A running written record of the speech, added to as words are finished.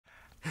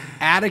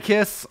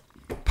Atticus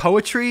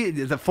Poetry?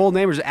 The full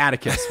name is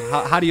Atticus.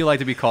 How do you like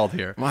to be called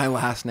here? My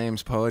last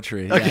name's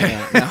Poetry. Okay.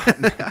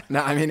 Yeah,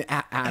 no, I mean,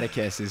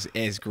 Atticus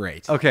is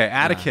great. Okay,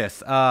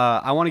 Atticus.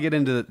 I want to get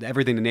into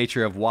everything, the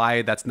nature of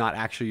why that's not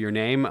actually your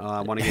name.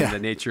 I want to get into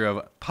the nature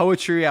of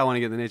poetry. I want to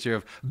get into the nature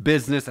of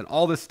business and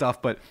all this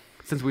stuff. But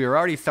since we were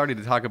already starting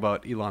to talk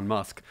about Elon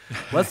Musk,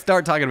 let's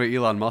start talking about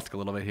Elon Musk a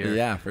little bit here.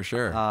 Yeah, for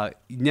sure.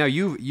 Now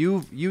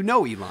you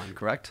know Elon,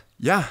 correct?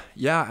 Yeah,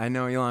 I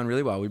know Elon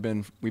really well.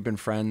 We've been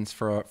friends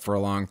for a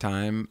long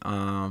time.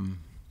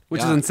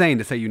 Which is insane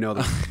to say,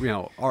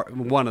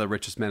 one of the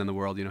richest men in the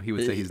world. He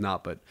would say he's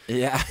not, but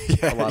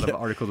a lot of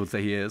articles would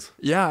say he is.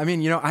 Yeah, I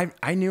mean,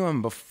 I knew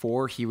him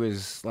before he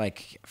was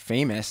like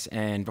famous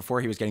and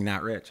before he was getting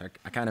that rich.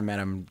 I kind of met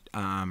him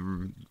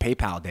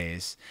PayPal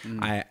days.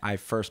 I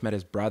first met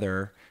his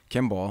brother,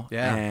 Kimbal,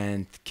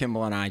 and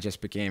Kimbal and I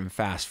just became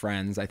fast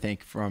friends, I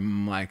think,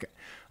 from like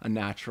a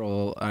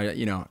natural,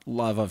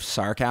 love of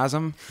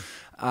sarcasm.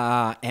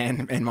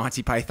 And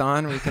Monty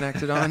Python we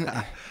connected on.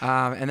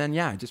 And then,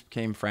 I just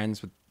became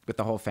friends with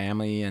the whole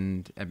family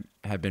and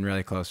have been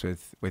really close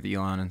with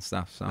Elon and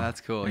stuff. So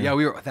that's cool. Yeah,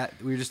 we were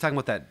just talking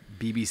about that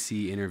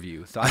BBC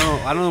interview. So I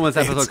don't know when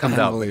this episode comes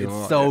out.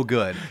 It's so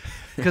good.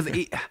 Because,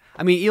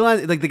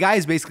 Elon, like the guy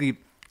is basically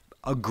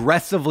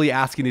aggressively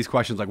asking these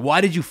questions. Like,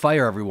 why did you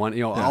fire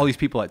everyone? All these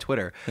people at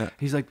Twitter. Yeah.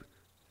 He's like,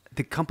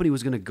 the company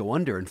was going to go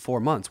under in 4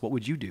 months. What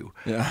would you do?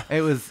 Yeah,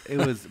 it was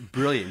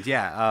brilliant.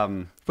 Yeah.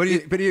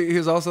 But he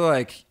was also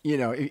like,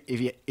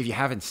 if you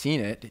haven't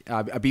seen it,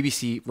 a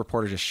BBC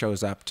reporter just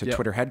shows up to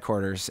Twitter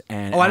headquarters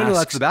and I didn't know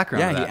that's the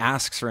background. Yeah, he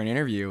asks for an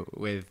interview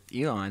with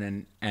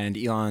Elon, and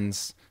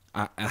Elon's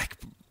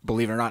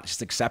believe it or not,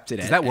 just accepted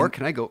it. Does that work?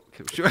 Can I go?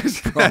 Sure.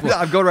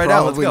 I'm going right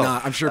now. Let's go. Probably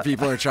not. I'm sure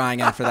people are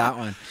trying out for that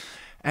one.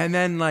 And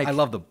then I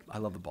love the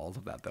balls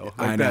of that though.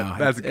 Like I know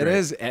that's great.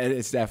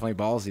 It's definitely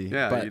ballsy.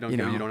 Yeah, but you don't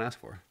get what you don't ask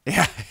for.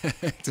 Yeah,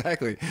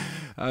 exactly.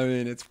 I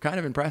mean, it's kind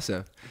of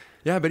impressive.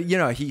 Yeah, but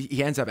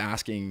he ends up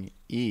asking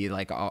he's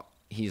like,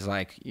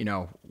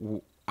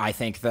 I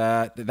think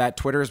that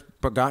Twitter's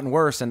gotten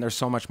worse and there's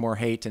so much more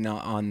hate and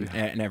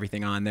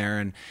everything on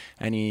there.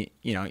 And he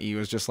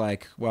was just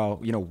like, well,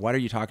 what are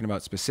you talking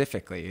about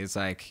specifically? It's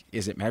like,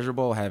 is it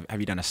measurable? Have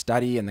you done a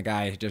study? And the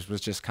guy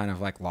was just kind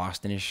of like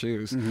lost in his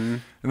shoes. Mm-hmm.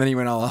 And then he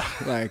went all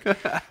like,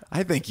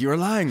 I think you were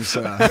lying,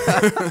 sir.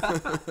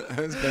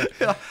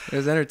 It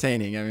was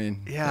entertaining. I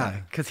mean,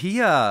 cause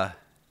I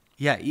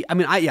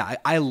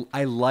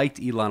liked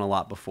Elon a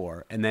lot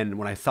before, and then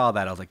when I saw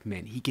that, I was like,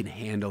 man, he can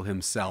handle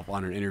himself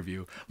on an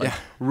interview,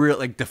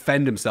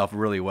 defend himself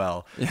really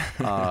well.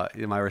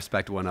 My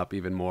respect went up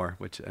even more,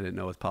 which I didn't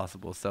know was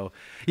possible. So,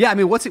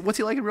 what's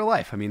he like in real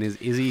life? I mean, is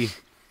he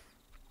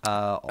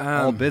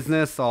all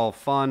business, all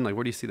fun? Like,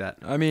 where do you see that?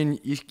 I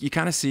mean, you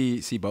kind of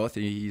see both.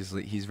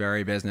 He's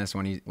very business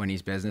when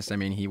he's business. I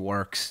mean, he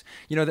works.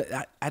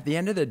 At the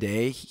end of the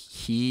day,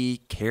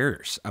 he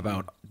cares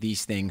about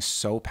these things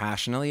so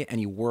passionately, and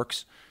he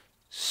works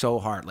so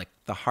hard, like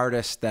the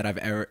hardest that I've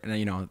ever,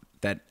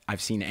 that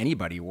I've seen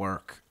anybody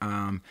work,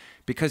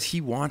 because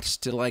he wants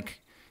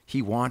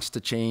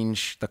to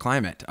change the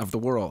climate of the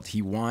world.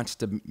 He wants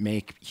to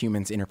make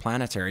humans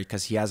interplanetary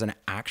because he has an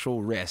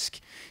actual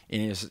risk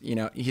in his,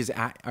 he's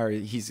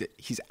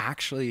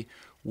actually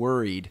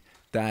worried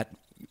that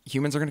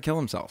humans are going to kill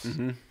themselves.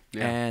 Mm-hmm.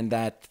 Yeah. And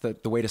that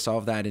the way to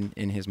solve that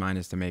in his mind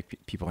is to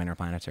make people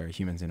interplanetary,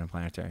 humans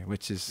interplanetary,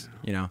 which is,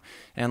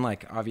 and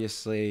like,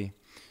 obviously,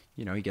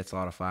 he gets a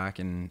lot of flack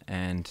and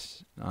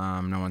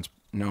no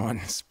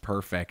one's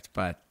perfect,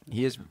 but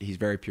he's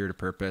very pure to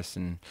purpose.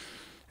 And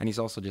he's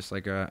also just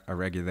like a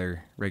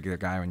regular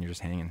guy when you're just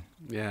hanging.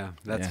 Yeah,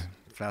 that's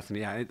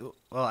fascinating. Yeah,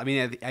 well, I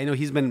mean, I know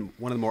he's been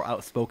one of the more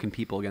outspoken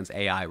people against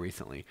AI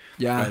recently.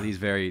 Yeah, he's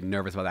very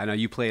nervous about that. I know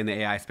you play in the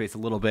AI space a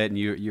little bit, and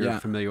you're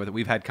familiar with it.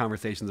 We've had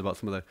conversations about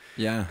some of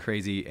the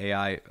crazy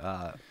AI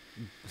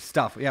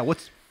stuff. Yeah,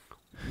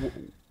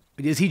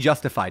 is he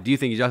justified? Do you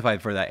think he's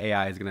justified for that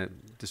AI is going to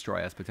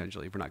destroy us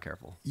potentially if we're not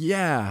careful?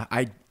 Yeah,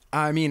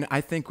 I mean,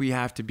 I think we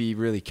have to be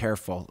really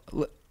careful.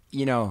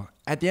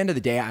 At the end of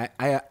the day,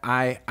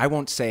 I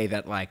won't say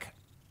that like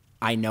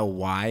I know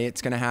why it's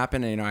going to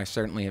happen. And, I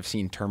certainly have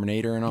seen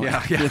Terminator and all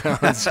that. Yeah.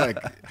 It's like,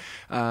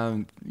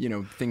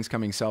 things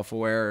coming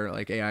self-aware,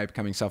 like AI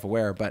becoming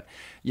self-aware. But,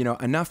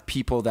 enough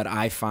people that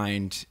I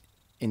find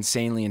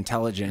insanely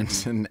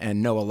intelligent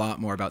and know a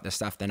lot more about this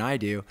stuff than I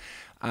do,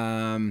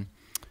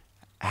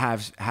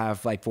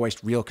 have like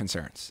voiced real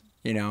concerns,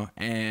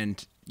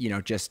 and,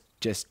 just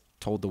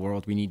told the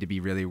world we need to be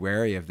really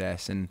wary of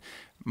this. And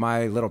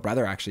my little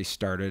brother actually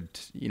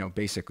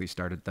basically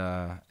started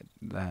the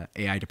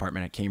AI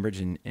department at Cambridge,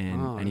 and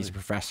he's a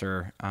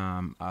professor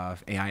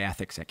of AI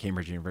ethics at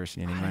Cambridge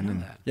University in England. I know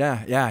that.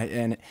 Yeah,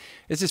 and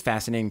it's just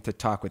fascinating to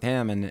talk with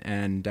him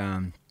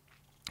and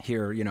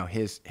hear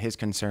his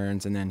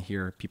concerns, and then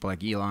hear people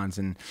like Elon's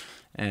and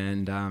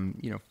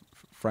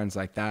friends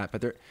like that.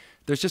 But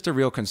there's just a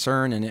real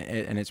concern, and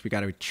it's we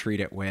got to treat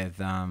it with,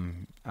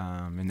 in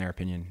their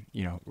opinion,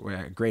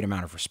 a great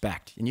amount of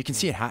respect. And you can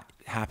see it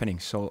happening.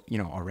 So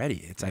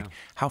already, it's like,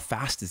 how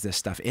fast is this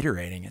stuff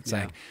iterating? It's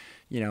like,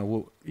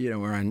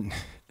 we're on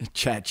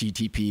Chat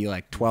GTP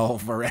like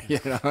 12 already.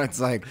 It's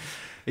like.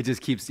 It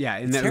just keeps,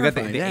 and then we got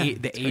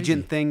the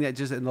agent thing that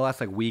just in the last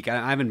week,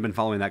 I haven't been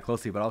following that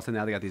closely, but all of a sudden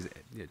now they got these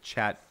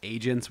chat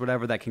agents,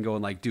 whatever, that can go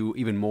and do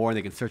even more, and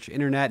they can search the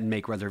internet and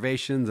make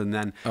reservations, and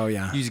then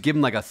you just give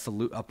them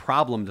a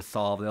problem to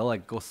solve. They'll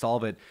go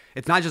solve it.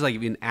 It's not just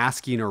even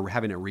asking or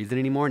having it reason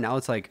anymore. Now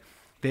it's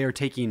they are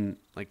taking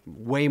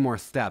way more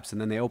steps,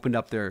 and then they opened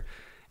up their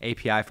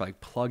API for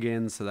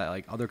plugins so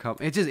that other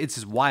companies. It's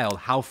just wild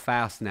how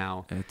fast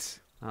now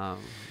it's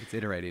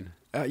iterating.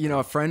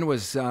 A friend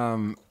was,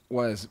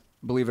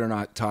 believe it or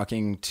not,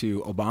 talking to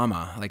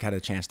Obama, had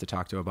a chance to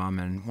talk to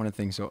Obama. And one of the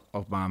things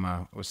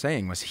Obama was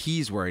saying was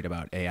he's worried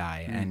about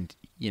AI. And,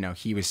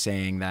 he was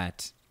saying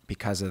that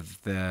because of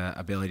the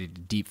ability to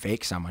deep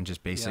fake someone,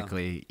 just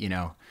basically,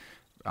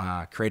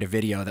 create a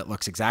video that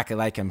looks exactly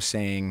like him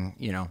saying,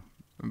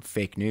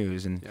 fake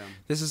news. And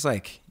this is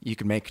you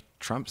can make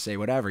Trump say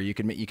whatever. You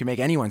can make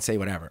anyone say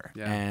whatever.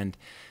 Yeah. And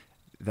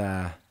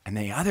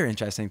the other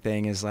interesting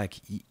thing is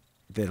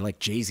the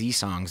Jay-Z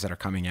songs that are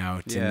coming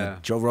out and the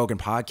Joe Rogan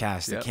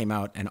podcast that came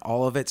out, and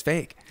all of it's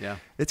fake. Yeah.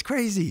 It's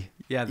crazy.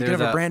 Yeah. You could have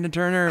a Brandon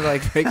Turner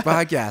fake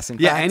podcast. In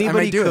fact,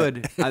 anybody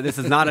could. This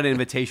is not an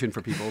invitation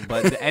for people,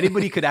 but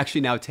anybody could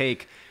actually now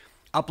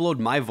upload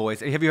my voice.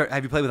 Have you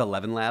played with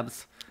 11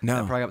 Labs?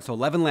 No. So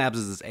 11 Labs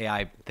is this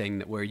AI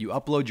thing where you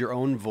upload your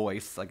own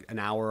voice, an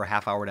hour or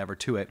half hour, whatever,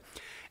 to it,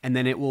 and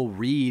then it will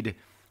read.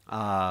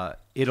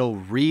 It'll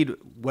read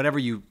whatever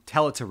you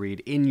tell it to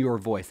read in your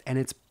voice, and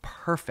it's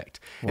perfect.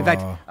 In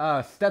fact,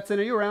 Stetson,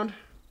 are you around?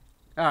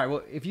 All right.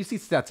 Well, if you see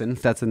Stetson,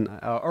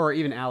 or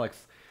even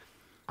Alex,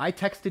 I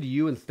texted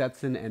you and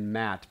Stetson and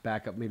Matt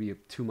back up maybe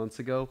 2 months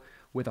ago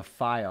with a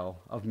file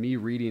of me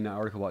reading an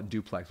article about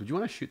duplex. Would you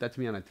want to shoot that to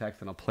me on a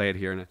text, and I'll play it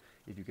here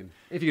if you can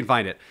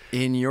find it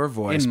in your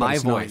voice, in my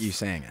voice, not you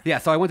saying it. Yeah.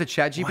 So I went to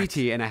Chat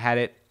GPT and I had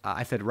it.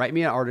 I said, write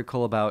me an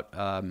article about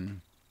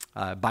buying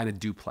a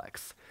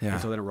duplex. Yeah.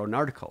 And so then I wrote an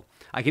article.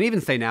 I can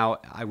even say now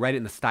I write it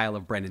in the style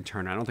of Brendan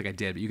Turner. I don't think I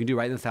did, but you can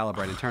write in the style of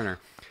Brendan Turner,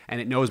 and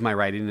it knows my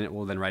writing, and it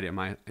will then write it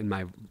in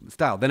my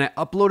style. Then I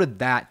uploaded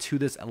that to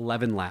this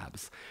 11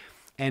 Labs,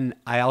 and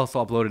I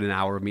also uploaded an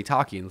hour of me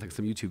talking,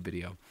 some YouTube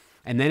video,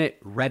 and then it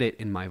read it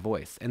in my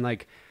voice, and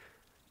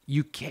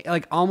you can't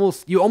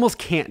you almost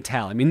can't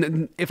tell. I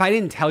mean, if I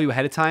didn't tell you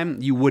ahead of time,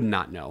 you would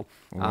not know.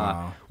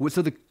 Wow.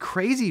 So the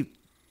crazy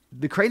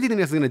thing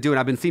that's going to do, and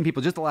I've been seeing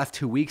people just the last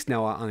 2 weeks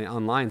now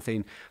online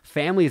saying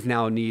families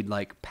now need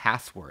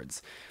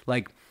passwords,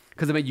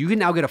 because you can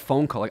now get a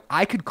phone call.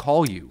 I could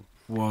call you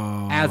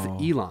as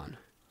Elon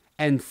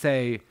and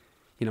say,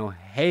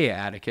 hey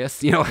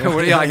Atticus,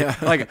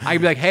 I'd be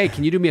like, hey,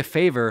 can you do me a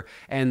favor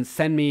and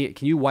can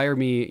you wire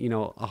me,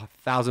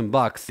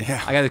 $1,000?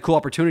 Yeah. I got a cool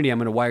opportunity. I'm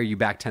going to wire you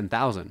back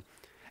 10,000,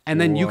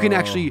 and then you can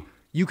actually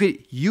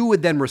you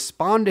would then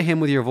respond to him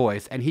with your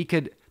voice, and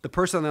the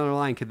person on the other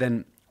line could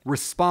then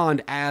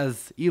respond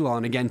as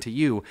Elon again to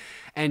you,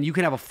 and you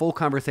can have a full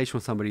conversation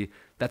with somebody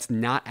that's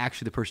not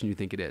actually the person you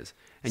think it is,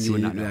 and you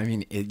would not know. I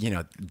mean,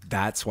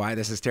 that's why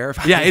this is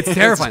terrifying. Yeah, it's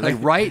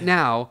terrifying. Right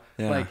now,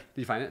 did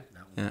you find it?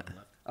 No. Yeah.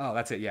 Oh,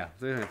 that's it. Yeah,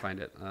 they're gonna find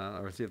it.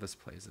 Or see if this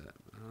plays it.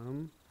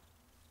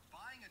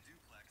 Buying a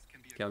duplex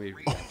can be a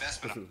great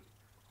investment.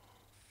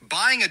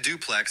 Buying a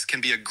duplex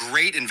can be a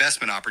great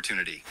investment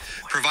opportunity,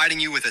 providing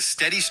you with a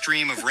steady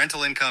stream of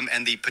rental income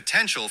and the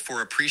potential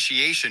for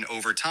appreciation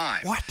over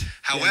time. What?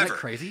 However,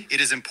 it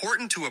is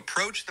important to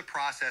approach the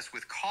process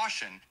with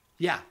caution.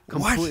 Yeah,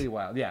 completely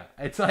wild. Yeah,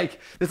 it's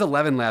this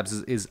 11 Labs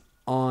is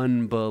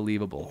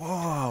unbelievable.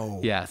 Whoa.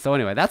 Yeah. So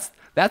anyway, that's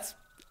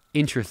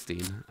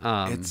interesting.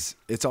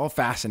 It's all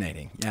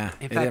fascinating. Yeah.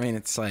 In fact,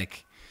 it's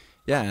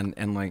yeah,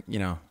 and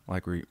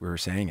we were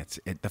saying,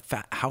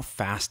 how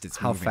fast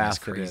it's moving is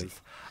crazy. It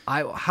is.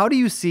 How do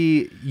you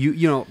see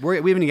we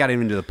haven't even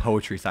gotten into the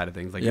poetry side of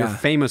things. You're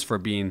famous for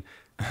being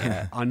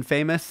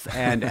unfamous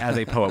and as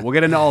a poet. We'll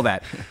get into all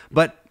that.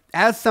 But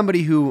as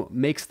somebody who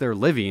makes their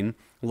living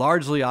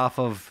largely off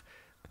of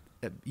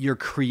your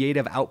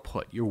creative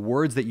output, your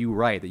words that you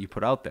write, that you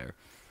put out there,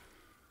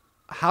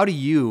 how do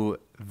you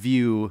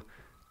view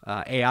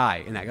AI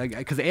in that?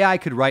 Because AI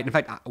could write. In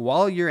fact,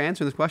 while you're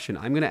answering this question,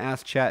 I'm going to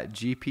ask Chat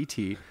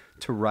GPT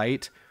to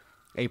write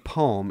a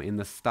poem in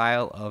the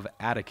style of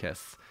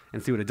Atticus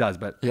and see what it does.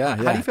 But how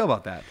do you feel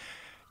about that?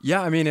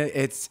 Yeah, I mean,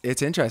 it's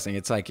interesting.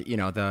 It's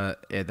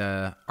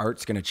the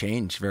art's going to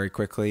change very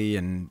quickly,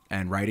 and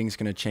writing's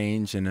going to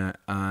change, and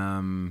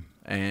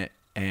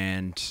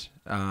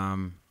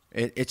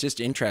it's just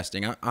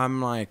interesting.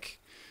 I'm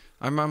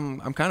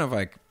kind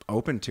of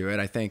open to it.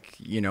 I think,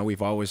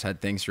 we've always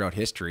had things throughout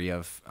history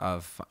of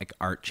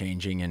art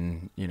changing,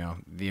 and,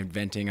 the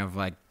inventing of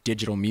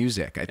digital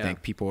music. I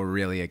think people were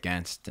really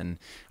against, and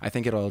I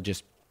think it'll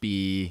just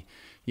be,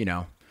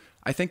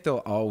 I think there'll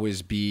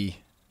always be,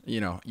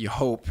 you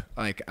hope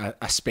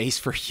a space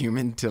for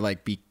human to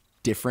be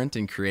different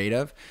and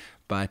creative.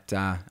 But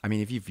I mean,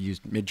 if you've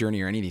used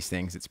Midjourney or any of these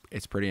things,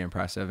 it's pretty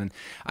impressive. And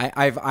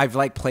I've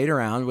like played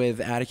around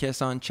with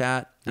Atticus on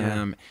chat,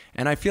 and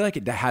I feel like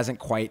it hasn't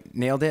quite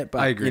nailed it.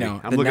 But I agree. You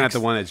know, I'm looking at the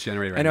one that's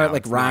generated right now. I know it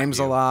like rhymes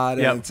a lot,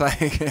 and Yep. it's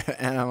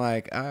like, and I'm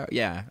like,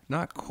 yeah,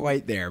 not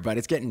quite there, but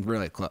it's getting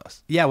really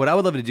close. Yeah, what I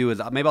would love to do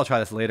is maybe I'll try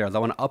this later. Is I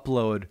want to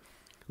upload,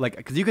 like,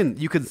 because you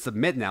can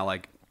submit now,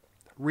 like,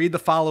 read the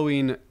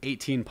following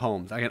 18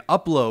 poems. I can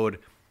upload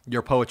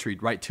your poetry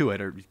right to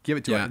it or give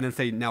it to it and then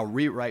say, now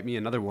rewrite me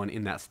another one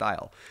in that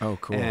style. Oh,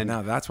 cool. And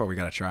now that's what we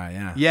got to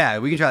try. Yeah,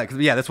 we can try that.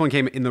 Because, this one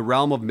came in the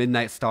realm of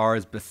midnight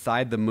stars,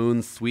 beside the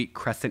moon's sweet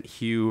crescent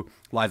hue,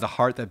 lies a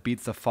heart that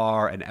beats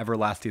afar, an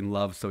everlasting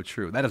love so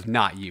true. That is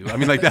not you. I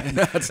mean, like,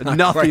 that's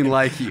nothing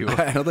like you.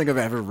 I don't think I've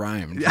ever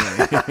rhymed.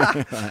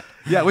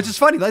 Yeah, which is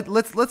funny.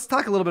 Let's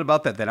talk a little bit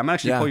about that then. I'm going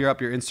to actually pull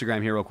up your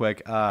Instagram here real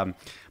quick.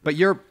 But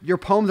your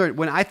poems are,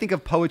 when I think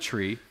of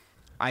poetry,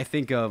 I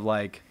think of,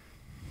 like,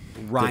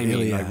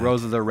 rhyming, like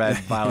roses are red,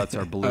 violets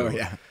are blue. Oh,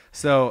 yeah.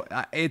 So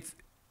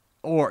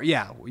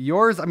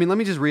yours. I mean, let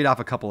me just read off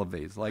a couple of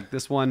these. Like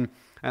this one,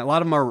 a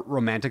lot of them are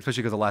romantic,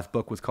 especially because the last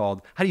book was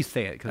called, how do you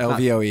say it?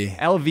 LVOE.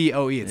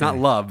 LVOE. It's not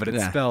love, but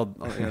it's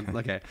spelled.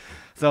 Okay.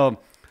 So,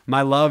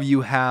 my love,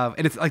 you have,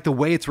 and it's like the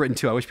way it's written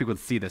too. I wish people would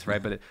see this,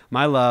 right? But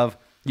my love,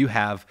 you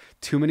have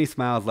too many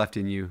smiles left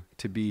in you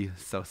to be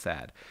so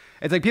sad.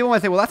 It's like people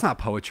might say, well, that's not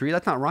poetry.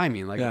 That's not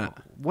rhyming. Like,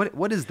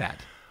 what is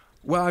that?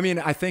 Well, I mean,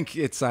 I think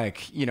it's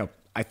like, you know,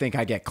 I think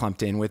I get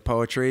clumped in with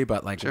poetry,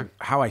 but like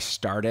how I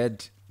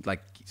started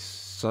like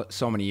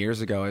so many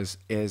years ago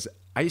is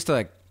I used to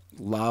like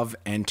love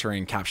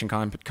entering caption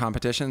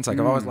competitions. Like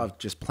I've always loved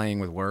just playing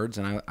with words,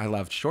 and I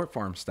loved short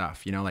form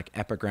stuff, you know, like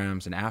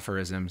epigrams and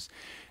aphorisms.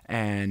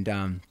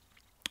 And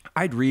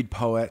I'd read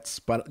poets,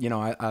 but you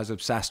know, I was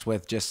obsessed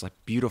with just like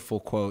beautiful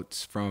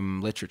quotes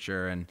from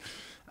literature, and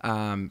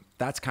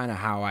that's kind of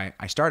how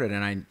I started.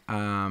 And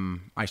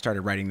I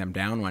started writing them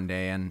down one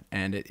day, and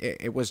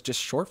it was just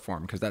short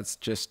form, because that's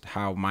just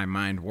how my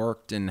mind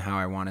worked and how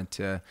I wanted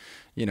to,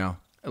 you know,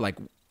 like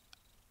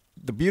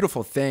the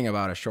beautiful thing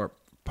about a short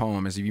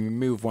poem is if you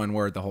move one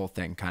word, the whole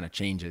thing kind of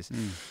changes.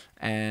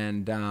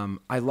 And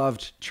I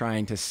loved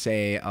trying to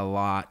say a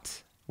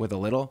lot with a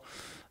little,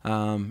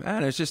 and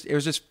it was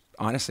just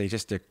honestly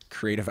just a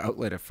creative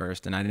outlet at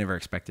first, and I never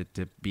expected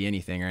to be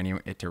anything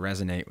or it to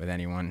resonate with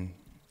anyone.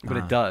 But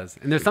it does.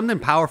 And there's something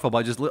powerful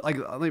about just, like,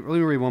 let me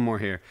read one more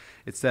here.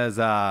 It says,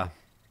 I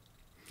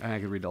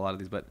could read a lot of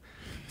these, but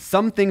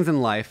some things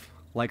in life,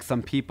 like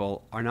some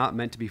people, are not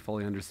meant to be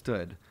fully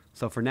understood.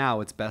 So for now,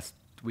 it's best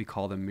we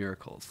call them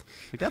miracles.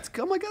 Like, that's,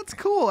 oh my God, that's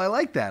cool. I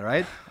like that,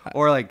 right?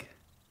 Or like,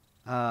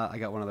 I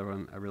got one other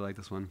one. I really like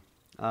this one.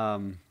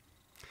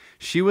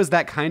 She was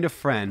that kind of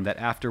friend that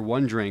after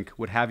one drink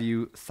would have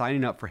you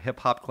signing up for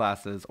hip-hop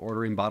classes,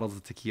 ordering bottles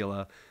of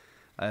tequila,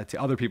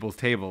 to other people's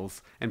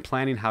tables, and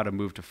planning how to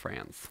move to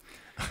France.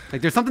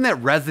 Like, there's something that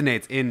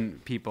resonates in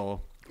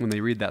people when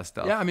they read that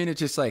stuff. Yeah, I mean, it's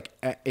just like,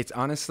 it's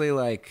honestly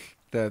like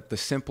the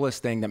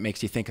simplest thing that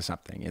makes you think of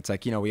something. It's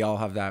like, you know, we all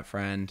have that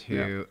friend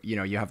who, you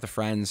know, you have the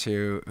friends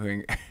who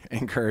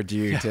encourage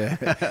you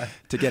to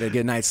get a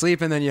good night's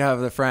sleep, and then you have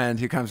the friend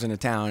who comes into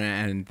town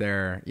and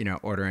they're, you know,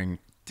 ordering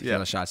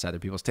tequila shots at other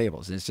people's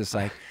tables. And it's just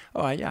like,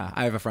 oh yeah,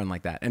 I have a friend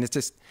like that. And it's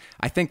just,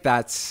 I think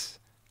that's,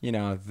 you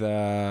know,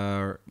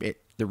 the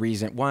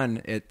reason.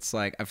 One, it's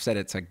like I've said,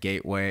 it's a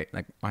gateway,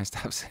 like my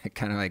stuff's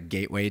kind of like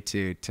gateway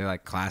to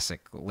like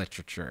classic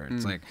literature.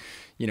 It's like,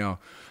 you know,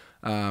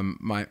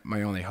 my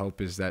only hope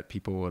is that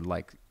people would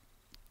like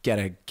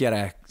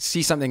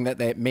see something that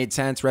they made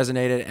sense,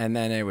 resonated, and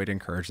then it would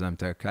encourage them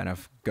to kind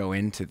of go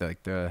into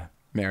the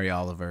Mary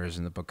Olivers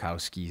and the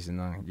Bukowskis and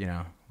the, you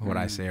know, what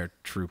I say are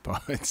true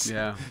poets.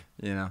 Yeah.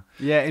 You know?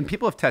 Yeah. And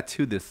people have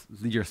tattooed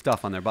your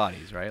stuff on their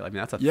bodies, right? I mean,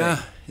 that's a thing.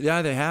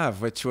 Yeah, they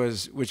have, which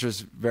was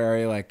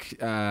very like,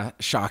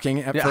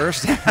 shocking at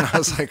first. And I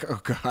was like, oh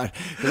God,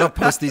 cause I'll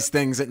post these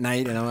things at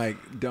night and I'm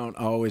like, don't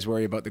always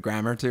worry about the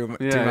grammar too much.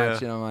 Yeah.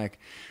 You know, I'm like,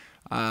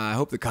 I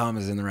hope the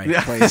comma's in the right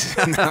place.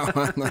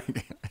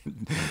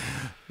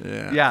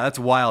 Yeah, that's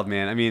wild,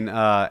 man. I mean,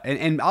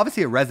 and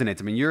obviously it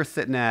resonates. I mean, you're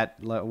sitting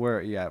at like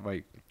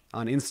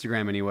on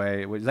Instagram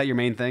anyway. Is that your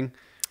main thing?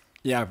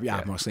 Yeah,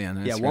 mostly on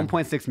Instagram. Yeah,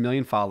 1.6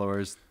 million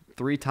followers,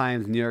 3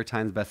 times New York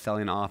Times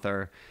bestselling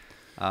author.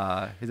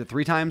 Is it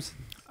 3 times?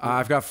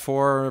 I've got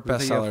 4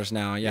 bestsellers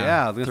now.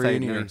 Yeah, I was gonna 3 say,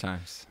 New York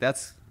Times.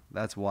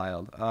 That's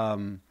wild.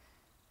 Man,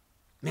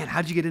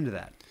 how'd you get into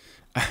that?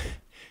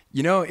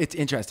 You know, it's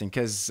interesting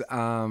because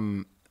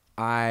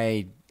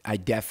I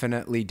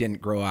definitely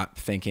didn't grow up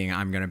thinking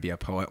I'm going to be a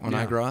poet when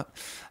I grow up.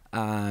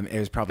 It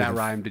was probably that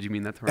rhyme. Did you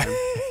mean that to rhyme?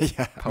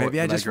 Yeah, maybe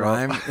I just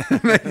rhyme.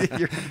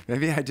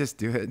 Maybe I just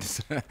do it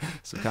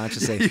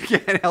subconsciously. You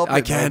can't help it.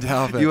 I can't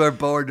help it. You are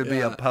born to be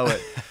a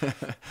poet.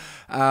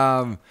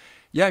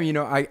 Yeah, you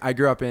know, I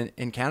grew up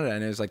in Canada,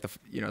 and it was like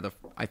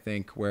I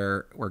think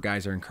where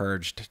guys are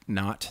encouraged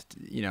not,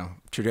 you know,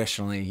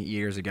 traditionally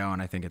years ago,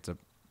 and I think it's a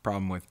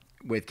problem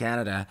with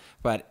Canada,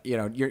 but you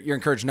know, you're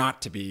encouraged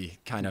not to be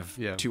kind of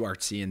too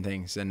artsy and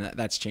things, and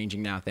that's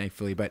changing now,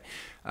 thankfully. But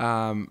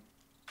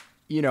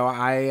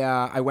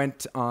I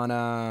went on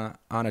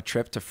a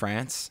trip to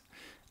France,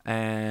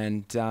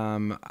 and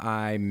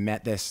I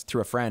met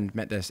through a friend,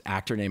 this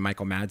actor named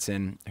Michael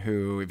Madsen,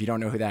 who, if you don't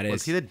know who that is.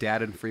 Was he the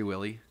dad in Free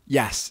Willy?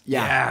 Yes.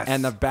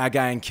 And the bad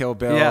guy in Kill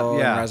Bill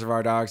and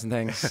Reservoir Dogs and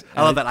things.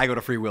 I love that. I go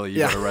to Free Willy, you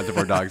go to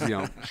Reservoir Dogs.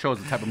 Shows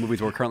the type of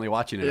movies we're currently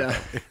watching.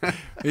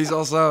 He's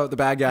also the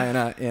bad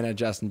guy in a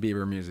Justin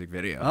Bieber music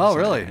video. Oh, so,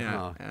 really?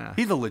 Yeah.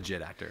 He's a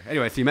legit actor.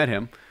 Anyway, so you met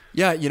him.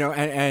 Yeah,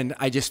 and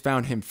I just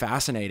found him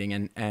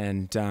fascinating,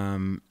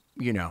 and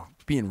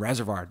being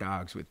Reservoir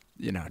Dogs with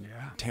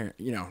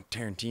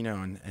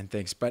Tarantino and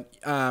things. But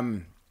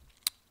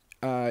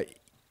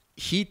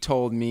he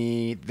told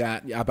me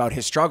that about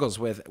his struggles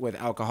with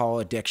alcohol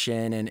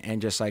addiction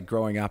and just like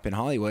growing up in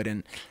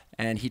Hollywood,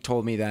 and he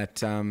told me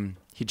that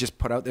he just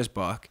put out this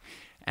book,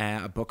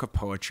 a book of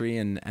poetry,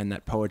 and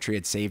that poetry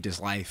had saved his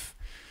life.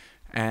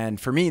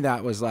 And for me,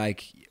 that was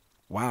like,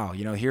 wow,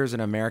 here's an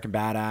American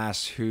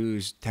badass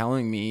who's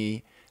telling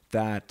me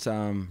that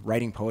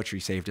writing poetry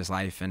saved his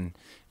life. And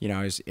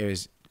it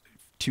was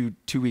 2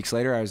 weeks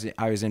later, I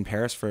was in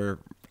Paris for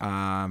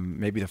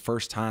maybe the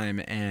first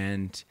time,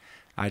 and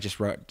I just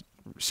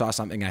saw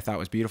something I thought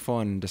was beautiful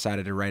and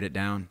decided to write it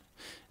down,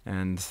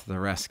 and the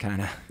rest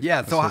kind of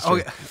So I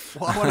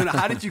want to know,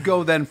 how did you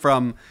go then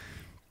from,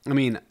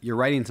 you're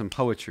writing some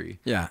poetry,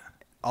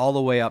 all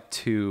the way up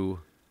to,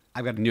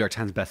 I've got a New York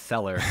Times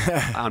bestseller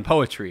on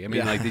poetry.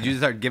 Did you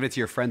start giving it to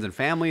your friends and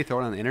family, throw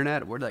it on the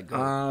internet? Where did that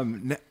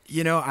go?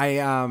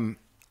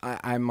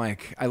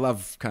 I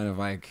love kind of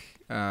like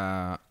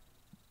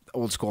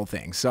old school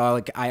things.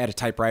 So I had a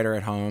typewriter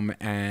at home,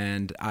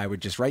 and I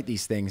would just write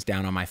these things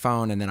down on my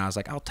phone, and then I was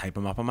like, I'll type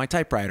them up on my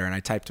typewriter, and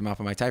I typed them up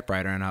on my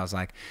typewriter, and I was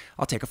like,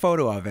 I'll take a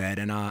photo of it,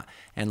 and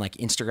like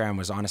Instagram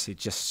was honestly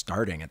just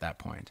starting at that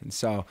point, and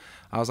so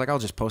I was like, I'll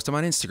just post them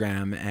on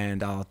Instagram,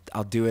 and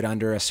I'll do it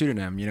under a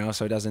pseudonym,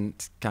 so it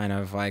doesn't kind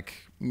of like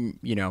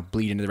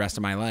bleed into the rest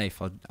of my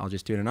life. I'll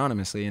just do it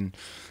anonymously, and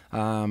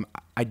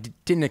I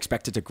didn't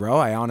expect it to grow.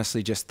 I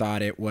honestly just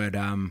thought it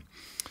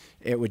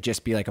would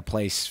just be like a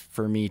place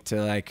for me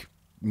to like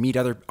meet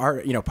other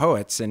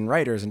poets and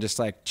writers and just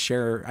like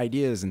share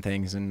ideas and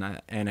things, and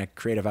a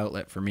creative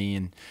outlet for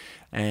me.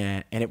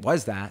 And it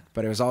was that,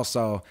 but it was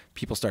also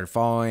people started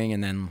following,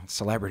 and then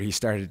celebrities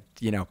started,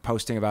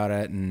 posting about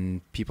it,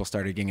 and people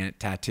started getting it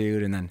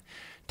tattooed, and then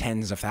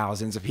tens of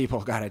thousands of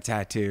people got it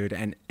tattooed,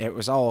 and it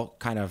was all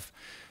kind of,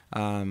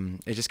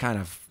 it just kind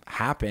of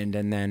happened.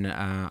 And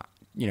then,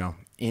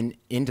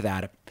 into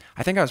that,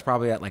 I think I was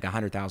probably at like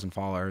 100,000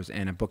 followers,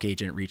 and a book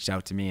agent reached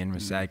out to me and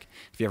was like,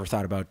 "Have you ever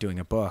thought about doing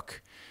a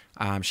book?"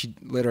 She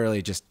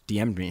literally just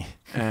DM'd me,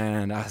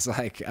 and I was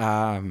like,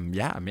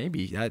 "Yeah,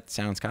 maybe that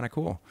sounds kind of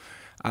cool."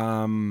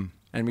 And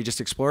we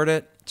just explored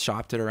it,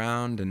 shopped it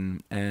around,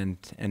 and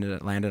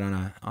it landed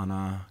on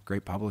a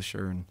great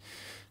publisher, and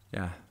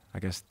I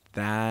guess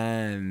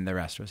then the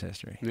rest was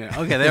history. Yeah.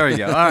 Okay. There we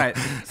go. All right.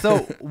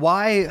 So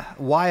why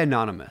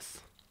anonymous?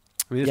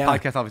 This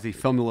podcast obviously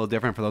filmed a little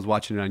different for those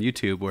watching it on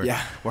YouTube.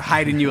 We're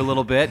hiding you a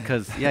little bit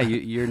because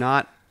you're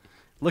not.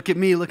 Look at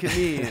me.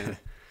 It's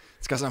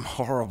because I'm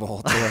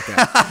horrible to look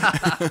at.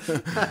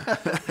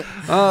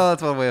 Oh,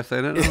 that's one way of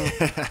saying it.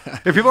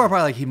 If people are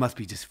probably like, he must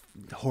be just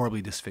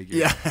horribly disfigured.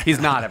 Yeah, he's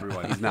not.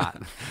 Everyone, he's not.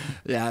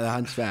 Yeah, the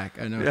hunchback.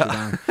 I know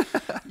what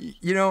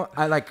you're doing.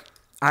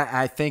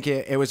 I think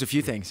it was a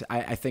few things.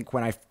 I think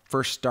when I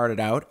first started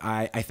out,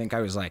 I think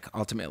I was like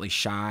ultimately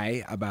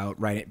shy about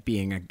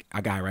being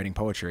a guy writing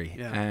poetry.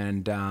 Yeah.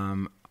 And,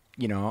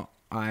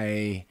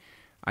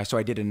 so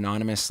I did it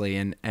anonymously,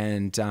 and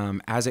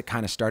as it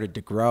kind of started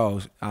to grow,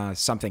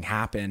 something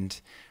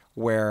happened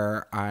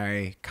where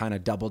I kind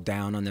of doubled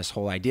down on this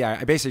whole idea.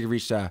 I basically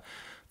reached a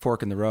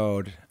fork in the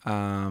road.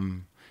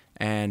 And,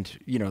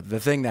 the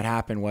thing that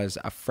happened was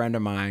a friend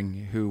of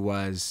mine who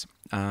was,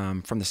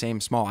 from the same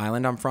small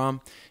island I'm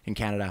from in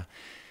Canada.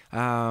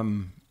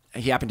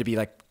 He happened to be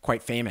like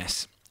quite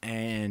famous,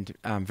 and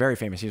very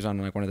famous. He was on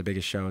like one of the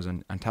biggest shows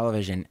on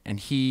television, and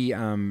he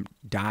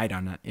died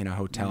in a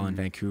hotel in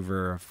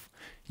Vancouver of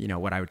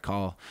what I would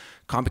call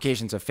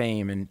complications of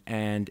fame,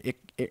 and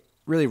it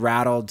really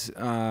rattled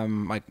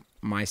like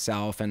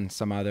myself and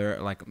some other,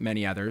 like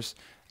many others.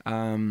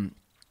 So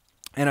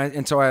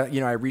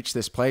I reached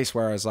this place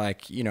where I was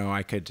like,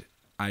 I could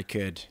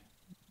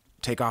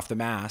take off the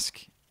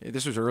mask.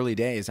 This was early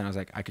days, and I was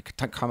like, I could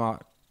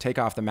take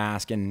off the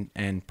mask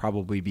and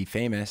probably be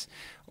famous,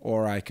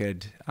 or I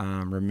could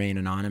remain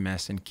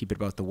anonymous and keep it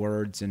about the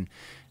words and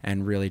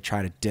really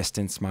try to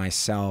distance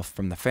myself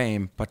from the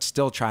fame, but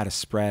still try to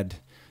spread,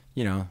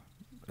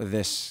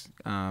 this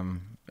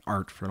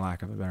art, for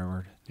lack of a better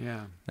word.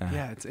 Yeah.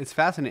 It's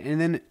fascinating.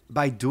 And then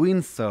by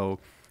doing so,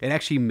 it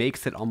actually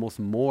makes it almost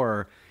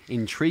more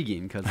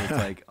intriguing, because it's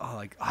like,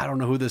 I don't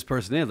know who this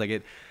person is.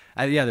 Like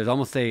there's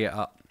almost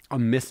a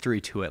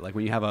mystery to it. Like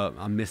when you have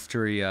a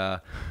mystery,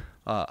 a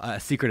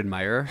secret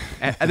admirer,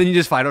 and then you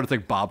just find out it's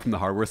like Bob from the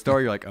hardware store.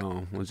 You're like,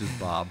 oh, well, it's just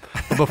Bob.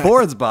 But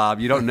before it's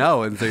Bob, you don't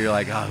know, and so you're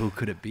like, oh, who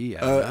could it be?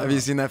 Have you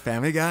seen that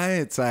Family Guy?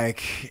 It's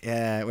like,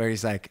 where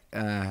he's like,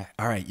 all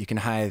right, you can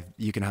have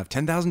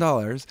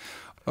 $10,000,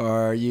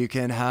 or you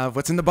can have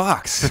what's in the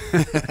box.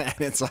 And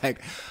it's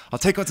like, I'll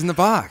take what's in the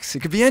box.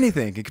 It could be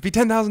anything. It could be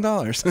 $10,000.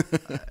 I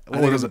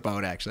think it was a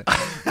boat, actually.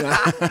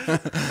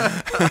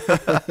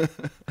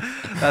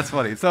 That's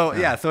funny. So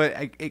so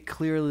it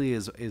clearly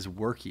is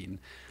working.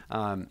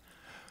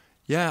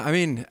 Yeah, I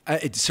mean,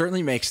 it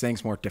certainly makes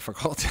things more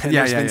difficult. And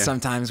there's been some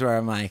times where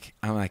I'm like,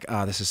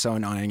 oh, this is so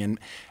annoying.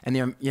 And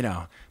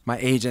the, my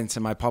agents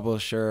and my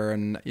publisher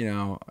and,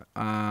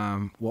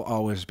 will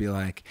always be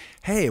like,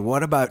 hey,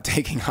 what about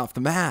taking off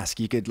the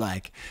mask? You could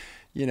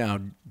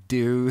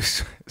do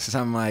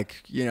some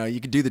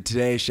you could do the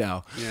Today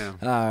Show,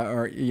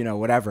 or,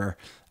 whatever.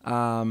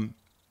 And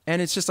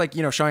it's just like,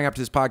 showing up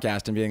to this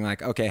podcast and being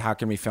like, okay, how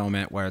can we film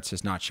it where it's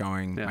just not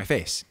showing my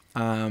face?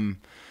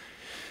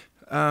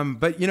 But I'm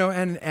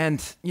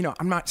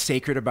not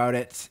sacred about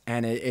it,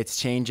 and it's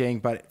changing.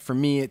 But for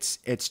me,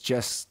 it's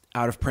just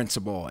out of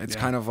principle. It's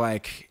kind of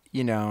like,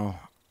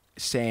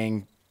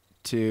 saying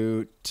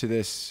to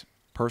this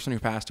person who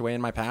passed away in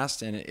my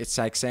past, and it's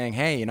like saying,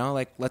 hey,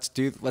 let's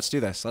do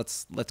this.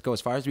 Let's go as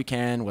far as we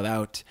can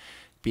without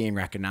being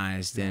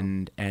recognized.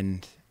 And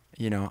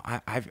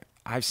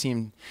I've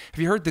seen, have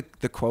you heard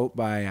the quote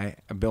by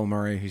Bill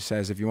Murray, who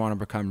says, if you want to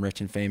become rich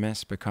and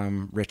famous,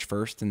 become rich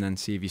first and then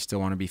see if you still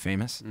want to be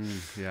famous.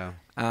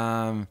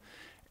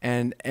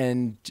 And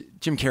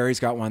Jim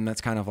Carrey's got one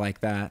that's kind of like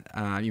that.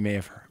 You may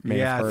have heard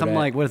something it.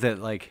 like, what is it?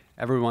 Like,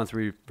 everyone wants to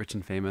be rich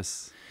and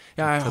famous.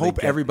 Yeah, I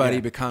hope everybody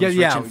becomes rich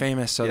and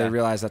famous so they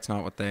realize that's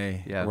not what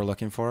they were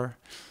looking for.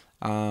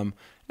 And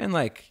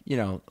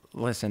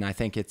listen, I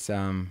think it's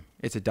a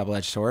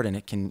double-edged sword, and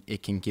it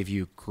can give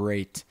you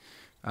great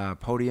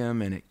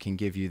podium, and it can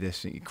give you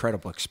this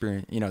incredible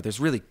experience. There's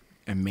really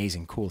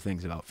amazing, cool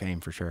things about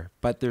fame for sure,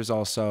 but there's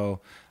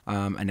also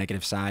a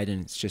negative side,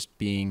 and it's just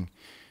being,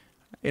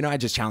 I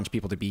just challenge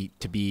people to be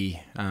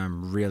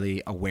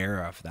really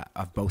aware of that,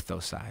 of both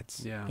those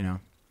sides.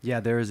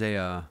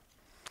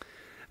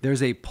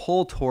 There's a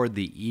pull toward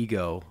the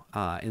ego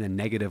in a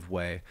negative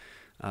way,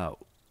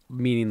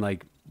 meaning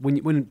like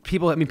when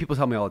people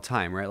tell me all the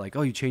time, right? Like,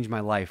 oh, you changed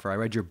my life, or I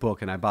read your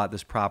book and I bought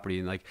this property,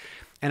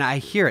 and I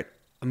hear it,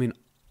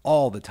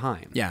 all the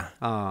time. Yeah,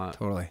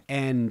 totally.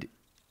 And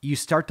you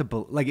start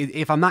to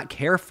if I'm not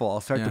careful,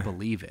 I'll start to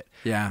believe it.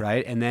 Yeah.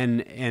 Right.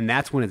 And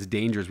that's when it's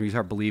dangerous, when you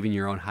start believing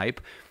your own hype.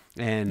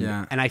 And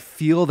I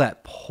feel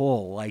that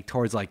pull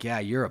towards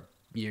you're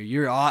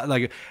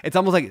it's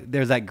almost like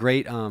there's that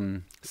great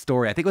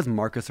story. I think it was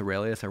Marcus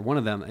Aurelius, or one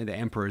of them, the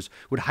emperors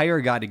would hire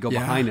a guy to go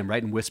behind him,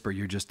 right, and whisper,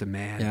 "You're just a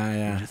man.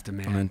 You're just a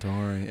man."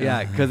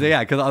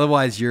 Because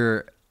otherwise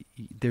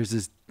there's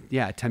this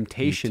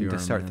temptation to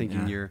start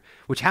thinking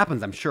which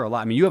happens, I'm sure, a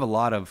lot. You have a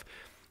lot of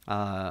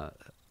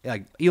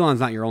Elon's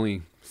not your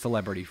only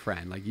celebrity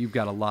friend. Like, you've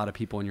got a lot of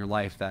people in your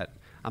life that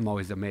I'm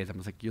always amazed. I'm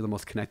just like, you're the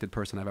most connected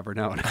person I've ever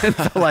known. And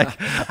so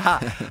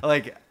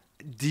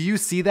do you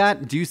see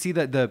that? Do you see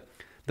that the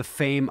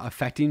fame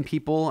affecting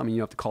people? You don't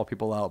have to call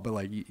people out,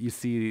 but you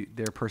see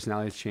their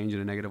personalities change in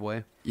a negative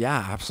way?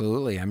 Yeah,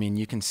 absolutely.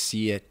 You can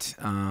see it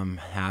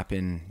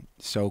happen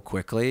so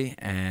quickly,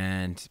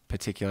 and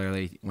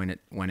particularly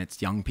when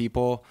it's young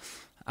people,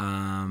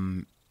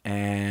 and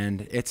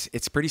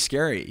it's pretty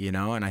scary,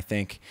 And I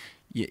think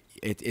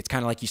it's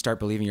kind of like you start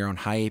believing your own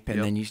hype,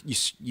 and then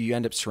you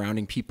end up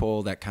surrounding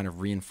people that kind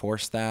of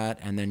reinforce that,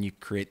 and then you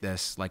create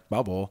this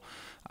bubble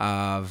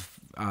of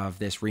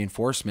this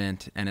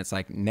reinforcement, and it's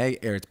or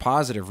it's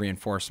positive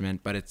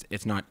reinforcement, but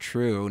it's not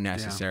true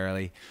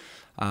necessarily.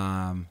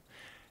 And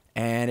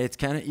it's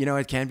kind of,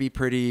 it can be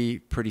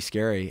pretty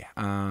scary.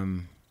 I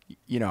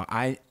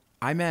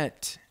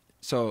met,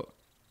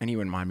 and he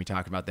wouldn't mind me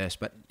talking about this,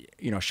 but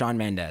Shawn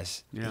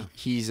Mendes,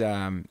 he's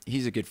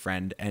a good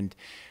friend, and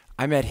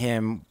I met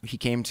him. He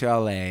came to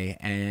LA,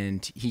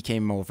 and he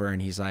came over,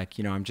 and he's like,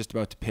 I'm just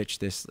about to pitch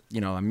this,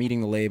 I'm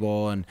meeting the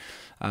label, and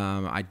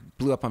I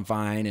blew up on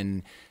Vine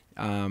and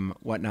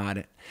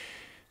whatnot.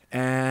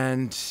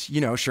 And,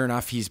 sure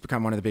enough, he's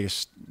become one of the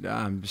biggest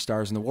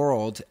stars in the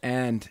world.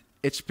 And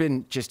it's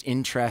been just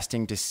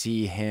interesting to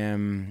see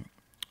him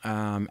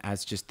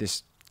as just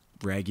this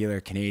regular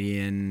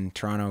Canadian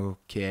Toronto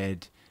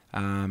kid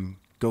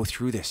go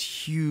through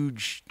this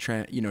huge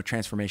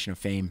transformation of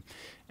fame,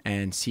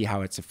 and see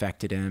how it's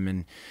affected him.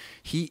 And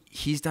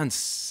he's done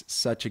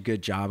such a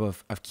good job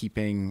of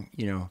keeping,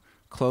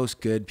 close,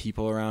 good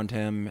people around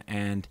him.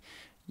 And,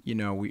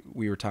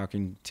 we were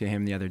talking to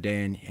him the other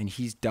day, and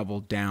he's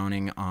doubled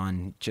downing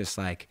on just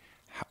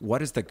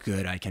what is the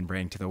good I can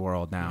bring to the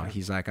world now?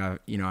 He's like,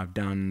 I've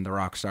done the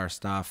rock star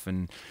stuff,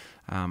 and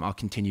I'll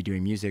continue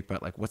doing music,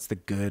 but what's the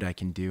good I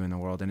can do in the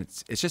world? And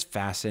it's just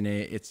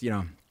fascinating. It's,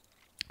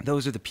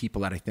 those are the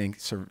people that I think,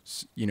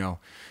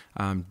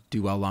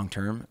 do well long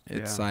term.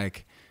 It's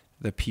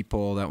the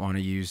people that want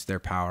to use their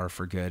power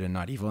for good and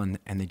not evil, and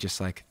they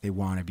just they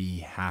want to be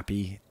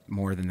happy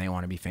more than they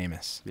want to be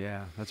famous.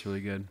 Yeah, that's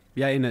really good.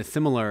 Yeah, in a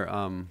similar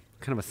kind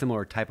of a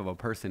similar type of a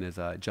person is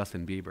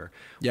Justin Bieber.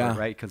 Yeah,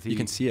 right. Because you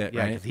can see it.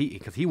 Yeah, right?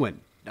 because he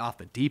went off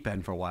the deep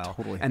end for a while,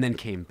 Totally. and then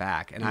came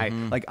back. And I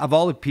like of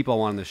all the people I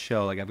want on the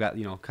show, like I've got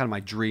kind of my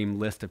dream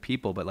list of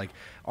people, but like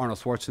Arnold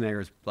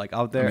Schwarzenegger's like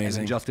out there, and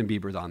then Justin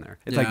Bieber's on there.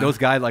 It's like those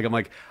guys. Like I'm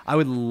like I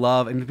would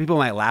love, and people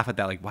might laugh at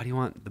that. Like, why do you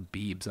want the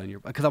Biebs on your?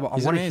 Because I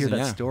want to hear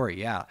that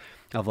story,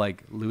 of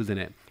like losing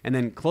it. And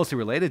then closely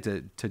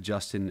related to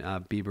Justin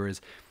Bieber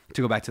is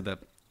to go back to the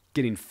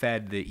getting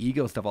fed the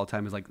ego stuff all the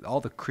time, is like all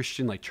the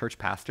Christian like church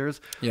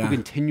pastors who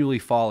continually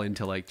fall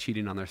into like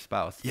cheating on their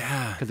spouse.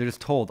 Yeah. Because they're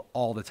just told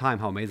all the time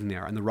how amazing they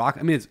are. And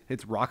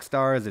it's rock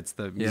stars, it's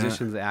the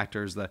musicians, the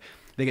actors,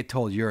 they get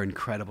told you're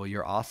incredible,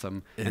 you're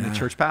awesome. And the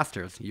church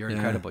pastors, you're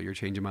incredible, you're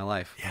changing my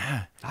life.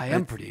 Yeah. I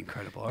am pretty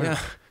incredible.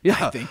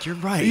 Yeah. I think you're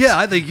right. Yeah,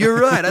 I think you're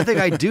right. I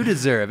think I do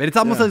deserve. And it's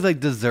almost like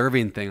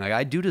deserving thing. Like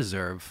I do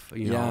deserve,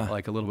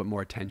 like a little bit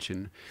more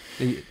attention.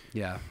 And,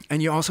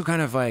 And you also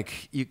kind of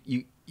like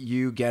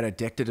you get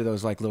addicted to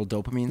those like little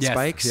dopamine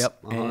spikes.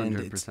 Yep,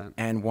 100%.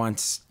 And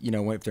once,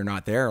 if they're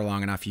not there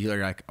long enough, you're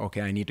like,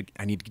 okay, I need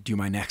to do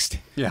my next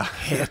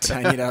hit.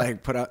 I need to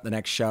like put out the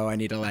next show. I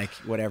need to like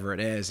whatever it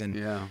is.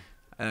 And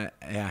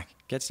it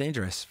gets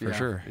dangerous for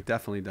sure. It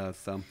definitely does.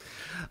 So,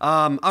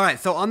 all right.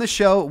 So on the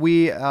show,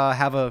 we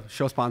have a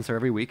show sponsor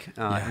every week,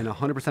 and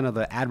 100% of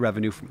the ad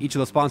revenue from each of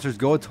those sponsors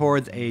go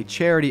towards a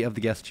charity of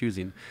the guest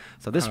choosing.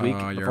 So this week,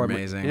 you're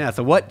amazing.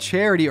 So what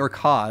charity or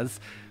cause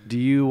do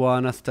you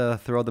want us to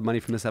throw the money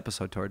from this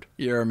episode toward?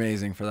 You're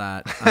amazing for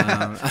that.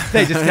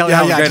 Hey, just tell me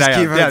how great I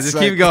am. Just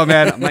keep going,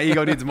 man. My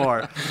ego needs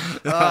more.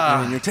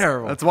 I mean, you're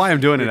terrible. That's why I'm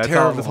doing it.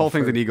 This whole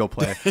thing's an ego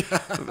play.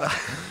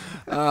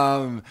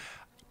 I've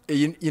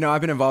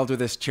been involved with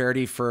this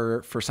charity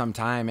for some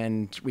time,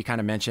 and we kind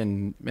of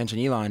mentioned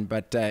Elon,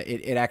 but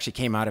it actually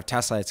came out of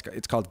Tesla.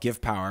 It's called Give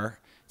Power.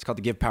 It's called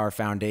the Give Power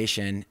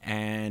Foundation,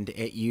 and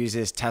it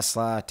uses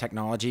Tesla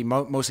technology,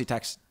 mostly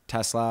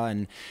Tesla,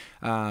 and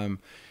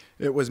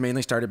it was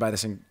mainly started by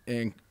this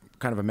kind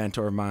of a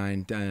mentor of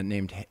mine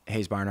named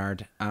Hayes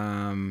Barnard,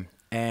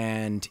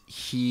 and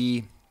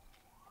he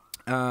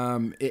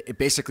it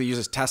basically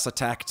uses Tesla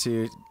tech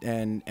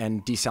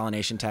and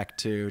desalination tech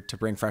to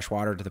bring fresh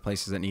water to the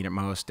places that need it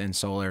most, and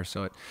solar.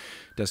 So it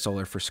does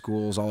solar for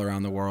schools all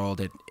around the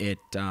world. It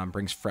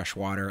brings fresh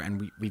water,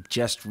 and we've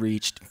just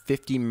reached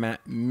 50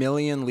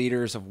 million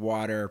liters of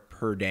water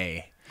per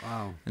day.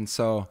 Wow! And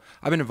so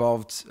I've been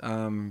involved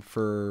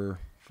for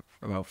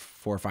about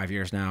 4 or 5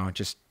 years now,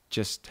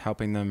 just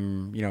helping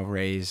them,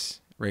 raise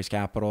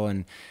capital.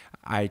 And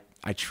I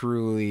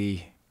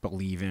truly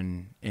believe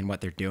in what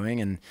they're doing.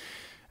 And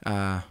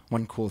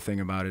one cool thing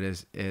about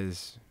it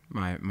is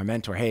my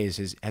mentor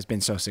Hayes has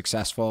been so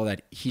successful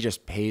that he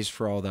just pays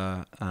for all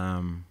the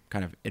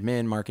kind of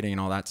admin, marketing, and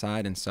all that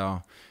side. And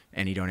so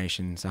any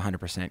donations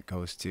 100%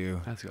 goes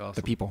to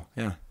the people.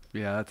 Yeah.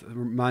 Yeah, that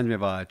reminds me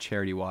of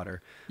Charity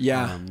Water.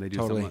 Yeah, they do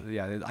totally.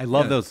 I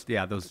love those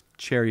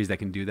charities that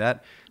can do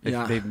that.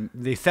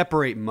 They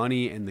separate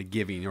money and the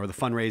giving, or the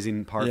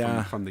fundraising part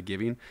from the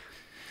giving.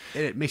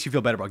 It makes you feel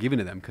better about giving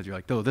to them because you're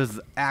like, oh, this is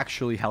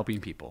actually helping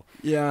people.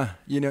 Yeah,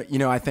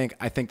 I think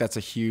that's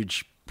a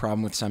huge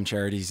problem with some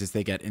charities is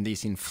they get in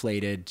these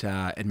inflated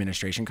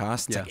administration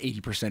costs. It's like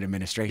 80%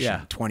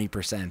 administration,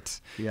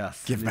 20%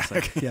 give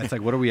back. It's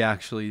like, what are we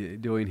actually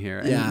doing here?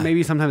 And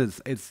maybe sometimes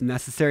it's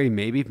necessary,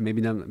 maybe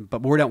not,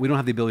 but we don't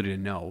have the ability to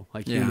know.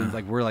 Like humans,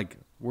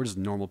 we're just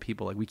normal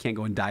people. Like we can't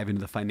go and dive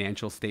into the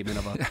financial statement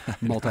of a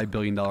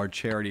multi-billion-dollar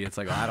charity. It's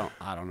like, I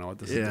don't know what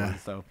this is doing.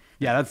 So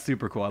that's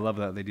super cool. I love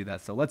that they do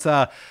that. So let's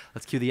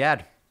cue the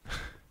ad.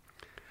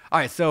 All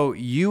right, so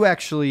you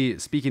actually,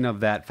 speaking of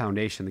that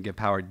foundation, the Give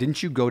Power,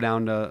 didn't you go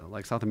down to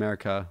like South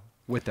America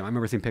with them? I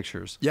remember seeing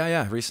pictures.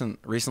 Yeah.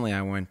 Recently,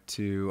 I went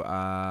to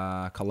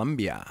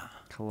Colombia.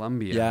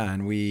 Yeah,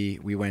 and we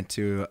went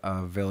to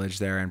a village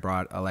there and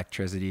brought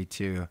electricity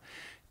to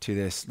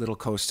this little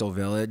coastal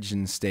village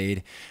and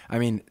stayed. I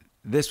mean,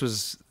 this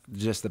was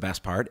just the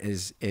best part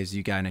is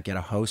you gotta get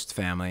a host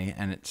family,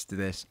 and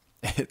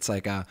it's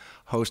like a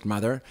host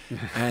mother,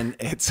 and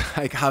it's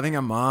like having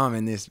a mom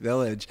in this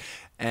village,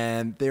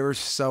 and they were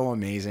so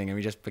amazing, and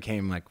we just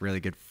became like really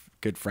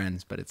good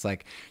friends. But it's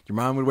like your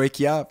mom would wake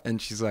you up and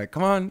she's like,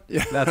 come on.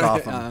 That's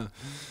awesome.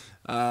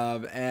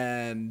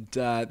 And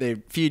they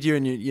feed you,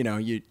 and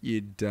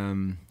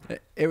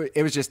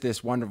it was just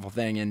this wonderful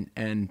thing.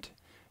 And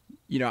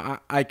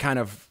I kind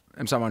of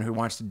am someone who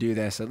wants to do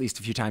this at least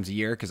a few times a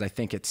year, because I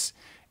think it's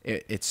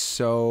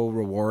so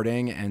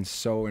rewarding and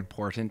so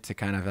important to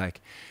kind of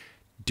like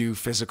do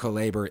physical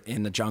labor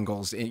in the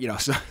jungles,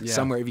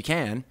 somewhere if you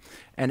can,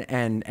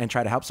 and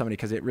try to help somebody,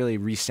 because it really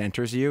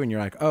recenters you, and you're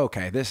like, oh,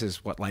 okay, this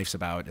is what life's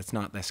about. It's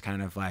not this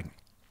kind of like,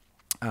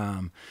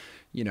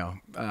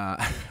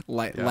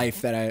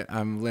 life that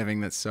I'm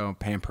living that's so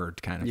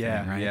pampered kind of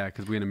thing, right? Yeah,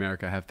 because we in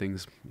America have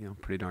things,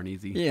 pretty darn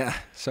easy. Yeah,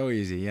 so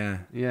easy,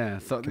 yeah. Yeah,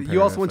 so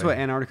you also went to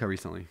Antarctica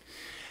recently.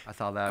 I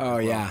saw that. Oh,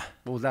 yeah.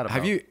 What was that about?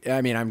 Have you,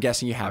 I'm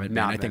guessing you haven't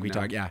been. I think we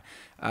talked,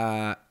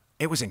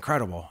 it was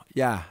incredible.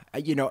 Yeah.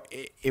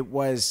 It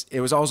was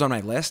always on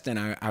my list,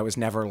 and I was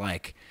never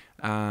like,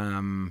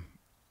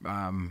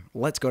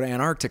 let's go to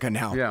Antarctica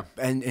now. Yeah.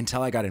 And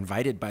until I got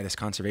invited by this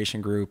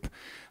conservation group,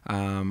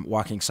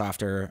 Walking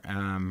Softer,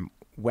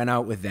 went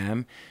out with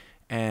them,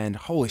 and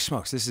holy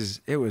smokes,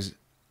 it was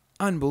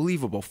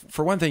unbelievable.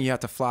 For one thing, you have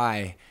to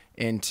fly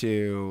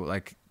into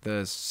like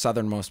the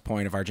southernmost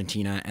point of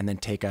Argentina and then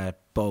take a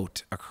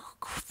boat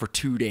for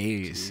 2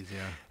 days. Jeez,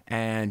 yeah.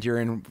 And you're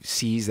in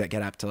seas that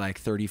get up to like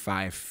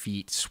 35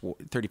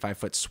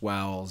 foot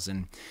swells,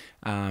 and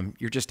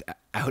you're just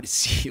out at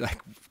sea,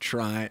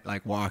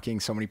 like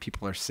walking. So many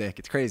people are sick.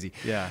 It's crazy.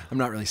 Yeah. I'm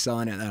not really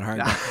selling it that hard.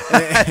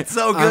 It's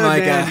so good,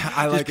 like, man.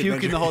 I like just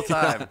puking the whole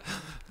time.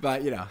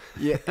 Yeah.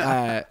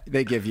 But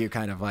they give you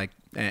kind of like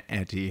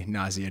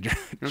anti-nausea drugs.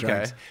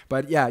 Okay.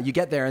 But yeah, you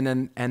get there,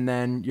 and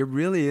then you're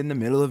really in the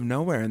middle of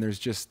nowhere, and there's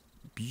just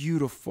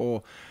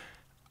beautiful.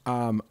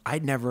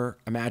 I'd never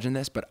imagined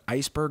this, but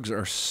icebergs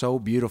are so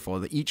beautiful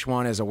that each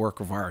one is a work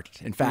of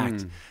art. In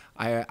fact,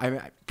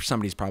 I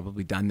somebody's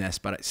probably done this,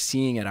 but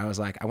seeing it, I was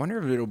like, I wonder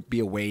if it'll be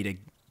a way to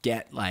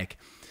get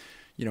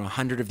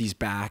 100 of these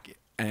back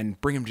and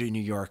bring them to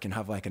New York and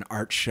have like an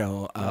art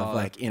show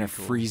of in a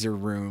freezer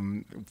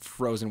room,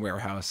 frozen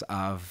warehouse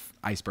of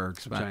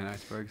icebergs. Giant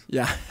icebergs.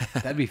 Yeah.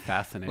 That'd be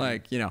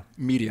fascinating.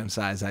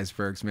 Medium-sized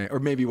icebergs, or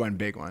maybe one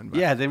big one. But.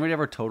 Yeah. Then would you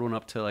ever towed one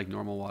up to like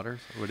normal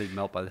waters, or would it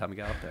melt by the time we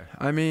got up there?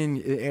 I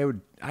mean, it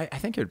would. I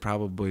think it would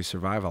probably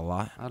survive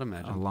I'd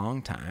imagine. a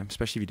long time,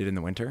 especially if you did it in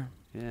the winter.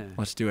 Yeah.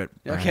 Let's do it.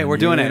 Okay, we're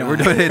doing it. We're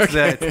doing it.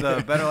 It's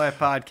the Better Life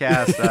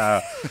Podcast.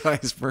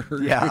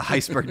 Iceberg. Yeah,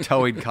 iceberg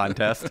towing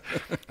contest.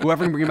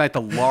 Whoever can bring back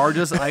the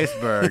largest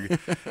iceberg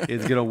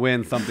is gonna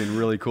win something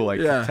really cool,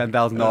 like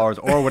 $10,000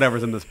 or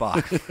whatever's in this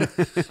box.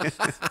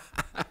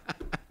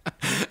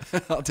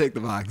 I'll take the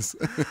box.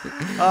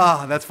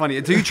 Oh, that's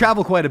funny. So you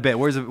travel quite a bit.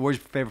 Where's your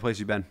favorite place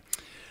you've been?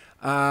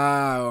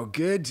 Oh,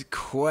 good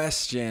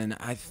question.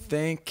 I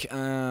think.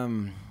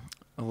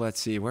 Let's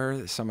see. Where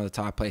are some of the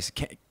top places?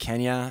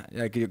 Kenya.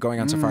 Like going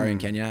on safari in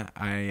Kenya.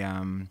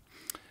 I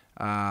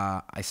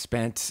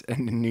spent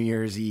New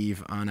Year's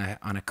Eve on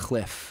a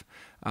cliff.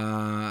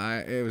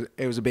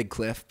 It was a big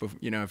cliff,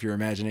 if you're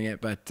imagining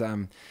it. But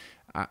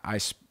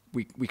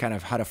we kind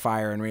of had a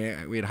fire, and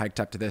we had hiked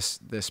up to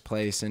this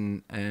place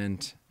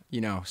and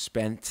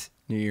spent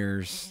New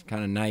Year's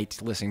kind of night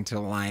listening to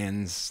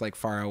lions like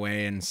far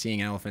away and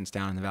seeing elephants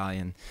down in the valley.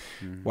 And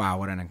wow,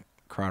 what an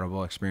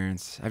incredible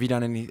experience. Have you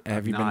done any?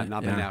 Have you not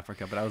been to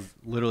Africa, but I was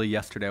literally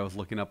yesterday. I was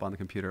looking up on the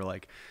computer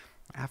like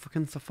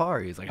African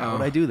safaris. Like, how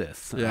would I do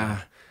this? Yeah.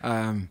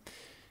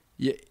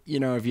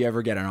 If you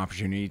ever get an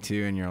opportunity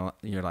to in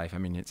your life, I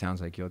mean, it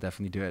sounds like you'll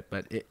definitely do it.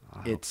 But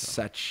it's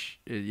such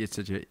a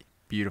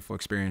beautiful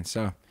experience.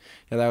 So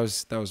yeah,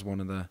 that was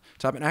one of the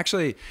top. And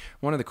actually,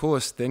 one of the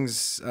coolest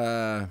things.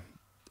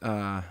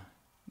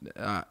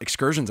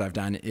 Excursions I've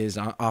done is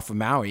off of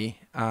Maui.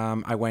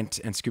 I went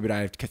and scuba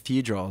dived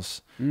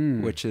cathedrals,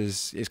 which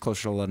is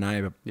closer to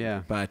Lanai,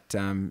 but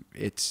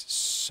it's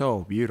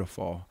so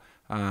beautiful.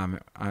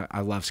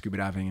 I love scuba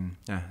diving.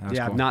 And cool.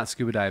 I've not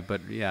scuba dived,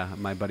 but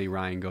my buddy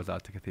Ryan goes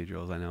out to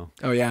cathedrals. I know.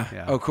 Oh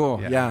yeah. Oh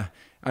cool. Yeah.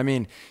 I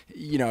mean,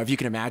 if you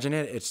can imagine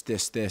it, it's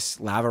this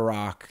lava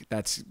rock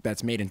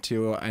that's made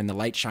into, and the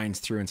light shines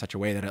through in such a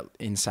way that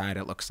inside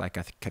it looks like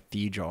a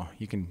cathedral.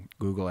 You can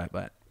Google it,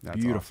 but that's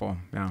beautiful.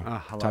 Awesome.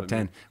 Yeah. Top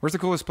 10. Where's the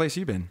coolest place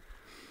you've been?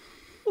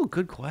 Oh,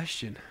 good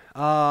question.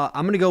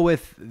 I'm going to go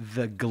with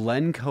the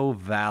Glencoe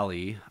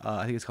Valley.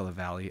 I think it's called the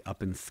Valley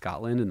up in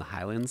Scotland in the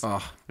Highlands.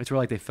 Oh. It's where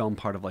like they filmed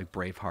part of like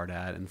Braveheart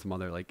at and some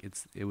other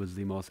it was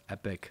the most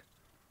epic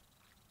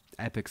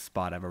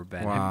spot I've ever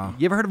been. Wow.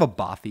 You ever heard of a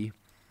bothy?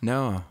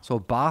 No. So a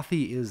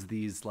bothy is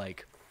these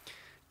like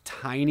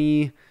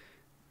tiny,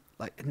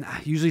 like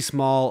usually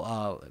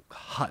small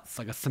huts,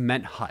 like a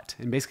cement hut,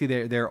 and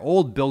basically they're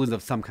old buildings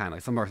of some kind.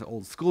 Like some are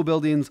old school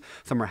buildings,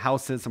 some are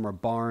houses, some are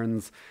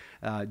barns,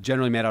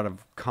 generally made out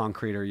of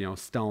concrete or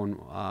stone,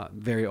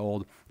 very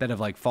old, that have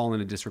like fallen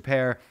into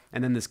disrepair.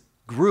 And then this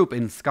group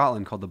in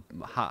Scotland called the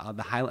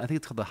Highland, I think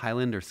it's called the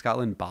Highland or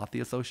Scotland Bothy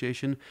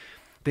Association.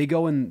 They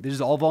go and there's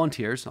all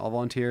volunteers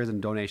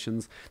and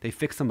donations. They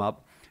fix them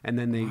up. And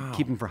then they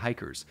keep them for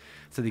hikers,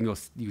 so you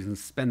can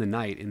spend the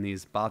night in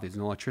these bothies.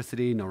 No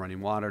electricity, no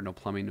running water, no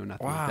plumbing, no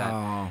nothing like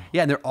that.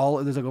 Yeah, and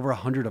there's like over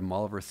 100 of them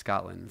all over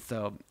Scotland.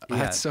 So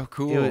that's so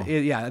cool.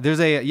 There's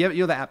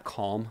the app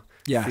Calm.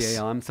 Yes.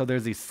 C-A-L-M. So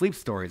there's these sleep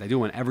stories. I do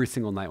one every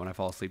single night when I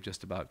fall asleep,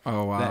 just about.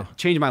 Oh wow! That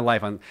changed my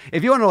life.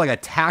 If you want to know like a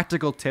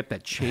tactical tip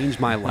that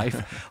changed my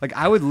life, like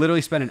I would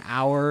literally spend an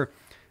hour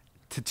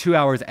to 2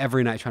 hours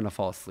every night trying to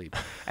fall asleep.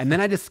 And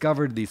then I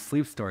discovered these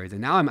sleep stories,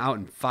 and now I'm out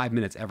in 5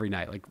 minutes every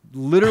night. Like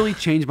literally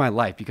changed my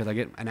life because I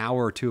get an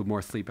hour or two of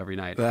more sleep every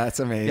night. That's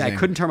amazing. Yeah, I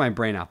couldn't turn my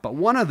brain off. But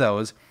one of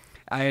those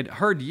I had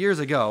heard years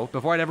ago,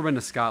 before I'd ever been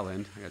to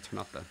Scotland. I gotta turn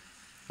off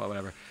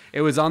whatever.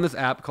 It was on this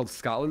app called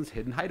Scotland's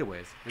Hidden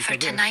Hideaways. For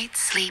tonight's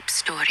sleep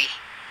story,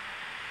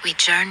 we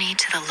journey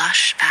to the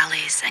lush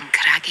valleys and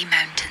craggy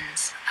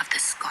mountains of the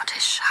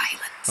Scottish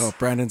Highlands. Oh,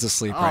 Brandon's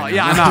asleep right now.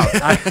 Yeah, I'm out.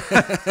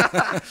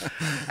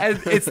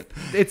 And it's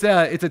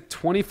a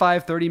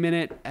 25-30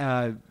 minute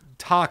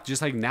talk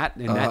just like that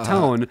in that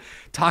tone,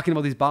 talking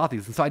about these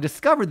bothies. And so I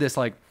discovered this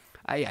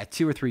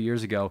 2 or 3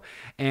 years ago,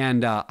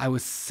 and I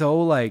was so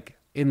like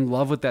in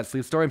love with that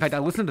sleep story. In fact, I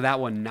listened to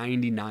that one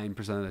 99%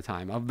 of the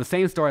time. Of the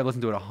same story, I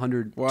listened to it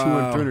 100,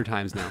 200, 300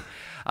 times now.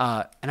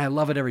 And I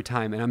love it every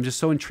time. And I'm just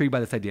so intrigued by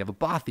this idea of a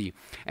bothy.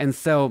 And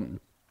so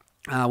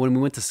when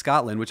we went to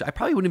Scotland, which I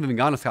probably wouldn't have even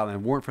gone to Scotland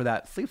if it weren't for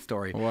that sleep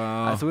story.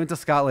 Wow. So we went to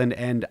Scotland,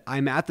 and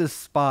I'm at this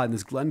spot in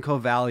this Glencoe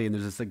Valley, and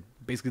there's this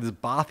basically this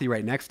bothy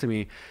right next to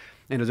me.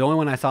 And it was the only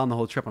one I saw on the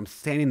whole trip. I'm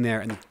standing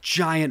there, and the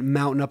giant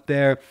mountain up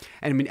there.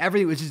 And I mean,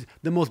 everything was just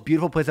the most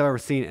beautiful place I've ever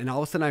seen. And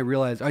all of a sudden I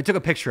realized, I took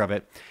a picture of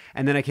it.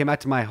 And then I came back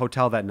to my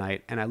hotel that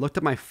night, and I looked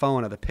at my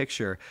phone at the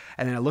picture,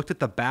 and then I looked at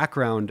the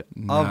background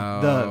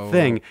of the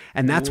thing.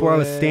 And that's where I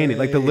was standing.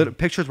 Like the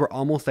pictures were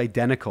almost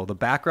identical. The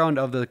background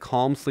of the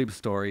Calm Sleep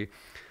story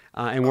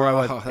and where I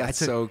was. That's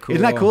so cool.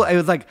 Isn't that cool? It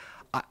was like,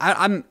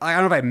 I don't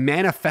know if I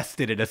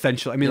manifested it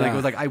essentially. I mean, like it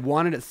was like I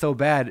wanted it so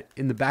bad.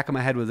 In the back of my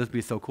head was this would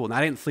be so cool. And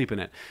I didn't sleep in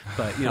it,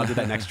 but I'll do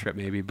that next trip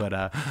maybe.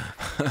 But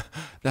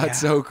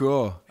that's so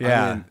cool.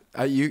 Yeah,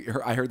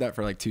 I heard that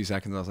for like 2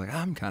 seconds. I was like,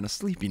 I'm kind of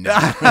sleepy now.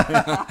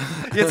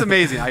 It's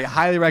amazing. I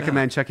highly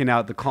recommend checking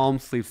out the Calm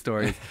Sleep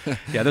Stories.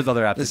 Yeah, there's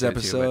other apps. This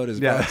episode is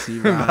brought to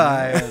you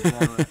by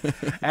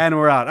and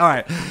we're out. All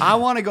right, I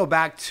want to go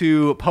back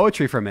to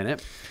poetry for a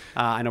minute.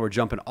 I know we're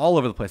jumping all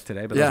over the place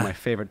today, but those are my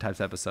favorite types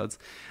of episodes.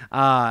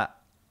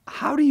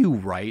 How do you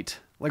write?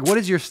 Like, what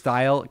is your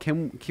style?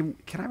 Can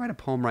I write a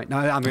poem right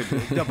now?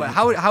 No, but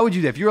how would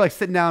you do that? If you were like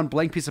sitting down,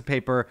 blank piece of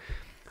paper,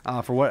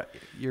 for what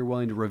you're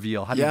willing to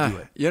reveal, how do you do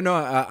it?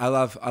 I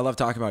love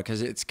talking about it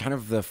because it's kind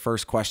of the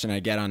first question I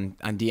get on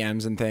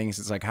DMs and things.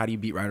 It's like, how do you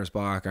beat writer's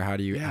block, or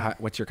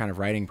what's your kind of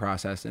writing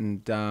process?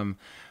 And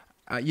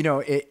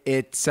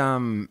it's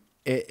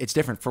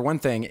different. For one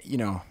thing,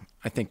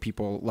 I think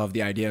people love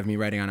the idea of me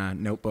writing on a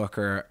notebook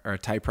or a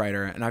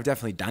typewriter, and I've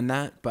definitely done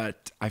that,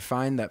 but I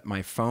find that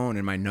my phone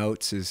and my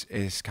notes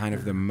is kind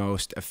of the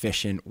most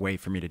efficient way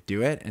for me to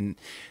do it.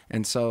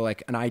 And so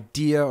like an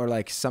idea, or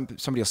like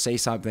somebody will say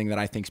something that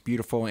I think is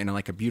beautiful in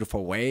like a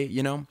beautiful way,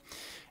 and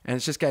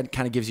it's just kind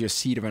of gives you a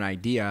seed of an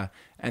idea,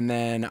 and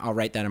then I'll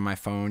write that in my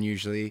phone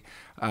usually.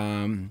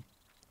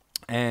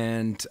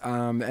 And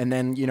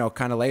then,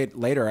 kind of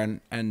later,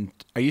 and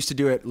I used to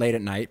do it late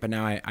at night, but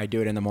now I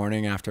do it in the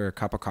morning after a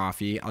cup of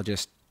coffee. I'll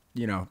just,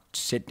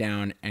 sit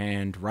down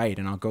and write,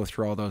 and I'll go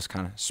through all those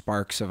kind of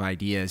sparks of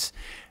ideas,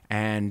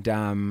 and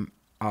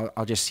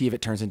I'll just see if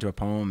it turns into a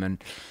poem.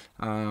 And,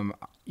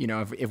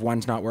 if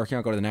one's not working,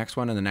 I'll go to the next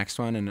one and the next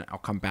one, and I'll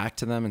come back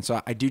to them. And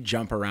so I do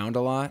jump around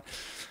a lot.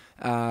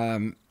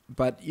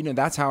 But,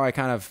 that's how I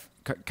kind of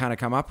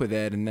come up with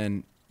it. And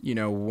then,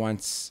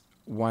 once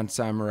I'm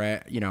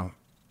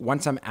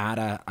once I'm at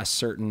a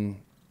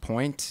certain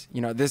point,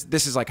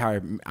 this is like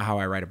how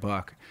I write a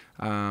book.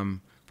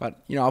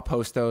 But I'll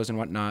post those and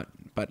whatnot.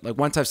 But like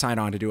once I've signed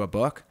on to do a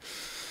book,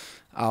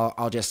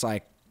 I'll just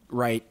like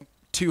write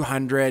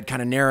 200,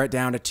 kind of narrow it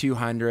down to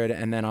 200,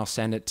 and then I'll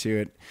send it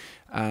to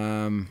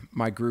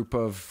my group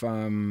of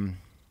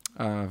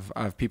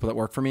people that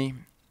work for me,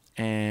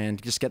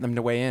 and just get them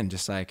to weigh in.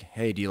 Just like,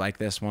 hey, do you like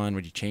this one?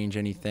 Would you change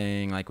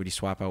anything? Like, would you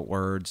swap out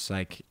words?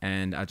 Like,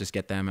 and I'll just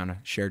get them on a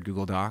shared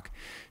Google Doc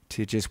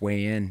to just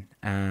weigh in.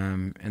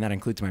 And that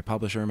includes my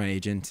publisher, my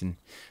agent, and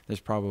there's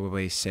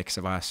probably 6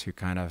 of us who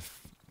kind of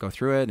go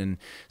through it. And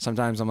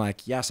sometimes I'm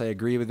like, yes, I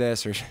agree with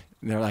this. Or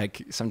they're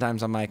like,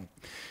 sometimes I'm like,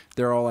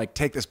 they're all like,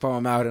 take this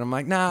poem out. And I'm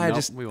like, nah,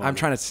 I'm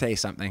trying to say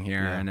something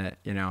here. Yeah.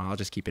 And I'll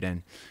just keep it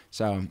in.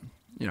 So,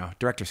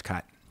 director's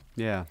cut.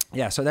 Yeah.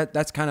 Yeah. So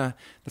that's kind of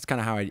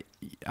how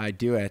I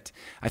do it.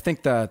 I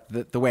think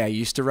the way I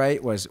used to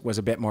write was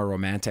a bit more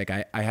romantic.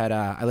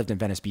 I lived in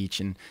Venice Beach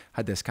and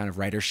had this kind of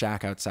writer's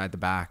shack outside the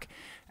back,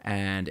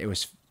 and it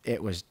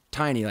was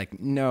tiny. Like,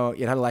 no,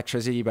 it had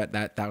electricity, but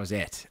that was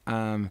it.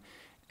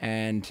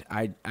 And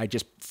I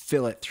just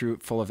fill it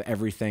full of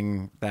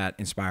everything that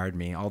inspired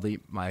me. All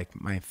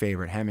my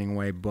favorite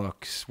Hemingway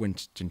books,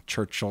 Winston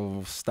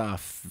Churchill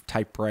stuff,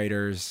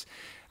 typewriters,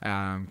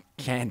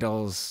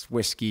 candles,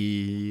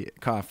 whiskey,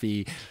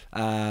 coffee,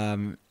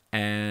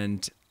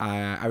 and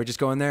I would just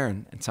go in there,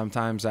 and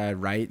sometimes I'd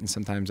write, and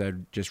sometimes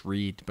I'd just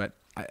read. But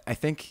I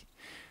think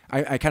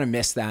I kind of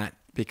miss that,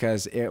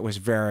 because it was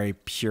very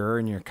pure,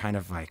 and you're kind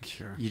of like,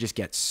 you just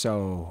get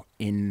so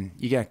in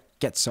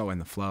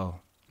the flow.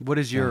 What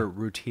does your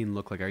routine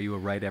look like? Are you a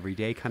write every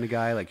day kind of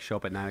guy, like show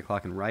up at 9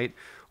 o'clock and write,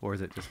 or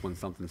is it just when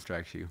something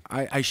strikes you?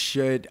 I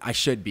should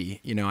be,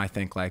 I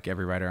think like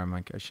every writer, I'm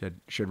like, I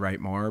should write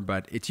more,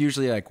 but it's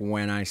usually like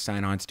when I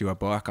sign on to do a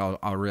book,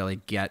 I'll really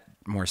get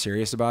more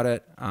serious about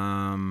it,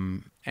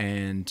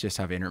 and just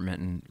have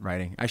intermittent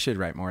writing. I should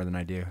write more than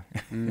I do.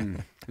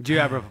 Do you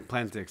ever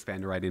plan to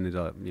expand to writing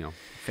into,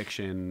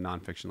 fiction,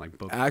 nonfiction, like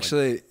books?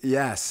 Actually,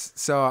 yes.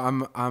 So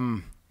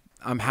I'm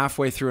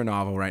halfway through a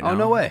novel right now. Oh,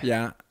 no way.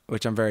 Yeah.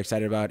 Which I'm very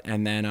excited about,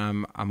 and then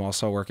I'm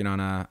also working on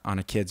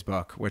a kid's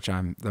book, which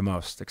I'm the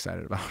most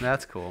excited about.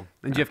 That's cool.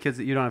 And do you have kids?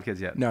 You don't have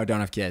kids yet? No, I don't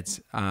have kids.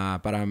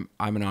 But I'm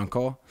an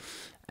uncle,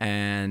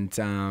 and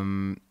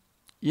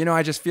you know,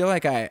 I just feel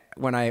like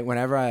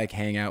whenever I like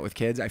hang out with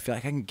kids, I feel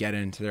like I can get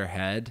into their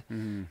heads,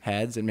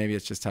 and maybe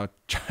it's just how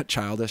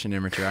childish and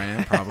immature I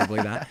am,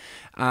 probably that.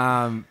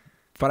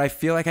 But I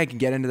feel like I can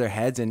get into their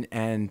heads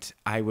and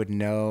I would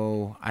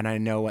know, and I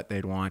know what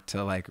they'd want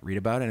to like read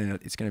about, and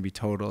it's going to be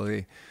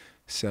totally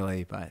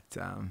silly, but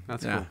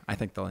that's cool. I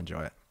think they'll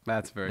enjoy it.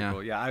 That's very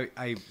cool. Yeah,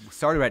 I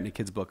started writing a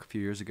kid's book a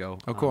few years ago.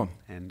 Oh, cool.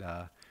 And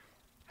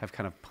have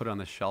kind of put it on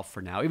the shelf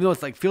for now, even though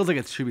it's like feels like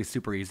it should be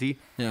super easy.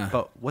 Yeah.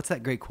 But what's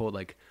that great quote?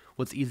 Like,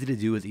 what's easy to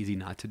do is easy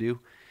not to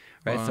do,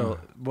 right? So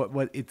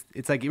what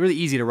it's like really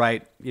easy to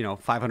write,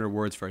 500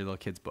 words for a little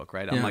kid's book,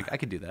 right? I'm like, I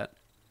could do that,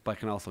 but I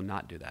can also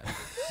not do that.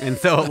 And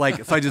so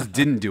I just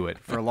didn't do it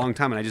for a long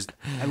time, and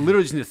I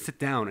literally just need to sit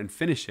down and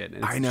finish it.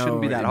 And it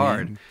shouldn't be that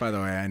hard. By the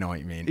way, I know what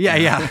you mean.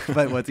 Yeah.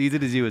 But what's easy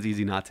to do is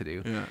easy not to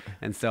do. Yeah.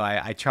 And so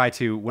I try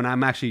to, when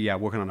I'm actually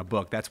working on a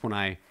book, that's when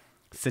I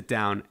sit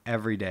down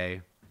every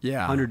day.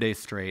 100 days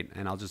straight,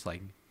 and I'll just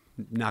like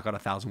knock out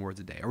 1,000 words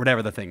a day or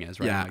whatever the thing is,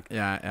 right?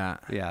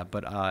 Yeah.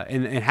 But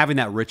and having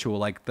that ritual,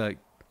 like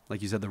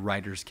you said, the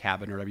writer's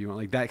cabin or whatever you want,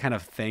 like that kind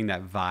of thing,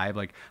 that vibe.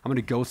 Like I'm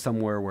gonna go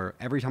somewhere where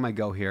every time I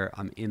go here,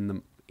 I'm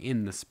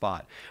in the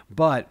spot.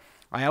 But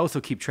I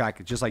also keep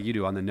track, just like you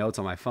do, on the notes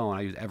on my phone.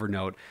 I use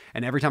Evernote,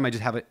 and every time I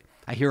just have it,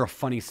 I hear a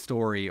funny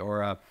story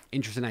or a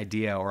interesting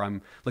idea, or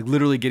I'm like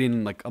literally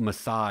getting like a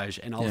massage,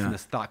 and all of a sudden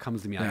this thought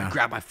comes to me. I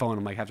grab my phone.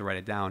 I'm like, I have to write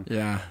it down.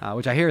 Yeah.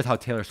 Which I hear is how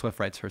Taylor Swift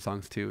writes her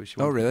songs too.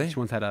 Really? She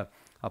once had a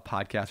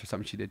podcast or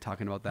something she did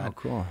talking about that. Oh,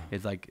 cool.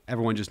 It's like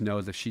everyone just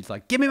knows if she's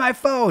like, give me my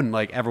phone,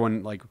 like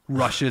everyone like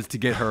rushes to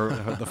get her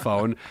the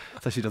phone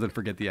so she doesn't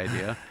forget the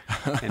idea.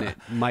 And it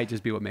might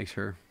just be what makes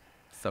her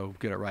so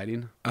good at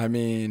writing. I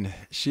mean,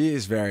 she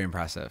is very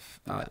impressive.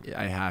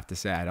 I have to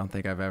say, I don't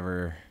think I've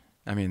ever.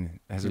 I mean,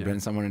 has there been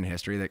someone in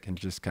history that can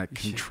just kind of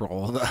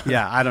control the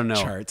I don't know.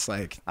 charts?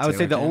 Like I would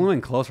say the only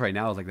one close right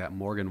now is like that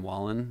Morgan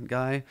Wallen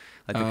guy,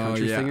 like the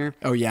country singer.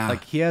 Oh yeah.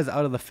 Like he has,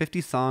 out of the 50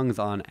 songs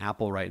on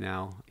Apple right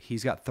now,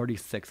 he's got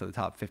 36 of the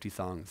top 50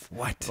 songs.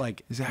 What?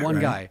 Like is that one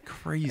right? guy.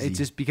 Crazy. It's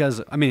just because,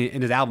 I mean,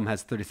 and his album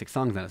has 36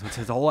 songs on it, so it's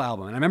his whole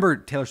album. And I remember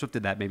Taylor Swift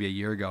did that maybe a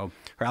year ago.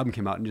 Her album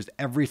came out, and just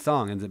every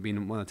song ends up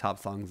being one of the top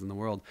songs in the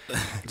world.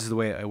 Just the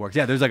way it works.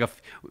 Yeah, there's like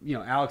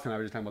Alex and I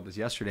were just talking about this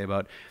yesterday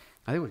about.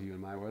 I think it was you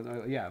and my words.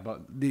 Yeah,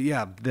 but the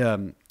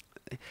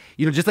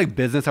just like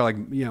business are like,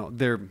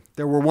 there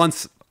were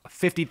once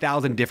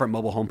 50,000 different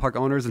mobile home park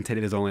owners, and today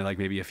there's only like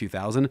maybe a few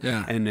thousand.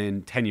 Yeah. And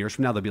in 10 years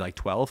from now, there'll be like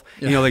 12.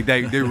 Like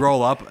they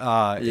roll up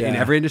in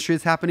every industry.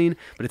 It's happening,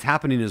 but it's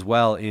happening as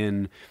well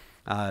in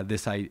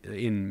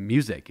in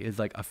music. Is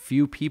like a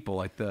few people,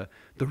 like the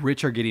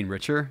rich are getting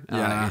richer,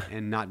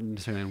 and not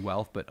necessarily in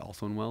wealth, but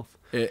also in wealth.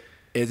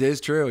 It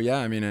is true. Yeah.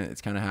 I mean,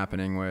 it's kind of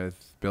happening with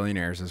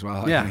billionaires as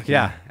well.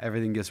 Yeah.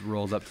 Everything just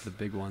rolls up to the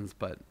big ones.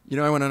 But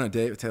I went on a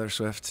date with Taylor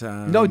Swift.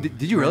 No,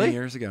 did you really?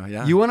 Years ago.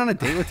 Yeah. You went on a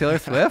date with Taylor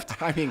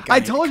Swift? I mean, I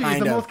told you, he's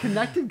the most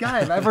connected guy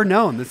I've ever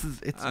known.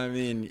 I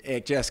mean,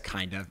 it just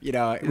kind of, we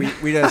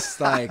just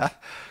like,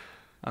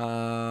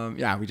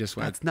 we just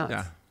went. That's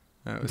nuts.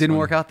 Yeah. Didn't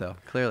work out though,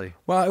 clearly.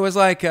 Well, it was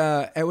like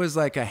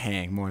a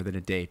hang more than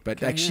a date,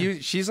 but like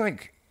she's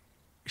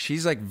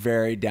like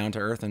very down to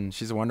earth, and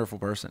she's a wonderful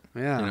person.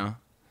 Yeah.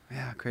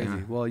 Yeah, crazy.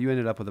 Yeah. Well, you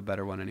ended up with a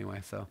better one anyway,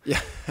 so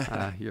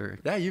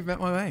you've met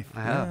my wife.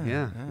 I have.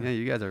 Yeah.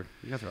 You guys are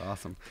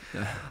awesome.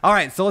 Yeah. All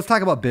right, so let's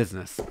talk about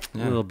business a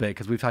little bit,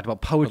 because we've talked about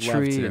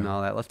poetry and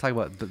all that. Let's talk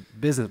about the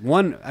business.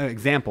 One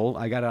example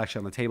I got it actually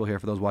on the table here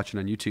for those watching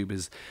on YouTube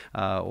is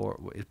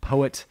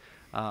Poet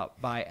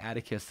by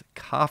Atticus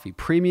Coffee,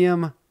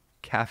 premium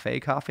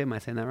cafe coffee. Am I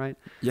saying that right?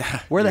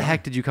 Yeah. Where the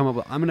heck did you come up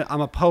with? I'm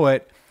a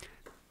poet.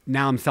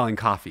 Now I'm selling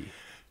coffee.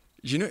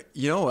 You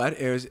know what?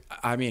 It was.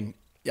 I mean,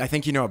 I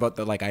think about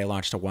I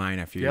launched a wine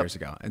a few years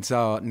ago, and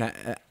so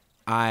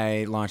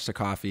I launched a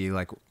coffee.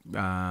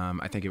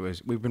 I think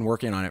we've been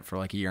working on it for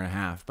like a year and a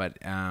half, but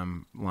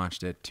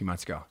launched it 2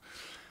 months ago.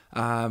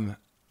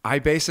 I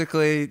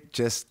basically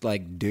just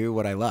do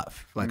what I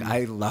love.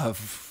 I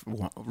love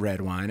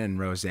red wine and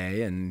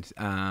rosé,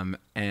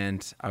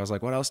 and I was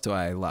like, what else do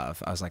I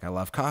love? I was like, I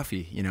love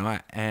coffee,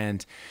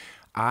 and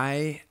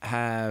I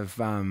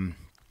have,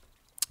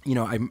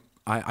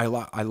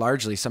 I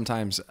largely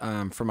sometimes,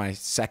 for my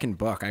second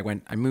book,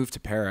 I moved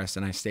to Paris,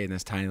 and I stayed in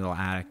this tiny little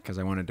attic because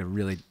I wanted to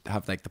really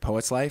have the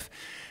poet's life.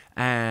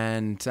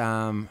 And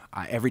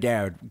every day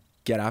I would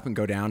get up and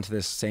go down to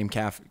this same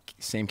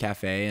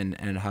cafe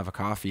and have a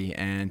coffee,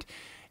 and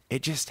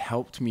it just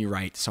helped me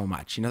write so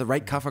much. The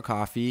right cup of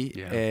coffee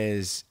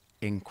is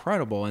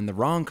incredible, and the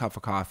wrong cup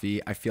of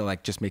coffee I feel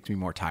like just makes me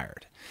more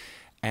tired.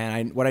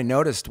 And what I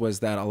noticed was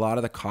that a lot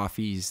of the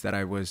coffees that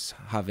I was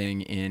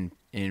having in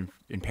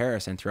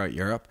Paris and throughout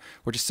Europe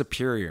were just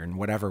superior in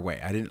whatever way.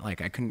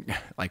 I couldn't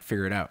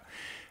figure it out.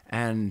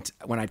 And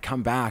when I'd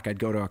come back, I'd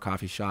go to a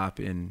coffee shop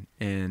in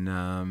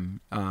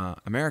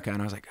America,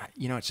 and I was like,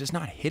 it's just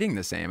not hitting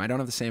the same. I don't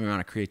have the same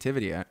amount of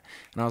creativity yet.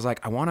 And I was like,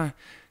 I want to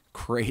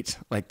create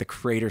the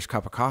creator's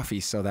cup of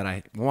coffee so that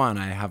I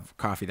have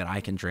coffee that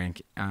I can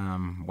drink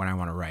when I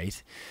want to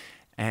write.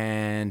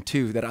 and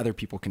 2, that other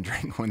people can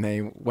drink when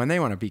they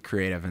want to be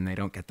creative and they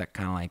don't get that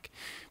kind of like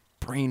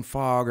brain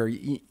fog or,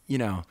 you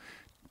know,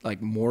 like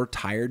more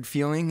tired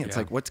feeling. It's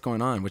like, what's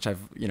going on? Which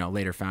I've, you know,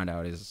 later found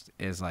out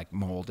is like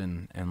mold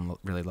and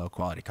really low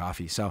quality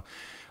coffee. So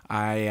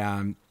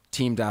I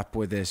teamed up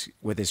with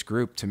this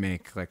group to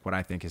make like what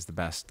I think is the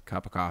best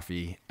cup of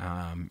coffee.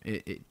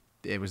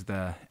 It was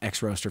the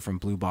X roaster from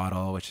Blue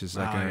Bottle, which is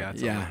like a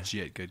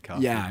legit good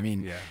coffee. Yeah, I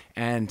mean,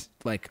 and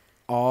like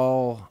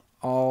all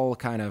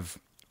kind of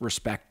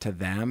respect to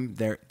them.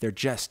 They're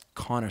just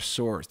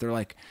connoisseurs. They're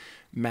like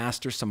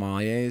master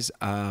sommeliers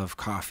of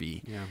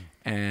coffee. Yeah.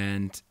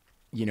 And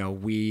you know,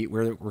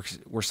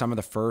 we're some of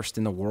the first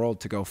in the world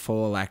to go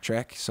full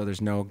electric, so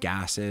there's no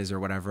gases or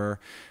whatever.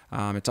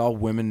 It's all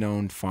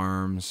women-owned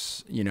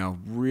farms. You know,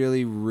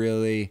 really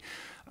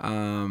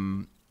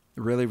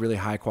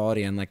high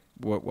quality, and like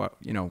what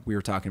you know we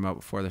were talking about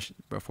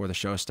before the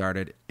show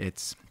started.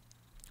 It's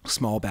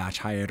small batch,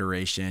 high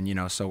iteration. You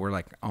know, so we're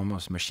like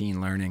almost machine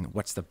learning.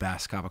 What's the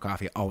best cup of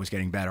coffee? Always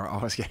getting better,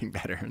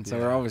 and so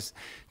we're always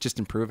just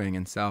improving.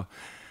 And so,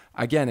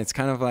 again, it's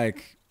kind of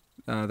like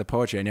the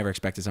poetry. I never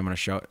expected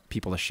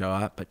people to show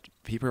up, but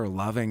people are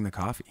loving the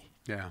coffee.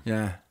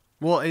 Yeah.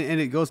 Well,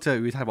 and it goes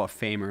to, we talked about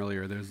fame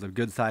earlier. There's the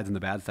good sides and the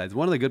bad sides.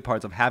 One of the good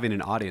parts of having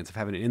an audience, of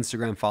having an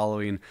Instagram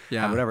following,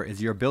 whatever,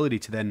 is your ability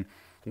to then,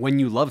 when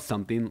you love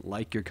something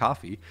like your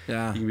coffee, you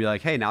can be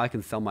like, hey, now I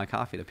can sell my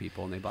coffee to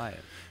people and they buy it.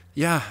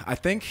 Yeah, I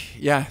think,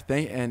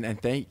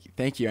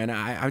 thank you. And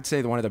I would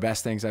say that one of the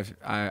best things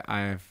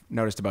I've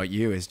noticed about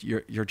you is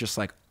you're just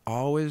like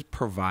always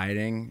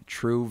providing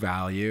true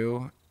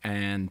value.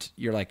 And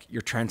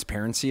your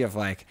transparency of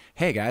like,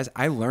 hey guys,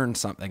 I learned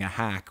something, a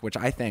hack, which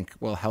I think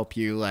will help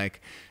you,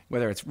 like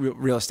whether it's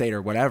real estate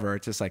or whatever.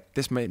 It's just like,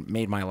 this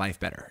made my life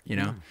better, you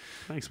know?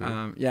 Thanks,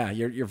 man.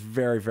 You're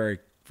very, very,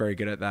 very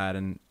good at that.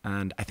 And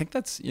I think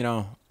that's, you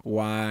know,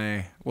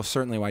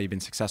 certainly why you've been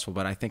successful,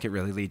 but I think it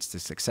really leads to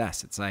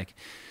success. It's like,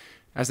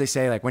 as they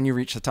say, like when you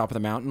reach the top of the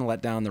mountain,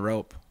 let down the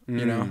rope,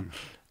 you know?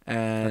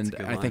 And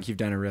I think you've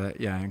done a really,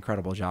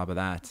 incredible job of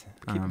that.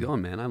 Keep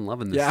going, man. I'm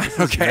loving this. Yeah. This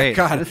okay.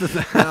 God.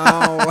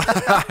 No,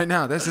 I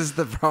know. This is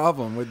the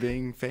problem with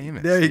being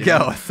famous. There you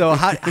go. So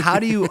how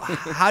do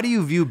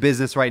you view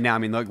business right now? I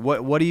mean, like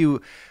what are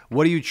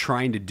you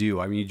trying to do?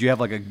 I mean, do you have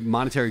like a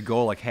monetary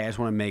goal? Like, hey, I just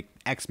want to make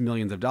X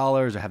millions of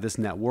dollars or have this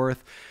net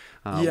worth.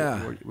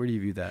 Where do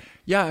you view that?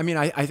 Yeah. I mean,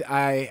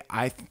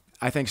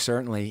 I think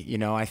certainly, you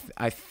know, I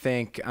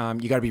think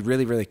you got to be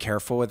really, really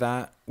careful with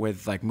that,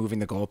 with like moving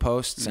the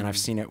goalposts. And I've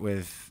seen it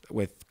with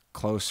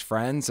close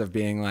friends of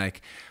being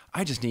like,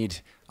 I just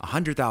need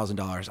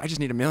 $100,000. I just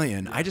need $1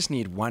 million. I just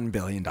need $1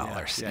 billion.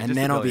 And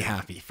then I'll be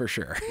happy for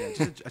sure. Yeah,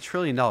 just $1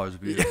 trillion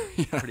would be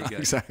pretty good.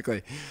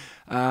 Exactly.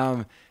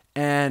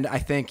 And I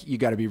think you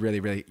got to be really,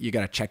 really, you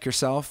got to check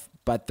yourself,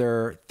 but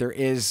there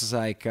is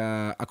like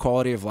a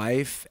quality of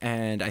life.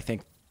 And I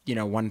think, you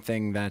know, one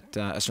thing that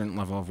a certain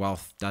level of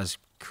wealth does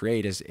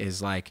create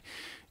is like,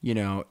 you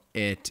know,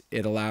 it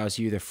allows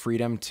you the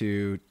freedom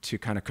to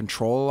kind of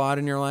control a lot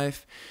in your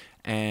life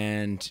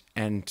and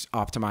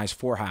optimize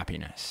for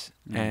happiness.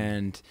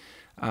 And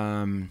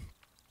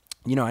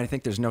you know, I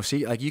think there's no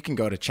secret. Like you can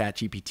go to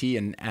ChatGPT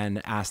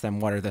and ask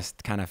them what are the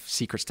kind of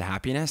secrets to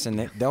happiness, and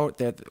they'll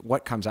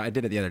what comes out. I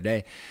did it the other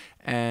day,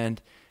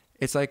 and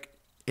it's all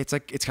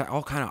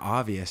kind of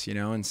obvious, you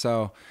know. And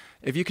so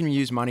if you can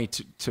use money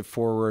to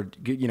forward,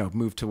 you know,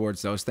 move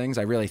towards those things,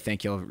 I really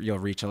think you'll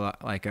reach a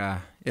lot. Like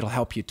it'll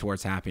help you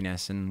towards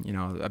happiness, and you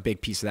know, a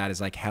big piece of that is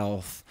like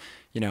health.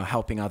 You know,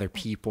 helping other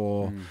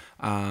people,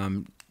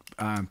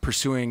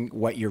 pursuing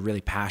what you're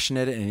really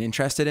passionate and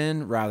interested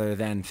in, rather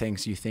than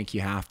things you think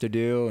you have to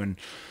do,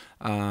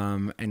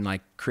 and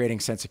like creating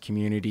sense of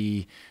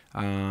community.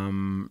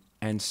 And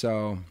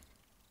so,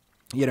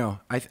 you know,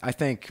 I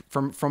think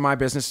from my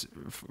business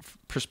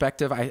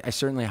perspective, I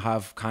certainly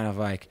have kind of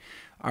like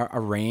a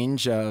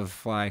range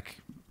of like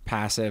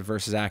passive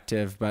versus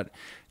active, but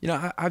you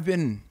know, I've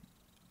been,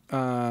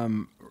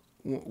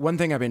 one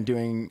thing I've been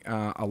doing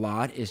a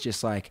lot is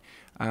just like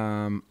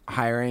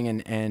hiring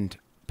and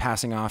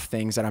passing off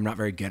things that I'm not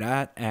very good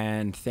at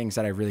and things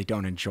that I really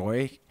don't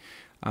enjoy.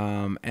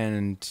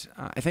 And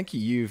I think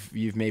you've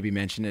maybe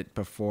mentioned it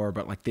before,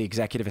 but like the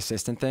executive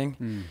assistant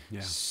thing,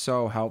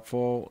 so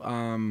helpful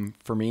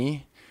for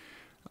me.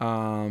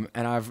 And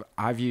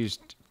I've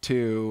used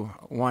two.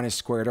 One is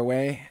Squared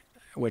Away,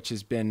 which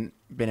has been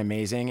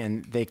amazing,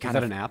 and they kind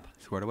of. Is that an app,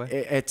 Squared Away?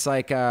 It's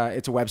like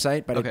it's a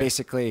website, but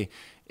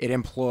it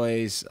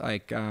employs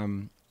like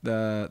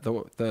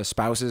the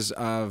spouses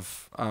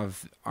of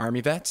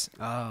Army vets.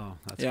 Oh,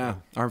 that's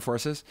cool. Armed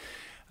forces.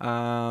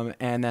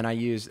 And then I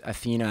use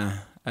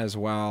Athena as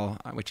well,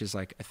 which is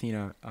like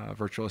Athena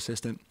virtual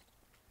assistant.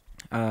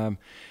 And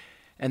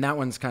that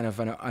one's kind of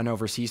an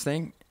overseas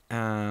thing.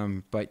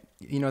 But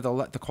you know,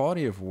 the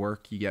quality of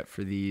work you get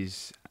for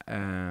these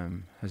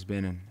has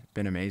been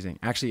amazing.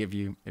 Actually, if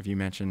you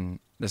mention,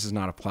 this is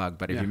not a plug,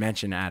 but if you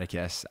mention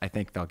Atticus, I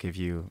think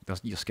you'll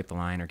skip the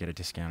line or get a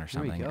discount or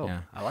something. There you go.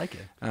 Yeah. I like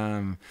it.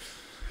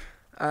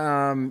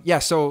 Yeah.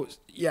 So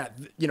yeah,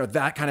 you know,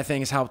 that kind of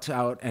thing has helped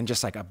out. And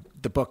just like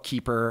the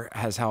bookkeeper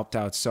has helped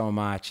out so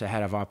much. The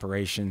head of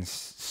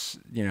operations,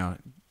 you know,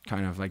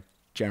 kind of like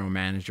general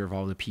manager of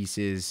all the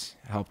pieces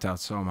helped out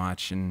so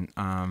much. And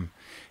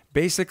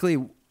basically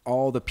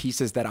all the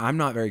pieces that I'm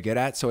not very good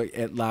at. So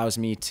it allows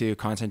me to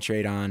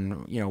concentrate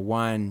on, you know,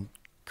 one,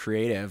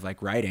 creative,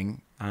 like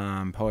writing,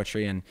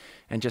 poetry, and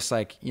just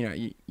like, you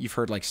know, you've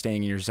heard like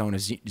staying in your zone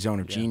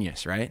of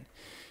genius, right?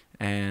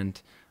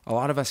 And a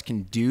lot of us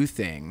can do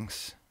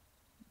things,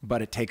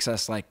 but it takes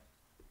us like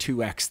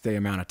 2x the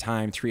amount of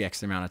time, 3x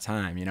the amount of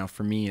time. You know,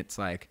 for me, it's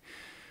like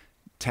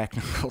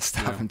technical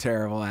stuff I'm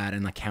terrible at,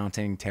 and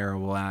accounting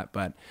terrible at,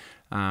 but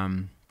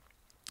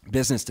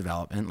business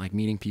development, like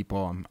meeting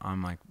people,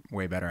 I'm like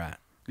way better at.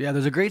 Yeah,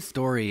 there's a great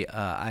story.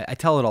 I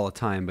tell it all the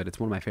time, but it's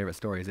one of my favorite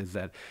stories. Is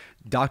that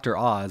Dr.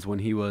 Oz, when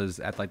he was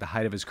at like the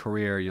height of his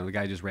career, you know, the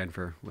guy just ran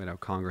for, you know,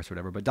 Congress or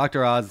whatever. But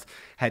Dr. Oz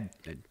had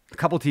a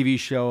couple TV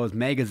shows,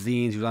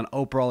 magazines. He was on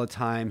Oprah all the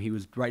time. He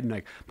was writing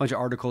like a bunch of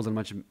articles in a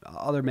bunch of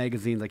other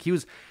magazines. Like he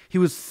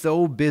was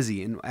so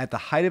busy, and at the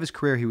height of his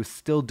career, he was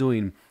still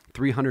doing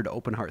 300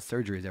 open heart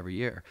surgeries every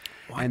year.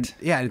 What? And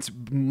yeah, it's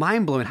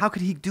mind blowing. How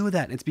could he do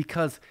that? And it's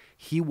because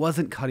he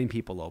wasn't cutting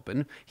people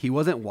open. He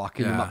wasn't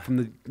walking them up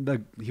from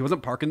he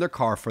wasn't parking their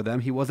car for them.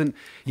 He wasn't,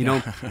 you know,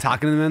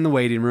 talking to them in the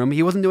waiting room.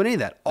 He wasn't doing any of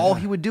that. All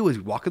he would do is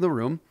walk in the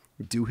room,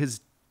 do his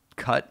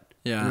cut,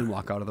 and then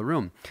walk out of the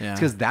room. Yeah.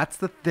 Because that's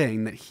the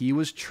thing that he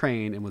was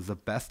trained and was the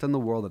best in the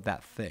world at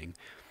that thing.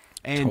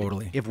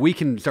 And if we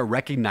can start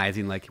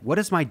recognizing, like, what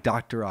is my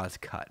Dr. Oz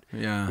cut?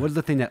 Yeah. What is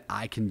the thing that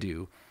I can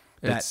do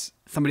that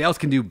somebody else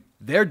can do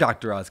their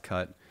Dr. Oz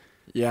cut?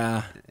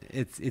 Yeah.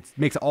 It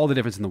makes all the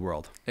difference in the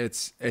world.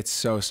 It's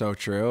so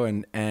true.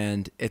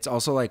 And it's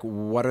also like,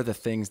 what are the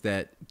things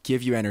that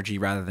give you energy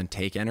rather than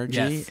take energy?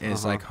 Yes.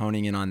 Is like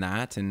honing in on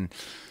that. And,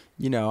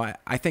 you know,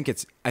 I think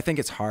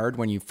it's hard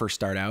when you first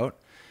start out,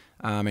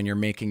 and you're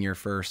making your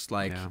first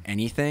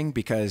anything,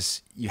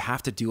 because you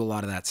have to do a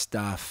lot of that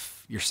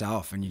stuff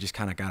yourself, and you just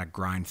kind of got to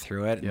grind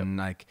through it. Yep. And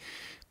like,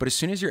 but as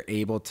soon as you're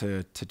able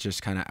to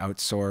just kind of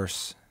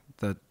outsource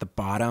the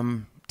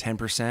bottom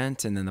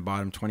 10% and then the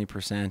bottom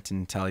 20%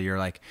 until you're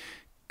like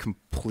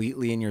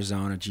completely in your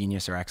zone of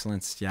genius or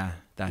excellence. Yeah.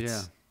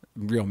 That's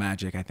real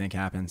magic, I think,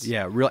 happens.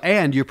 Yeah. Real.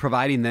 And you're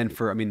providing then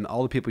for, I mean,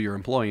 all the people you're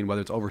employing, whether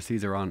it's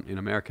overseas or in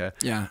America,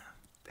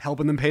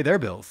 helping them pay their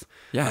bills.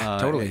 Yeah,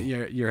 totally.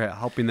 You're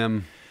helping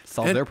them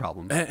solve their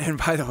problems. And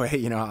by the way,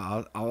 you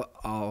know,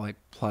 I'll like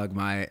plug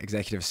my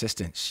executive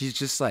assistant. She's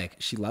just like,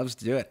 she loves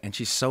to do it, and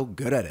she's so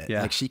good at it.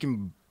 Yeah. Like she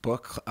can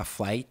book a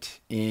flight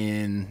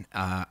in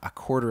a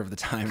quarter of the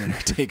time that it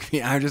would take me.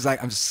 I'm just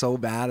like, I'm so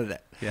bad at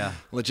it. Yeah.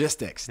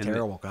 Logistics,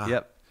 terrible. God.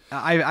 Yep.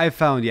 I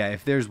found,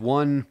 if there's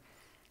one,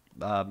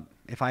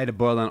 if I had to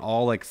boil down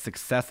all like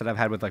success that I've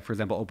had with, like, for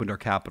example, Open Door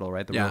Capital,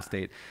 right? The real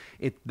estate,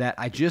 that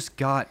I just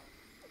got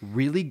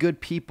really good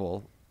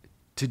people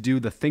to do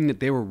the thing that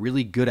they were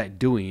really good at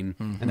doing,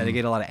 and that they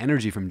get a lot of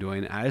energy from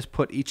doing. And I just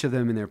put each of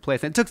them in their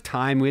place. And it took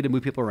time. We had to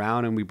move people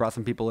around, and we brought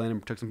some people in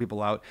and took some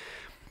people out.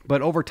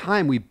 But over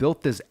time, we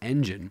built this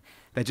engine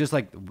that just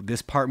like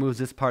this part moves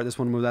this part, this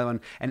one moves that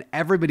one, and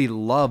everybody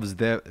loves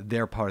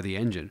their part of the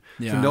engine.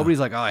 Yeah. So nobody's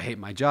like, oh, I hate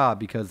my job,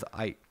 because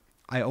I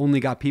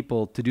only got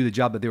people to do the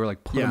job that they were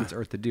like put on this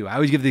earth to do. I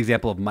always give the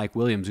example of Mike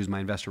Williams, who's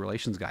my investor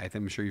relations guy.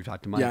 I'm sure you've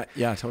talked to Mike.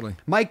 Yeah, totally.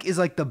 Mike is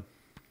like the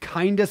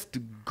kindest,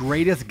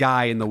 greatest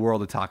guy in the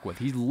world to talk with.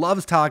 He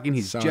loves talking.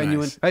 He's so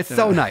genuine. Nice. Right?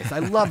 So nice. I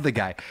love the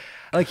guy.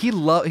 Like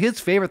his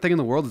favorite thing in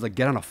the world is like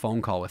get on a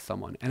phone call with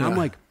someone. And I'm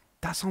like,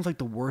 that sounds like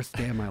the worst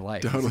day of my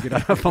life. Totally. To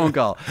get on a phone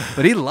call,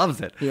 but he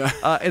loves it. Yeah.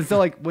 And so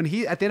like when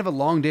he, at the end of a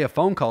long day of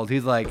phone calls,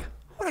 he's like,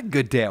 what a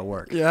good day at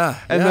work. Yeah.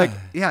 And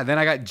then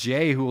I got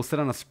Jay, who will sit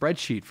on a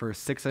spreadsheet for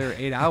 6 or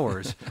 8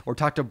 hours or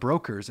talk to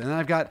brokers. And then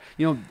I've got,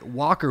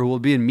 Walker, who will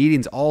be in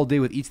meetings all day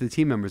with each of the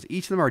team members.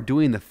 Each of them are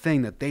doing the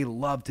thing that they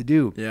love to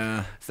do.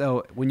 Yeah.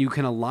 So when you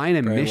can align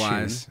a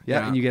mission,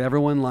 and you get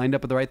everyone lined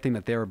up with the right thing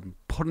that they're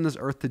put on this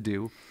earth to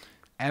do,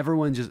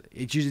 everyone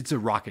it's a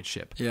rocket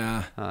ship.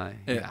 Yeah.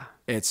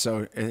 It's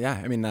so,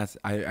 I mean,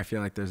 I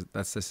feel like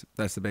that's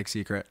the big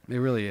secret. It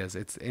really is.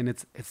 It's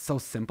so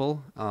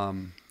simple.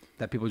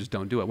 That people just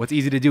don't do it. What's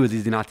easy to do is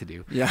easy not to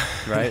do. Yeah.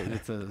 Right?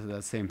 It's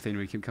the same thing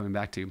we keep coming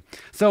back to.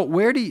 So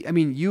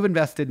you've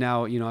invested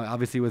now,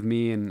 obviously with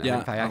me, and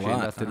if I actually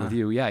invested with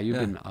you, you've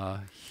been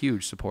a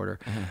huge supporter.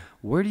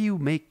 Where do you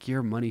make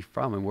your money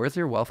from, and where's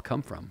your wealth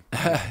come from?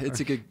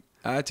 It's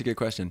a good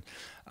question.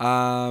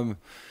 I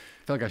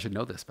feel like I should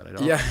know this, but I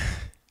don't. Yeah.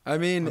 I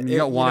mean, you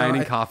got wine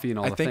and coffee and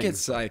all the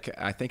things. I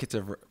think it's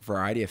a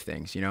variety of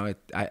things.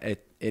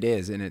 It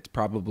is, and it's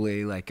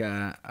probably like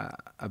a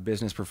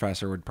business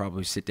professor would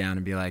probably sit down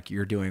and be like,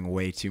 "You're doing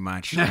way too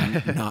much,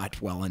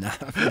 not well enough."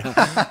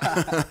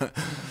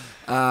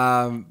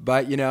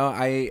 But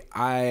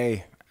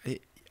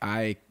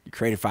I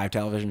created 5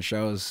 television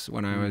shows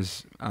when I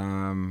was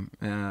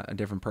a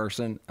different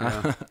person.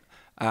 Yeah.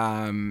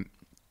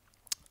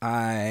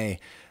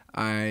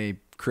 I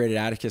created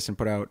Atticus and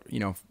put out,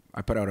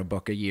 I put out a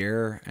book a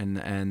year,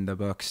 and the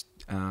books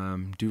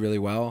do really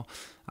well.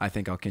 I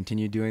think I'll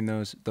continue doing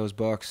those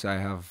books. I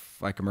have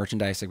like a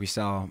merchandise, like we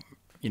sell,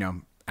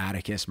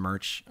 Atticus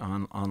merch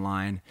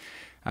online.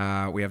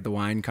 We have the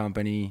wine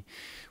company,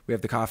 we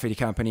have the coffee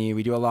company.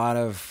 We do a lot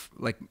of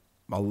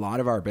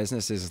our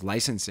business is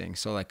licensing.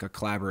 So like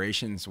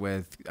collaborations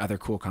with other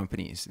cool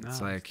companies.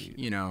 It's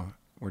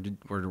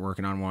we're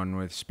working on one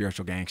with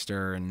Spiritual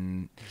Gangster,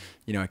 and,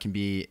 it can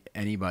be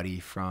anybody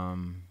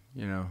from,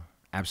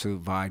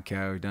 Absolute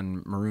Vodka. We've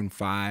done Maroon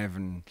 5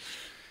 and,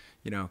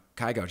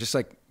 Kygo, just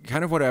like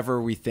kind of whatever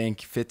we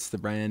think fits the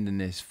brand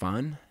and is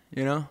fun,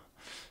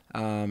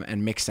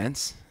 and makes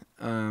sense.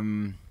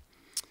 I've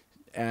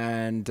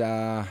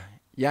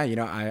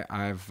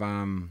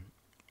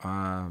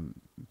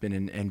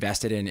been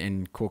invested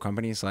in cool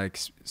companies like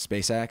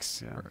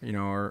SpaceX,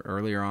 or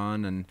earlier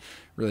on, and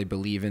really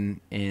believe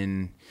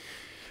in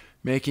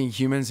making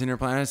humans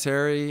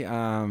interplanetary.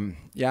 And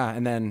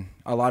then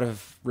a lot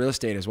of real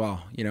estate as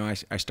well.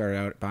 I started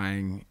out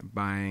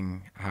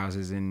buying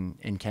houses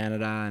in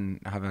Canada, and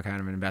have a kind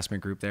of an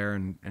investment group there,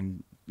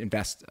 and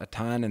invest a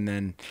ton. And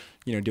then,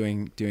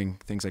 doing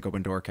things like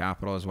Open Door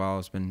Capital as well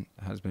has been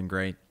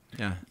great.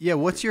 Yeah. Yeah.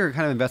 What's your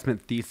kind of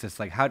investment thesis?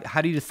 Like,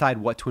 how do you decide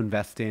what to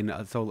invest in?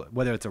 So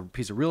whether it's a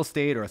piece of real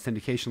estate or a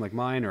syndication like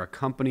mine or a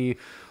company,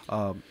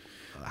 how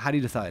do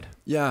you decide?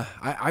 Yeah.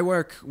 I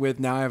work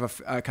with, now I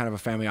have a kind of a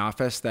family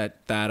office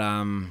that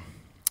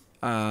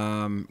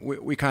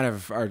we kind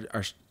of are,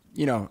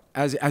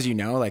 as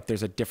like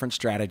there's a different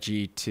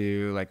strategy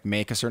to like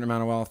make a certain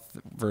amount of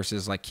wealth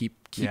versus like keep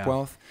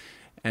wealth.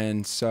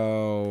 And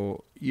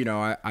so,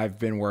 I've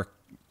been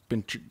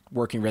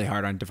working really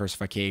hard on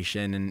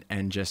diversification,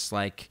 and just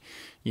like,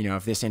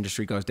 if this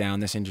industry goes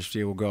down, this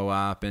industry will go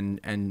up, and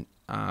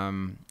I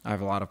have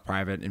a lot of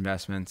private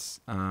investments,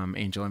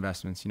 angel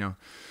investments,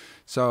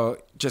 so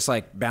just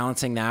like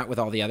balancing that with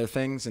all the other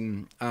things.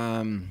 And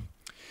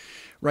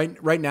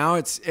right now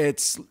it's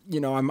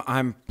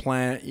I'm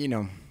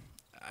planning,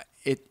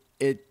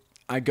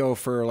 I go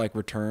for like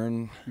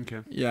return. Okay.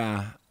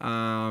 Yeah.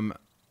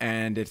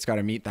 And it's got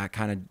to meet that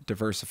kind of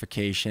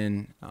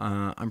diversification.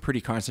 I'm pretty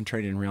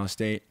concentrated in real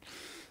estate.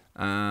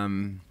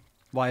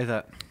 Why is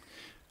that?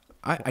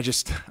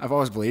 I've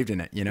always believed in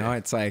it.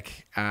 It's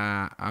like,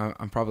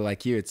 I'm probably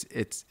like you.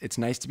 It's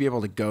nice to be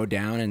able to go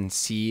down and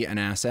see an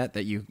asset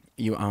that you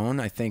own.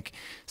 I think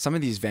some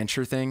of these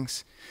venture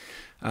things,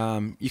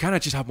 you kind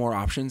of just have more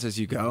options as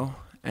you go.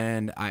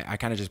 And I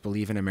kind of just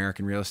believe in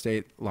American real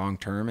estate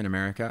long-term in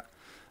America.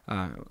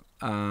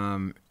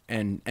 And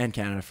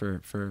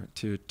Canada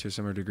to a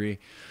similar degree.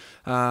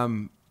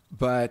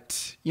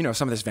 But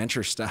some of this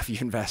venture stuff you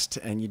invest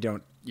and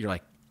you're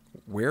like,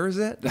 where is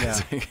it?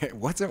 Yeah.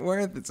 What's it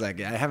worth? It's like,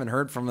 I haven't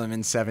heard from them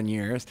in 7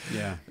 years.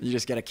 Yeah. You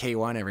just get a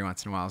K1 every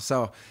once in a while.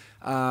 So,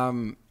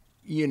 I'm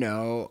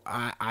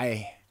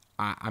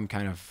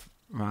kind of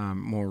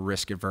more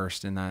risk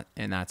averse in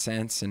that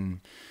sense. And,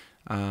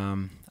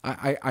 I'm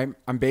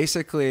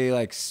basically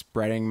like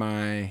spreading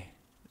my,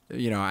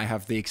 I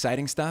have the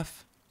exciting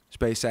stuff,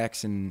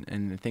 SpaceX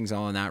and things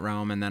all in that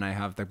realm. And then I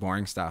have the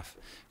boring stuff,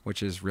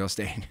 which is real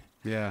estate.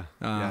 Yeah.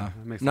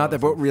 Not that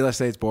real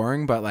estate's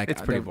boring, but like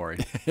it's pretty boring.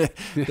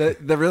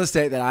 the real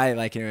estate that I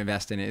like to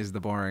invest in is the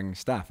boring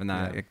stuff. And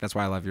that's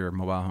why I love your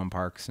mobile home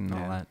parks and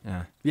all that.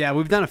 Yeah. Yeah.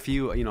 We've done a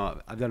few,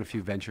 I've done a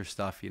few venture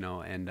stuff,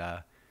 and,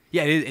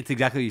 it's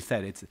exactly what you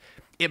said.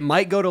 It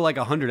might go to like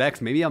 100x.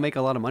 Maybe I'll make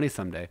a lot of money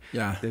someday.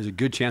 Yeah. There's a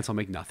good chance I'll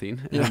make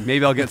nothing. Yeah.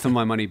 Maybe I'll get some of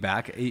my money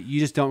back. You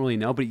just don't really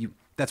know, but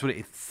that's what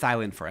it's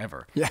silent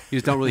forever. Yeah. You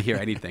just don't really hear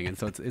anything. And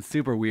so it's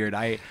super weird.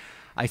 I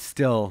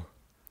still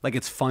like,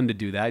 it's fun to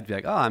do that. I'd be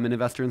like, oh, I'm an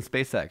investor in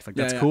SpaceX. Like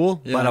that's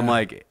cool. Yeah. But I'm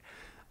like,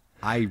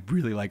 I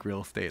really like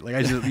real estate. Like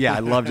I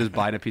love just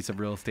buying a piece of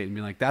real estate and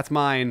being like, that's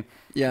mine.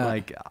 Yeah.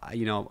 Like,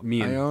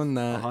 me and I own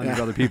that. 100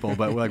 other people,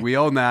 but like we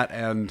own that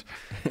and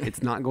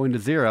it's not going to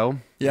zero.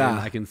 Yeah. And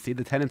I can see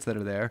the tenants that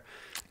are there.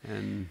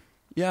 And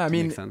yeah, I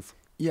mean, makes sense.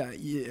 Yeah.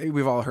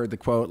 We've all heard the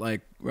quote,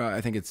 like, I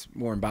think it's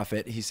Warren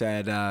Buffett. He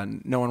said,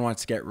 no one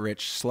wants to get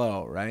rich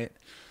slow. Right.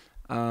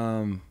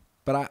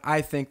 But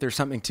I think there's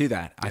something to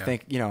that. Yeah. I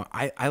think,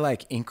 I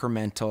like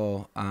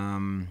incremental,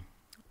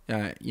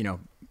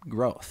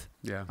 growth.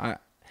 Yeah.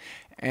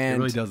 And it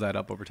really does add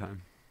up over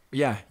time.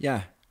 Yeah.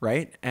 Yeah.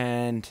 Right.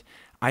 And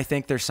I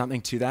think there's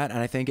something to that. And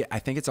I think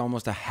it's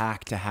almost a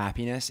hack to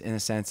happiness in the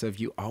sense of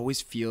you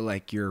always feel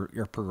like you're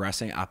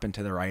progressing up and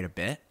to the right a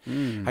bit.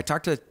 I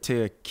talked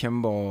to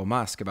Kimbal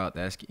Musk about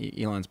this,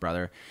 Elon's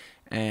brother,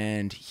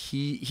 and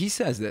he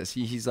says this.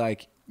 He's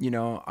like,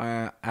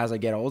 as I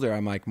get older,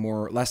 I'm like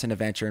less into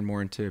venture and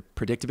more into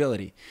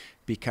predictability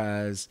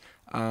because,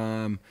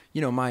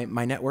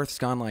 my net worth's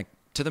gone like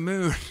to the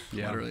moon,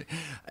 literally.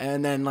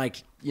 And then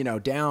like,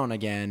 down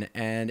again,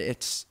 and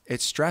it's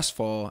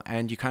stressful,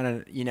 and you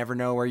never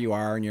know where you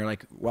are, and you're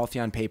like wealthy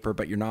on paper,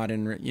 but you're not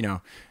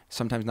in,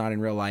 sometimes not in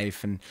real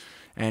life.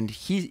 And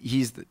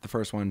he's the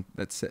first one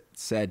that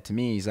said to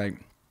me,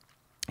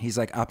 he's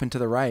like up and to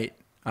the right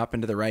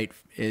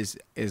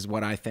is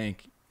what I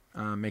think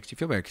makes you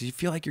feel better because you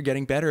feel like you're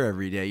getting better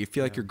every day. You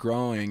feel like you're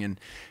growing, and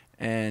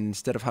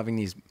instead of having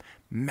these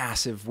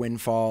massive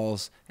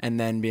windfalls and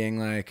then being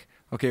like,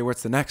 okay,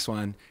 what's the next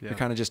one? You're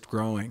kind of just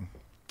growing.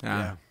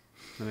 Yeah,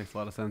 that makes a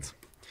lot of sense.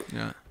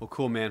 Yeah. Well,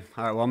 cool, man.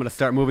 All right. Well, I'm going to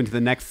start moving to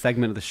the next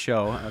segment of the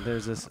show.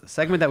 There's this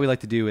segment that we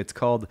like to do. It's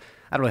called,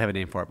 I don't really have a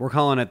name for it. We're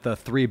calling it the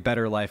 3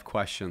 Better Life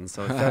Questions.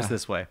 So it starts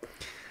this way.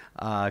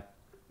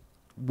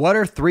 What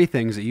are 3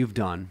 things that you've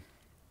done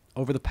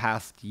over the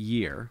past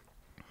year,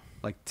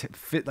 like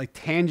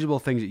tangible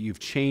things that you've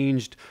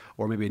changed,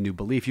 or maybe a new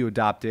belief you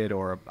adopted,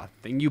 or a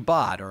thing you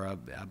bought, or a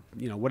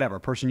whatever,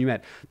 a person you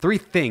met? 3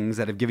 things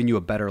that have given you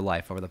a better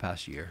life over the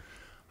past year.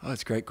 Oh,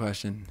 that's a great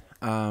question.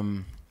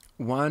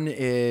 One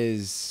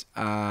is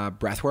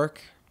breath work.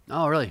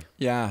 Oh, really?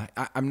 Yeah,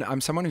 I'm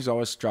someone who's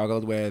always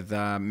struggled with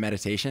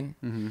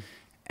meditation,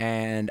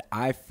 and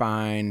I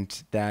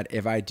find that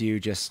if I do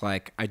just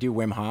like I do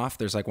Wim Hof,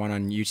 there's like one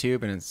on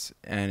YouTube,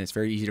 and it's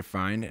very easy to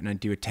find, and I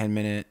do a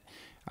 10-minute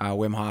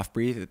Wim Hof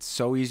breathe. It's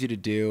so easy to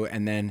do,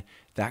 and then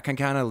that can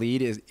kind of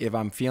lead, if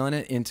I'm feeling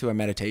it, into a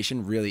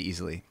meditation really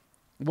easily.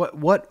 What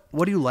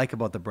do you like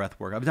about the breath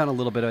work? I've done a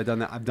little bit.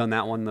 I've done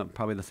that one,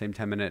 probably the same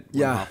 10-minute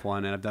Wim Hof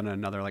one, and I've done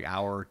another like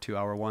hour or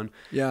 2-hour one.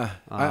 Yeah,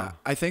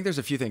 I think there's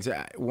a few things.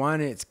 One,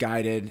 it's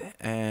guided,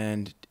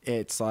 and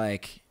it's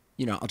like,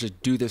 I'll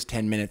just do this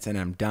 10 minutes and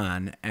I'm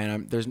done,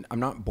 and I'm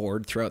not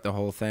bored throughout the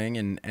whole thing,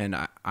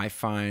 and I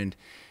find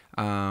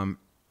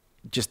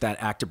just that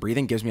act of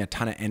breathing gives me a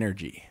ton of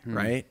energy,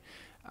 right?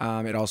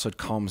 It also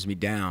calms me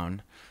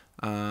down,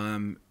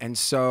 and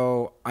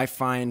so I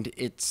find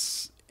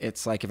it's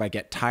like if I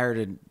get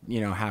tired,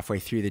 halfway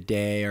through the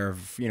day, or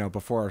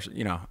before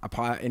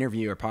a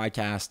interview or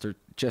podcast, or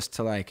just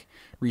to like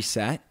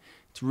reset,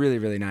 it's really,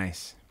 really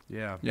nice.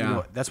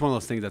 Yeah. That's one of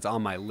those things that's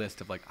on my list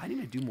of like, I need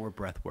to do more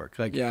breath work.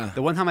 Like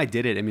the one time I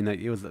did it, I mean,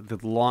 it was the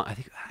long, I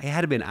think it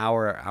had to be an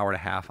hour and a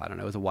half. I don't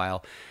know. It was a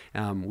while.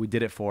 We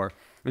did it for,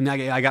 and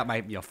I got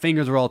my,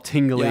 fingers were all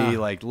tingly,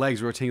 like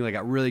legs were tingly. I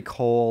got really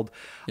cold.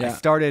 I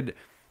started,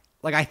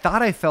 like, I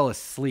thought I fell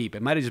asleep.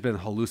 It might have just been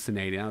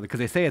hallucinating, because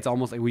they say it's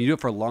almost like when you do it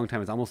for a long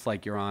time, it's almost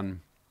like you're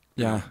on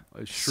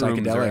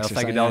shrooms or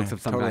psychedelics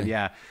of some kind.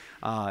 Yeah.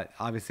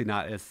 Obviously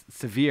not as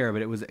severe,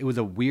 but it was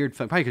a weird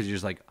thing, probably because you're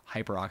just like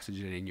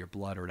hyperoxygenating your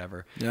blood or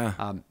whatever.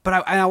 Yeah.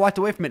 But I walked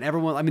away from it.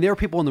 Everyone, I mean, there were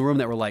people in the room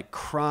that were like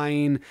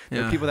crying.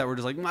 There were people that were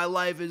just like, my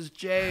life has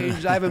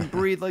changed. I haven't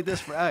breathed like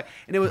this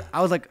and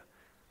I was like,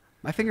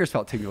 my fingers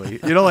felt tingly,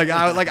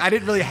 I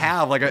didn't really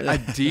have like a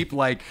deep,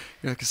 like,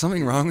 is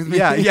something wrong with me?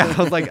 Yeah.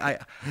 I was like,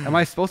 am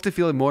I supposed to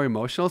feel more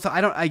emotional? So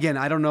I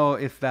don't know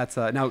if that's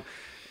now,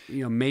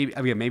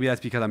 maybe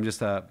that's because I'm just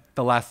the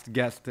last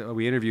guest that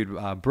we interviewed,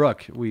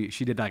 Brooke.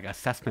 She did like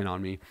assessment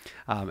on me,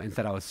 and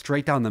said I was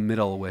straight down the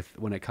middle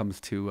when it comes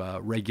to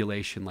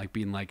regulation, like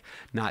being like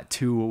not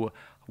too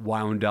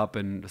wound up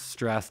and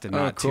stressed and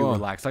not too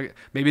relaxed. Like,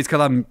 maybe it's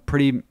because I'm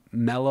pretty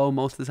mellow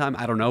most of the time.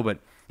 I don't know, but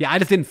yeah, I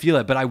just didn't feel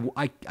it. But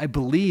I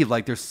believe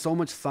like there's so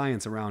much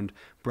science around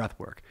breath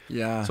work.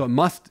 Yeah. So it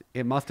must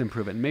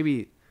improve it. And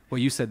maybe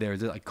what you said there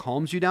is it like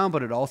calms you down,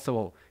 but it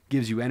also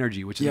gives you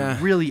energy, which is a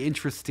really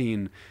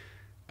interesting.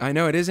 I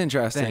know, it is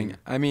interesting. Thing.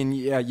 I mean,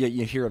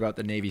 you hear about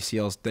the Navy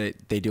SEALs.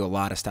 They do a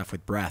lot of stuff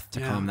with breath to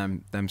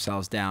calm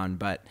themselves down.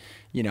 But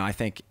I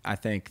think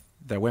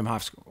the Wim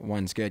Hof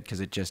one's good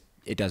because it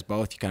does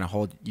both. You kind of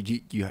hold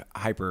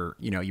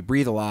you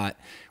breathe a lot,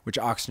 which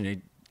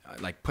oxygen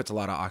like puts a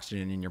lot of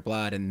oxygen in your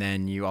blood, and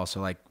then you also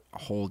like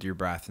hold your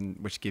breath, and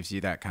which gives you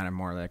that kind of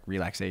more like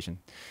relaxation.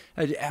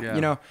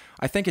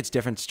 I think it's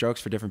different strokes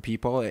for different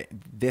people.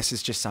 This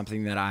is just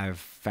something that I've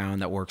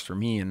found that works for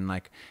me, and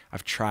like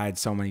I've tried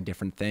so many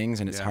different things,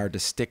 and it's hard to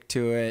stick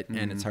to it,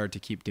 and it's hard to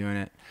keep doing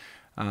it.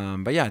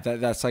 But yeah,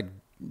 that's like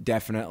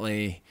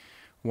definitely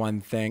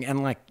one thing.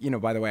 And like,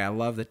 by the way, I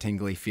love the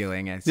tingly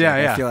feeling. I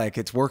feel like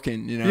it's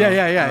working,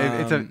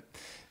 Yeah.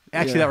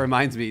 That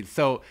reminds me.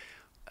 So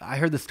I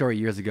heard this story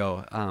years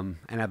ago, and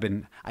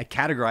I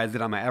categorized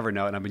it on my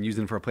Evernote, and I've been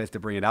using it for a place to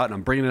bring it out, and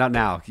I'm bringing it out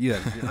now.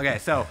 Okay,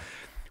 so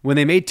when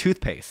they made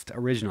toothpaste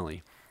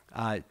originally,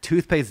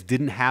 toothpaste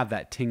didn't have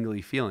that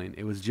tingly feeling.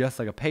 It was just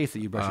like a paste that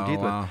you brush your teeth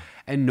with,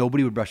 and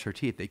nobody would brush their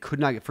teeth. They could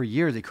not, for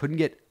years, they couldn't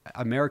get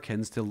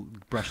Americans to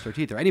brush their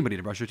teeth, or anybody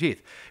to brush their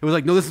teeth. It was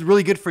like, no, this is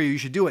really good for you. You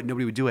should do it.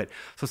 Nobody would do it.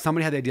 So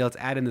somebody had the idea, let's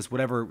add in this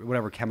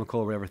whatever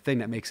chemical or whatever thing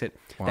that makes it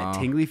that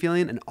tingly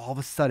feeling, and all of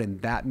a sudden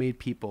that made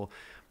people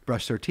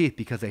brush their teeth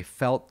because they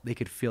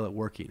could feel it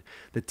working.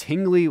 The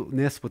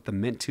tingliness with the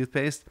mint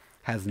toothpaste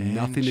has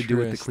nothing to do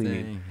with the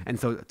cleaning. And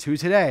so to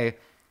today,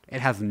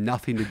 it has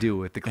nothing to do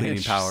with the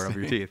cleaning power of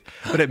your teeth,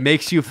 but it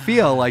makes you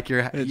feel like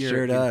it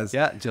sure does.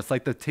 Yeah. Just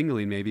like the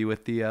tingling maybe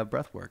with the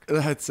breath work.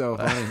 That's so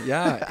funny.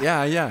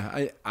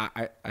 Yeah.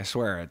 I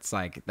swear it's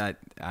like that.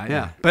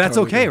 But that's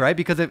okay. Right.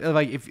 Because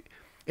if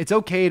it's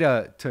okay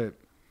to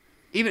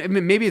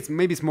even, maybe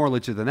it's more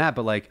legit than that,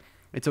 but like,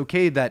 it's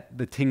okay that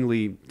the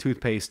tingly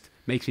toothpaste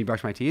makes me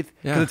brush my teeth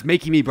because it's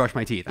making me brush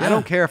my teeth. I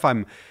don't care if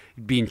I'm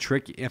being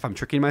tricky, if I'm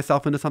tricking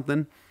myself into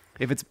something.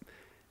 If it's,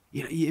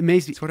 it may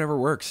be, it's whatever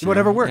works.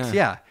 Whatever works.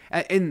 Yeah.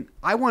 And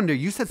I wonder,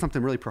 you said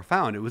something really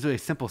profound. It was a really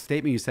simple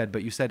statement you said,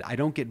 but you said, I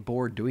don't get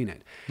bored doing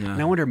it. Yeah.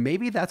 And I wonder,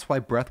 maybe that's why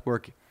breath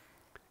work,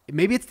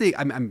 maybe it's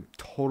I'm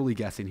totally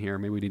guessing here.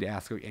 Maybe we need to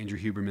ask Andrew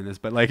Huberman this,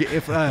 but like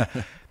if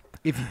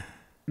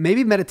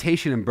maybe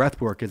meditation and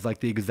breath work is like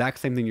the exact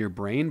same thing in your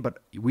brain, but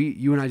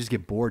you and I just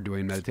get bored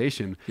doing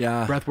meditation.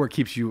 Yeah. Breath work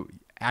keeps you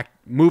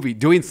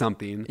doing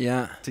something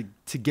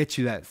to get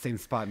you that same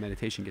spot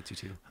meditation gets you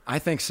to. I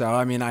think so.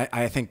 I mean,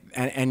 I think,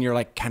 and you're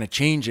like kind of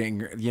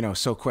changing,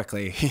 so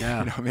quickly.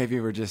 Yeah. Maybe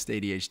we're just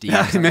ADHD.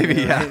 Yeah, maybe.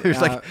 Yeah. Right?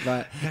 It's like,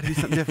 but gotta do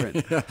something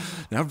different.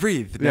 Now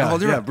breathe. Yeah. Now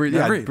hold your breath. Breathe.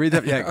 Now Yeah. Breathe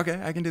up. Yeah.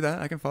 Okay. I can do that.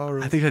 I can follow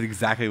rules. I think that's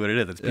exactly what it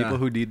is. It's people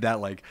who need that,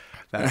 like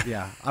that.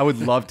 Yeah. I would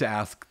love to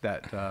ask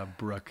that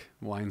Brooke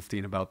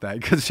Weinstein about that,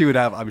 because she would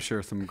have, I'm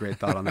sure, some great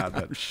thought on that.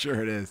 But I'm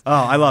sure it is. Oh,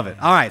 I love it.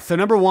 All right. So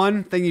number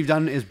one thing you've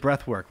done is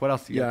breath work. What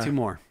else? You got two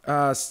more.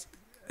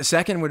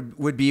 Second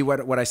would be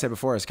what I said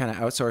before, is kind of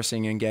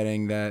outsourcing and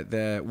getting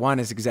the one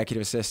is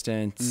executive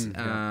assistant,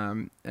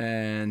 and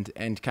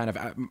kind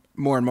of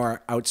more and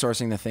more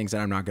outsourcing the things that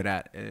I'm not good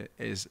at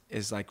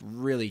is like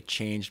really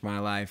changed my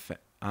life.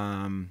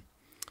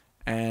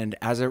 And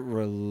as it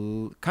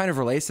kind of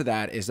relates to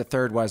that, is the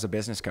third was a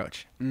business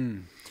coach.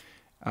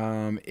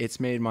 It's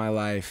made my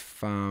life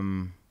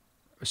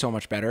so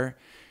much better.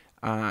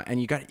 And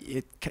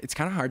it's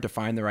kind of hard to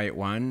find the right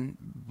one,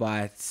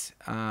 but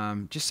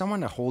just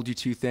someone to hold you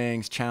to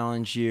things,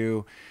 challenge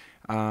you,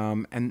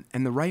 and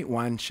the right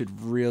one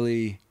should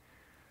really,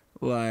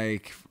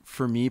 like,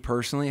 for me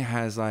personally,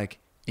 has like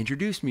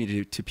introduced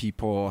me to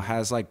people,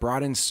 has like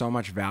brought in so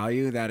much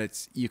value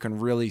that you can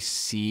really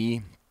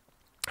see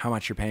how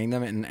much you're paying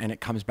them, and it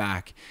comes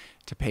back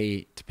to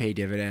pay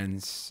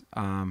dividends.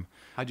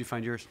 How'd you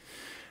find yours?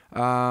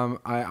 I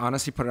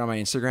honestly put it on my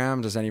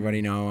Instagram. Does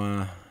anybody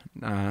know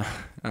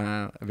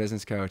a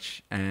business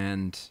coach?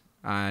 And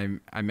I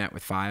met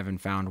with 5 and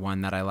found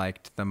one that I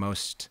liked the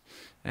most,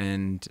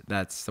 and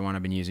that's the one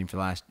I've been using for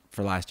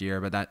last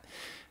year. But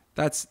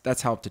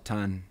that's helped a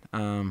ton.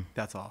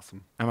 That's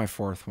awesome. And my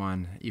 4th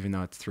one, even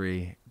though it's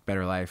 3,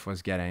 Better Life,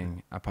 was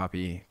getting a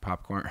puppy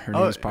popcorn. Her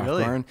name is Popcorn.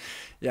 Really?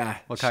 Yeah.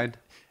 What kind?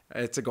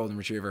 It's a golden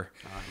retriever.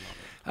 Oh,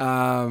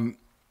 I love it.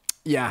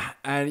 Yeah,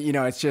 and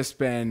it's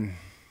been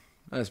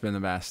the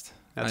best.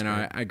 That's I know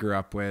great. I grew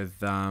up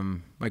with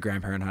my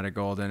grandparent had a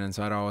golden, and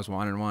so I'd always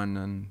wanted one,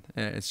 and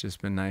it's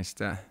just been nice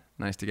to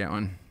get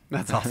one.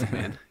 That's awesome,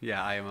 man.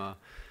 Yeah,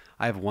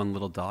 I have one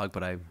little dog,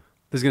 but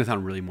this is gonna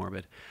sound really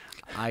morbid.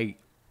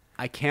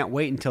 I can't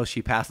wait until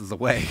she passes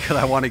away, because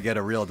I want to get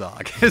a real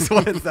dog. Is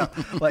what it's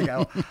like.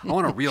 I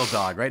want a real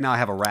dog. Right now I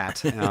have a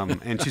rat,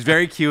 and she's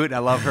very cute. I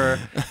love her,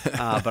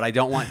 but I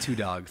don't want 2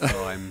 dogs.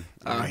 So I'm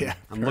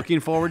looking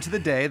forward to the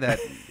day that,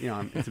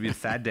 it's to be a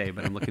sad day,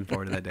 but I'm looking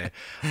forward to that day.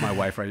 My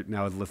wife right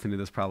now is listening to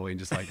this probably and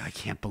just like, I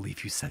can't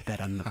believe you said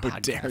that on the podcast. How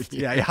dare you?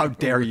 Yeah, how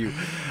dare you?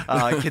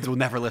 Kids will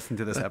never listen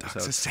to this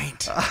episode. Dog's a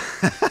saint. All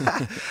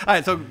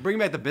right, so bringing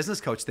back the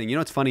business coach thing,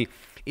 what's funny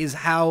is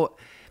how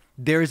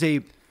there's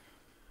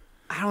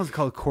I don't want to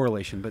call it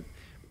correlation, but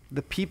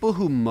the people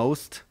who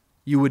most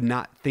you would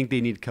not think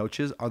they need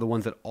coaches are the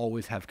ones that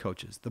always have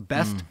coaches. The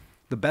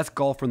best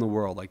golfer in the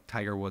world, like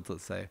Tiger Woods,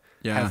 let's say,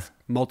 has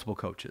multiple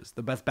coaches.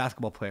 The best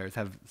basketball players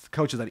have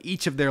coaches at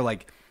each of their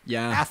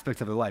aspects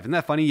of their life. Isn't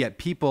that funny? Yet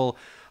people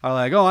are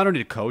like, oh, I don't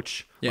need a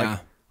coach. Yeah. Like,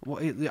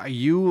 well, are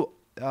you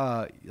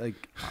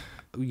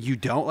you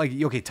don't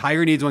okay,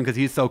 Tiger needs one because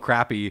he's so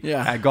crappy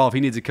at golf. He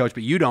needs a coach,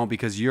 but you don't,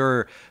 because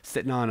you're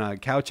sitting on a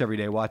couch every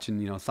day watching,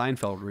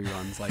 Seinfeld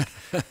reruns.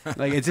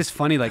 Like it's just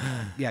funny.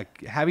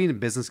 Having a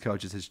business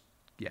coach has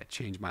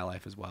changed my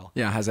life as well.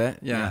 Yeah. Has it?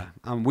 Yeah.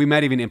 We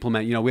might even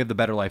implement, we have the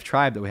Better Life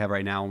Tribe that we have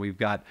right now, and we've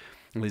got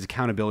these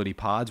accountability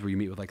pods where you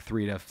meet with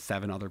 3 to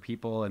 7 other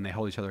people and they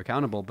hold each other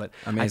accountable. But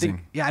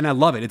amazing. And I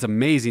love it. It's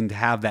amazing to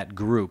have that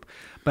group.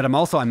 But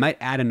I might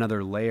add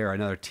another layer,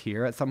 another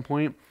tier at some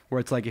point, where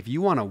it's like, if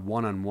you want a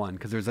one-on-one,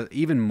 because there's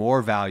even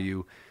more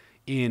value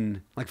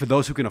in, for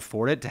those who can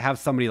afford it, to have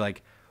somebody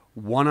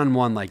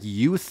one-on-one,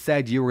 you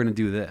said you were going to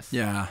do this.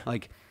 Yeah.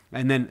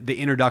 And then the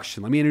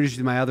introduction. Let me introduce you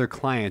to my other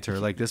client, or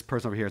this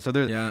person over here. So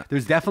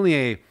there's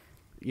definitely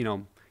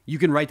you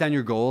can write down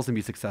your goals and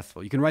be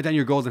successful. You can write down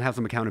your goals and have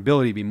some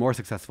accountability, be more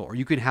successful. Or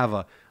you can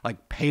have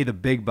pay the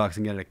big bucks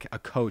and get a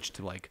coach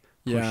to push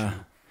you.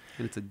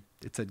 And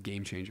it's a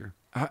game changer.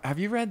 Have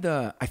you read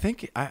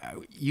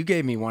you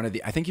gave me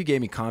I think you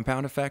gave me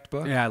Compound Effect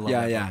book. Yeah, I love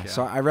that book, yeah.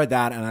 So I read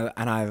that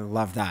and I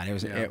loved that.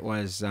 It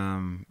was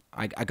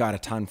I got a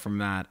ton from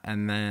that.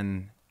 And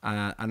then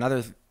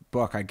another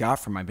book I got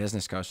from my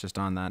business coach, just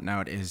on that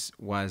note,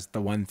 was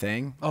The One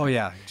Thing. Oh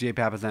yeah, Jay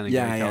Papasan and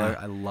Gary Keller.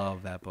 I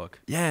love that book.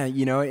 Yeah,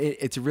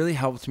 it's really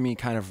helped me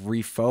kind of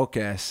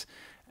refocus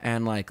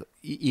and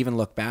even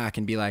look back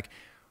and be like,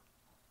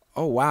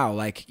 oh wow,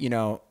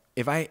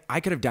 if I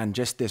could have done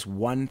just this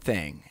one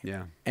thing,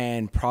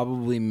 and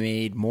probably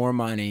made more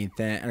money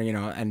than,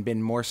 and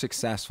been more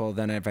successful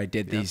than if I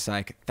did these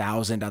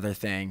 1,000 other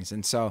things.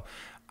 And so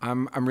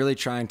I'm really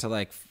trying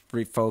to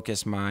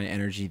refocus my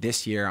energy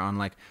this year on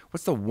like,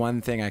 what's the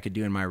one thing I could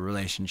do in my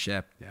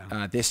relationship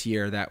this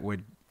year that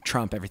would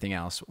trump everything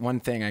else? One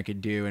thing I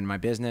could do in my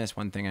business,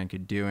 one thing I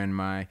could do in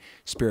my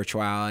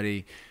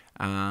spirituality,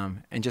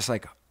 and just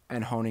like,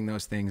 and honing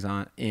those things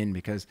in,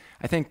 because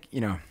I think,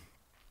 you know,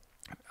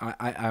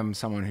 I'm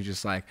someone who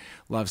just like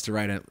loves to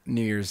write a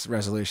New Year's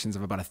resolutions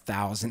of about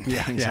 1,000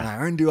 things. And I'm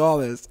going to do all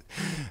this,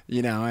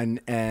 you know,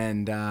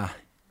 and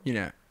you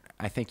know,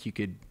 I think you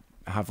could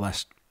have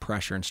less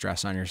pressure and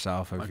stress on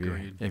yourself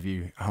if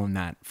you hone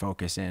that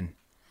focus in.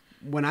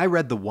 When I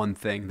read the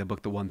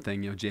book, The One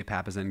Thing, you know, Jay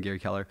Papasan and Gary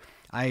Keller,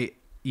 I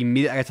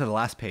got to the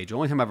last page. The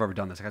only time I've ever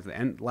done this, I got to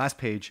the last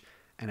page,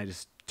 and I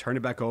just turned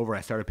it back over.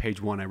 I started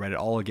page 1. I read it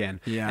all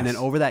again. Yes. And then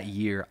over that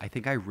year, I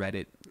think I read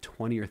it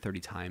 20 or 30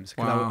 times.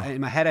 Wow.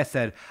 In my head, I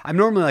said, I'm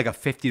normally like a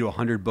 50 to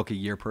 100 book a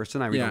year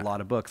person. I read a lot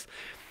of books.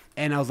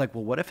 And I was like,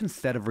 well, what if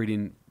instead of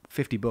reading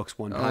 50 books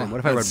one time, what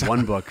if I read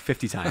one book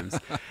 50 times?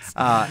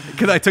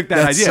 Because I took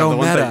that idea. So of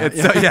the meta.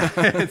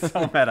 One thing. It's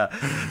so meta.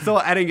 So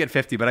I didn't get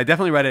 50, but I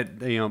definitely read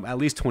it, you know, at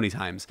least 20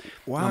 times.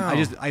 Wow.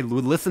 I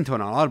would listen to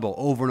it on Audible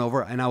over and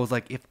over, and I was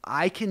like, if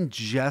I can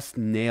just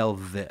nail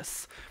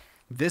this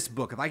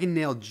book, if I can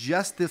nail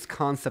just this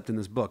concept in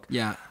this book,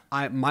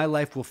 my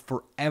life will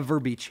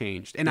forever be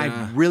changed. And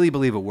I really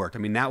believe it worked. I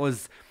mean, that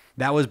was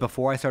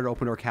before I started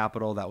Open Door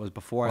Capital. That was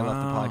before I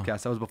left the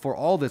podcast. That was before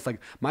all this. Like,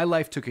 my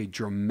life took a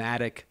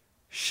dramatic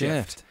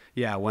shift.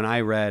 Yeah, when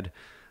I read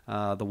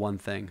The One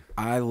Thing.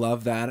 I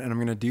love that, and I'm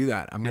going to do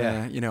that. I'm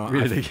going to, you know,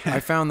 I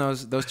found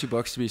those two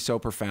books to be so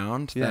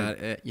profound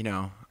that, you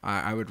know,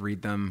 I would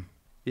read them.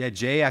 Yeah,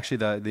 Jay, actually,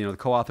 the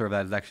co-author of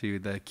that, is actually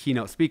the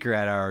keynote speaker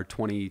at our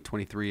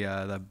 2023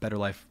 the Better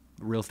Life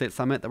Real Estate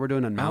Summit that we're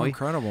doing on Maui. Oh,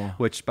 incredible!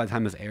 Which by the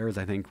time this airs,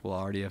 I think will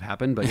already have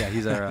happened. But yeah,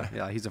 he's a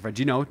friend.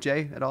 Do you know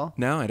Jay at all?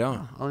 No, I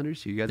don't. I'll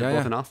introduce you. You guys are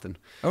both in Austin.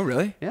 Oh,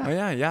 really? Yeah. Oh,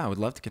 yeah. I would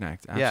love to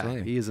connect. Absolutely.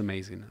 Yeah, he is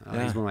amazing. He's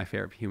one of my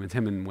favorite humans.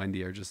 Him and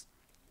Wendy are just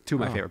two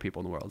of my favorite people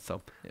in the world.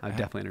 So I've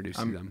definitely introduced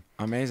you to them.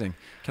 Amazing.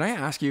 Can I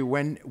ask you,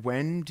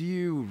 when do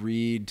you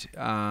read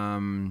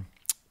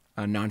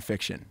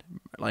nonfiction?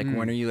 Like,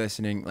 when are you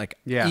listening? Like,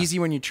 easy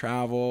when you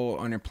travel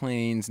on your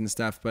planes and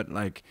stuff, but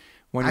like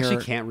when I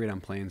actually can't read on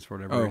planes for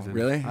whatever reason. Oh,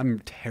 really? I'm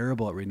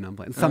terrible at reading on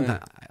planes.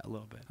 Sometimes a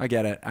little bit. I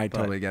get it. I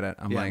totally get it.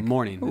 I'm like,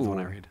 morning is when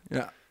I read.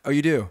 Yeah. Oh,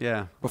 you do?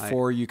 Yeah.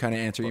 Before you kind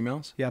of answer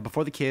emails? Yeah,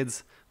 before the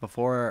kids,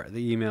 before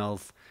the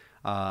emails.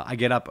 I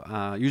get up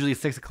usually at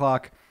 6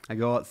 o'clock. I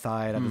go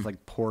outside. I have this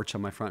like porch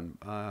on my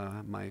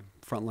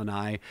front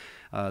lanai,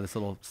 this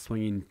little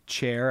swinging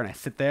chair, and I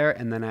sit there,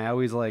 and then I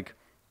always like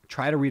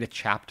try to read a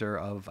chapter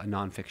of a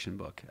nonfiction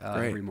book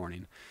every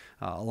morning,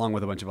 along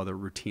with a bunch of other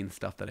routine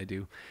stuff that I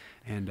do.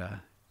 And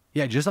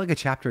just like a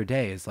chapter a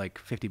day is like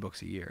 50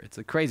 books a year. It's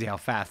like crazy how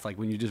fast, like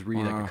when you just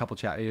read like a couple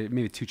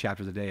maybe 2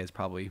 chapters a day is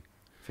probably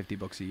 50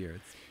 books a year.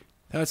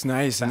 That's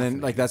nice. And then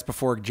like that's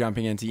before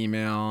jumping into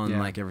email and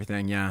like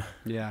everything. Yeah.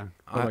 Yeah.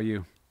 How about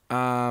you?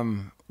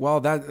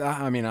 Well,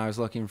 I mean, I was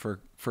looking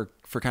for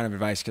kind of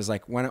advice, because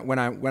like when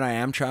I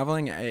am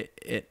traveling, I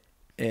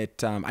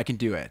can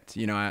do it.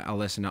 You know, I'll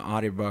listen to an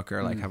audiobook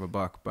or like have a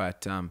book,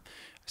 but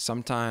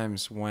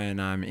sometimes when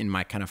I'm in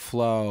my kind of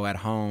flow at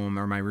home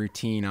or my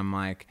routine, I'm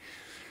like,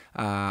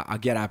 I'll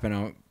get up and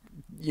I'll,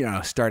 you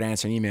know, start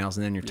answering emails,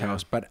 and then you're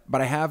toast. But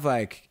I have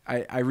like,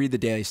 I read the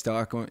Daily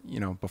Stoic, you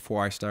know,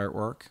 before I start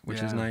work,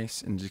 which is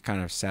nice, and just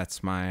kind of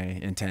sets my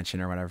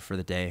intention or whatever for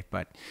the day.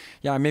 But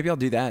yeah, maybe I'll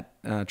do that.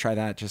 Try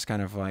that. Just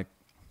kind of like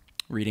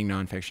reading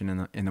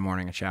nonfiction in the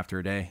morning, a chapter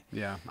a day.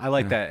 Yeah, I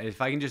like that.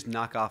 If I can just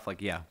knock off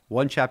like,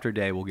 one chapter a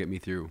day will get me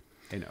through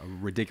a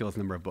ridiculous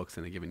number of books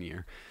in a given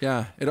year.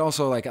 Yeah, it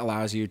also like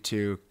allows you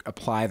to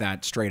apply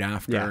that straight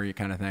after you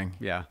kind of thing.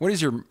 Yeah. What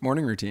is your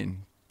morning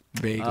routine?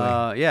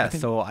 Vaguely.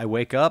 So I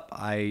wake up.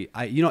 I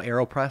you know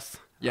AeroPress.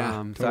 Yeah.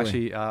 So totally.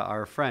 actually,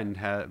 our friend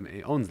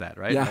owns that,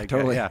 right? Yeah,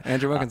 totally.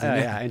 Andrew Wilkinson.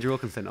 Andrew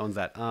Wilkinson owns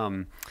that.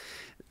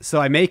 So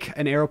I make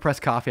an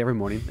AeroPress coffee every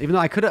morning. Even though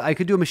I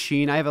could do a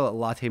machine, I have a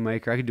latte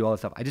maker. I could do all that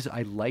stuff.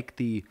 I like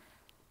the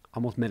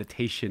almost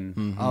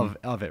meditation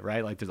of it,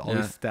 right? Like there's all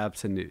these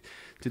steps, and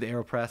do the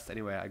AeroPress.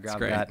 Anyway, I grab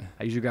that.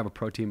 I usually grab a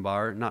protein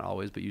bar, not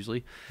always, but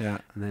usually. Yeah.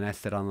 And then I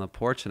sit on the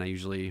porch, and I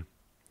usually,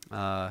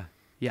 I'll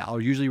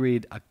usually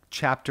read a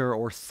chapter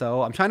or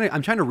so. I'm trying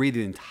to read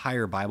the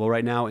entire Bible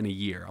right now in a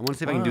year. I want to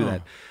see if I can do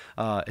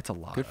that. It's a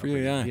lot. Good for you.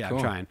 Yeah. Cool.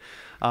 I'm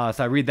trying.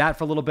 So I read that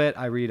for a little bit.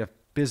 I read a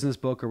business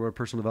book or a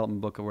personal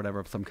development book or whatever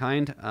of some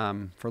kind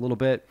for a little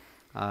bit.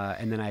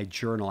 And then I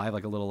journal. I have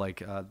like a little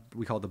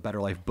we call it the Better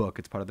Life book.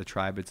 It's part of the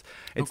tribe. It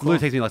literally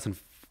takes me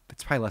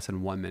it's probably less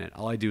than 1 minute.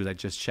 All I do is I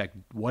just check,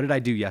 what did I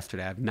do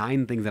yesterday? I have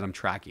 9 things that I'm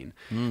tracking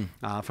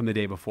from the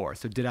day before.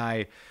 So did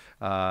I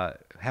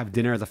have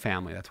dinner as a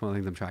family? That's one of the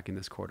things I'm tracking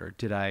this quarter.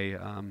 Did I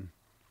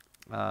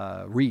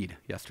read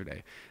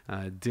yesterday?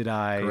 Did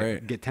I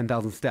get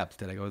 10,000 steps?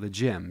 Did I go to the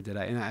gym?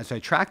 So I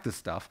track this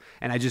stuff,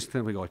 and I just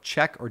simply go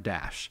check or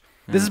dash.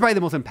 This is probably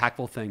the most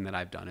impactful thing that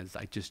I've done, is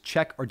I just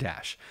check or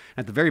dash.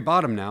 And at the very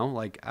bottom now,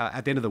 like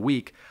at the end of the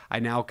week, I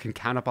now can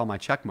count up all my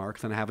check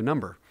marks, and I have a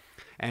number.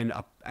 and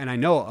I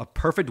know a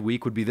perfect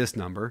week would be this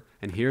number,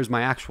 and here's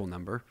my actual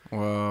number.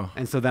 Whoa.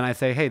 And so then I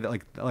say, hey,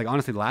 like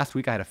honestly, last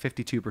week I had a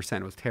 52%.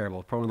 It was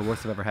terrible, probably one of the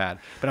worst I've ever had.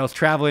 But I was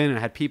traveling and I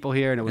had people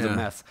here, and it was a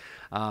mess.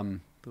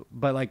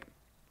 But like,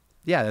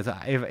 yeah,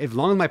 as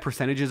long as my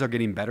percentages are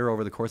getting better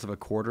over the course of a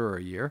quarter or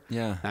a year,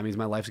 that means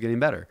my life's getting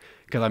better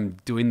because I'm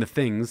doing the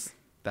things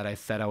that I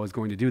said I was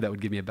going to do that would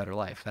give me a better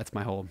life. That's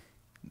my whole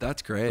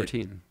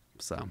routine.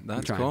 So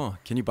that's cool.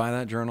 Can you buy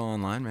that journal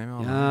online? Maybe.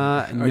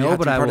 No,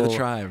 but I will. Part of the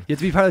tribe. You have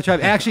to be part of the tribe.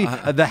 Actually,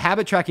 the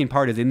habit tracking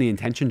part is in the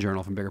intention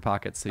journal from Bigger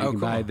Pockets. So you can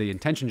buy the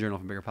intention journal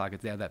from Bigger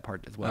Pockets. They have that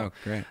part as well. Oh,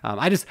 great.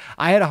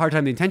 I had a hard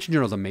time. The intention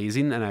journal is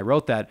amazing, and I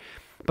wrote that.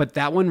 But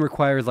that one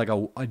requires like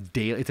a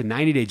daily, it's a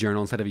 90-day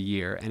journal instead of a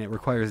year, and it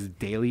requires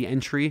daily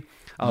entry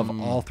of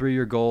all 3 of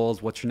your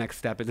goals, what's your next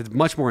step. It's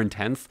much more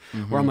intense,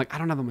 where I'm like, I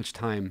don't have that much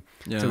time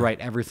to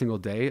write every single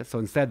day. So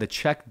instead, the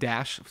check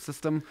dash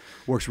system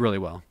works really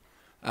well.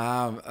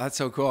 That's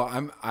so cool.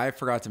 I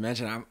forgot to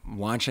mention, I'm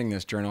launching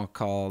this journal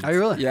called... Are you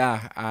really?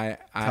 Yeah.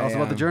 Tell us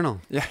about the journal.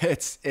 Yeah,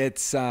 it's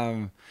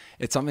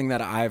something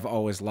that I've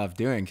always loved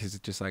doing because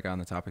it's just like on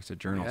the topics of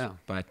journals. Yeah.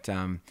 But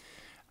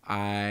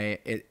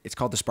it's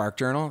called the Spark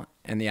Journal,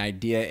 and the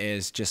idea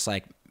is just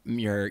like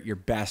your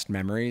best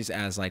memories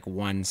as like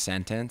one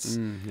sentence.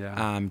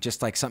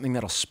 Just like something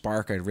that'll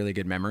spark a really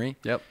good memory.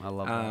 Yep, I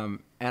love that.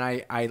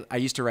 And I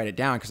used to write it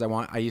down because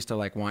I used to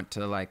want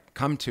to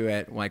come to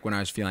it like when I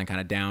was feeling kind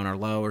of down or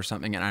low or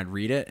something, and I'd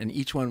read it, and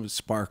each one would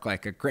spark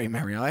like a great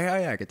memory. Like, oh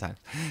yeah, good time,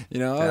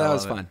 that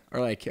was fun, or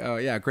like, oh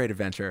yeah, great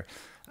adventure,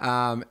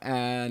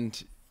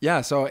 and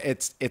yeah, so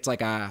it's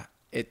like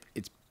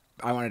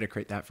I wanted to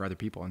create that for other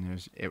people,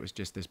 and it was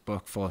just this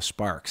book full of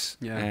sparks.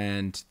 Yeah.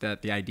 And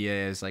that the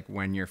idea is like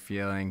when you're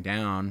feeling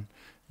down,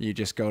 you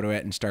just go to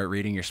it and start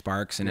reading your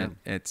sparks, and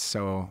it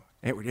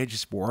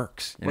just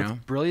works. What's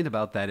brilliant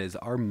about that is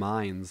our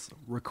minds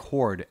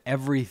record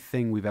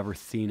everything we've ever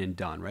seen and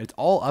done. Right? It's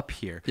all up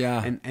here.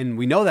 Yeah. And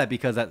we know that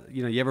because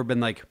you ever been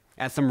like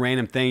at some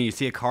random thing, you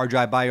see a car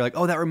drive by, you're like,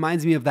 oh, that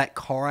reminds me of that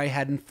car I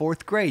had in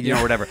 4th grade,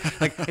 or whatever.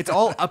 Like, it's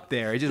all up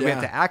there. It's just we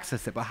have to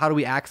access it. But how do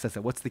we access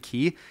it? What's the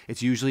key?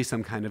 It's usually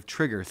some kind of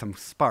trigger, some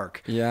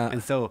spark. Yeah.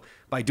 And so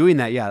by doing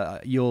that,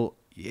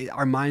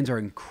 our minds are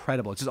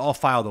incredible. It's just all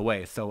filed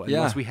away. So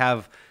unless we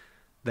have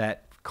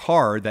that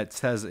card that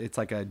says it's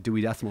like a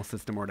Dewey Decimal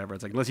System or whatever,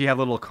 it's like unless you have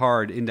a little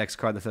index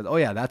card that says, oh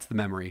yeah, that's the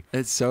memory,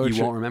 it's so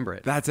you won't remember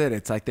it. That's it.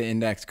 It's like the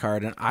index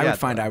card, and I would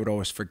find I would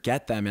always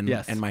forget them,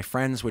 and my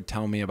friends would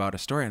tell me about a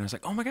story, and I was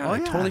like, oh my god, I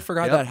totally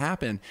forgot that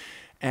happened.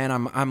 And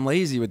I'm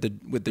lazy with the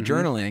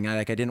journaling.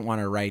 I didn't want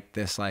to write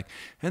this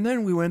and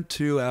then we went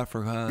to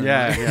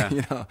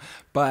Africa.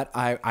 But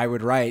I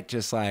would write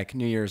just like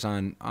New Year's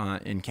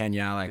in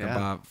Kenya,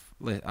 above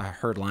I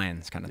heard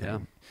lions kind of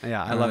thing.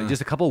 Yeah, I love it.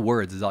 Just a couple of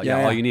words is all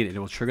you need. It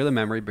will trigger the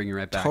memory, bring you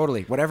right back.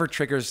 Totally. Whatever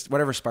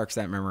sparks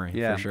that memory,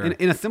 for sure.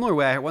 In a similar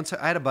way,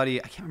 I had a buddy,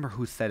 I can't remember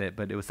who said it,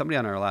 but it was somebody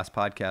on our last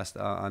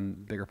podcast on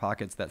Bigger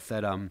Pockets that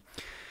said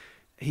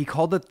he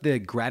called it the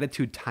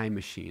gratitude time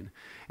machine.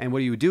 And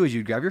what you would do is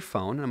you'd grab your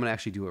phone, and I'm going to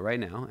actually do it right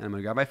now, and I'm going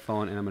to grab my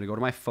phone, and I'm going to go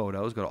to my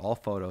photos, go to all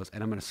photos,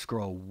 and I'm going to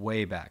scroll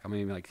way back. I'm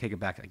going to take it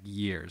back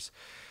years.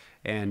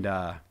 And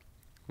I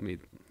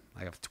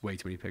have way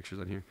too many pictures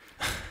on here.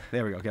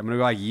 There we go. Okay, I'm going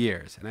to go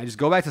years. And I just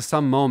go back to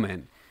some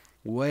moment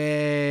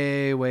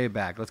way, way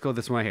back. Let's go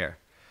this one right here.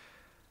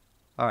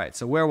 All right,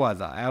 so where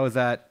was I? I was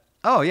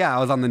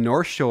on the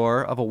North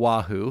Shore of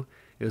Oahu.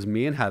 It was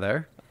me and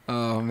Heather.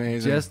 Oh,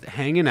 amazing. Just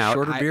hanging out.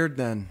 Shorter beard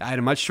then. I had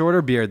a much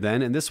shorter beard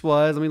then. And this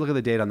was, let me look at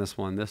the date on this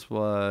one. This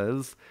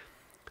was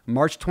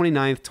March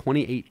 29th,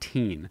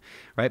 2018,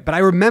 right? But I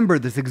remember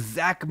this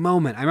exact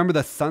moment. I remember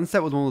the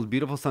sunset was one of those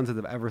beautiful sunsets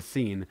I've ever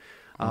seen.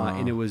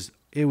 And it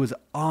was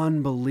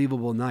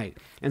unbelievable night.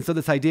 And so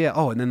this idea,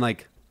 and then a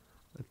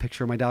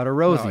picture of my daughter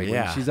Rosie. Oh,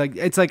 yeah. She's like,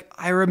 it's like,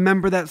 I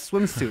remember that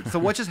swimsuit. So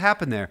what just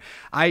happened there?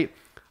 I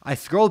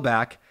scrolled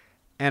back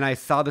and I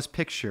saw this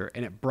picture,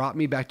 and it brought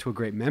me back to a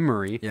great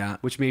memory,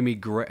 which made me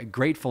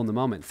grateful in the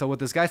moment. So what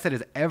this guy said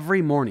is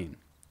every morning,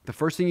 the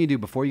first thing you do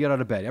before you get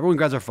out of bed, everyone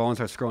grabs their phone and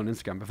starts scrolling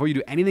Instagram. Before you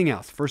do anything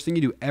else, first thing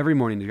you do every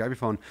morning is grab your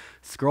phone,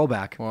 scroll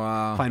back,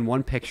 find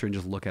one picture, and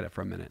just look at it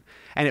for a minute.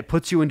 And it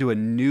puts you into a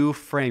new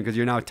frame because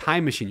you're now a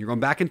time machine. You're going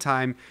back in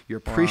time, you're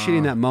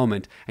appreciating that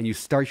moment, and you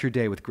start your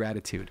day with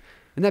gratitude.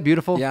 Isn't that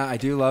beautiful? Yeah, I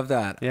do love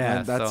that.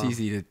 Yeah, that's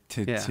easy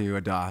to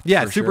adopt.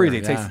 Yeah, it's super easy.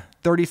 It takes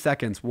 30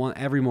 seconds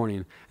every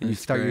morning, and you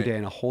start your day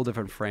in a whole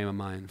different frame of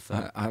mind.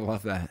 So I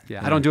love that.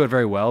 Yeah, I don't do it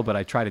very well, but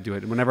I try to do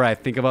it. Whenever I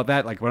think about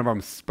that, whenever I'm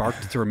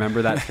sparked to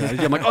remember that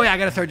strategy, I'm like, oh yeah, I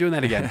got to start doing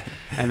that again.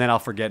 And then I'll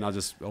forget, and I'll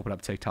just open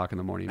up TikTok in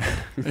the morning.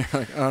 You're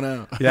like, oh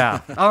no.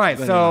 Yeah. All right,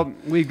 so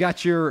we've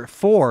got your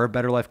 4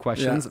 Better Life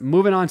questions. Yeah.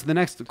 Moving on to the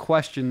next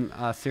question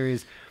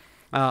series.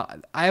 I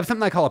have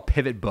something I call a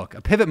pivot book.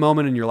 A pivot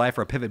moment in your life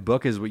or a pivot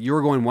book is what you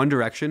were going one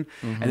direction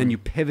and then you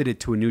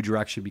pivoted to a new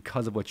direction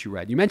because of what you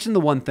read. You mentioned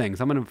the one thing,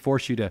 so I'm going to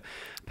force you to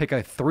pick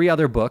 3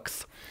 other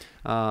books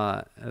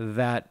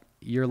that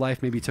your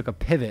life maybe took a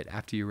pivot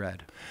after you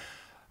read.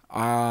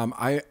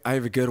 I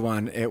have a good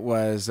one. It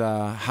was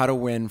How to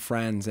Win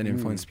Friends and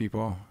Influence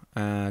People.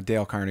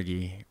 Dale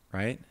Carnegie,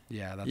 right?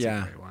 Yeah, that's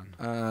a great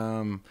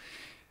one.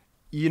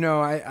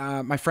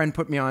 My friend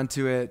put me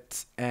onto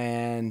it,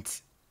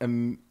 and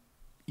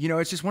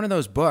it's just one of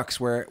those books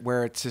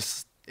where it's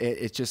just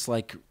it just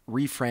like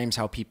reframes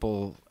how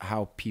people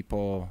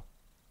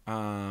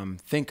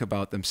think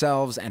about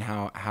themselves and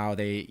how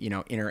they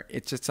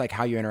it's just like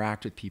how you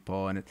interact with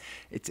people, and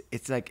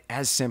it's like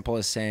as simple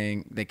as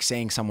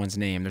saying someone's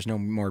name. There's no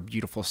more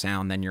beautiful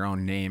sound than your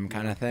own name,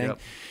 kind of thing. Yep.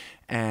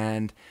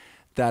 And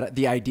that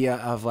the idea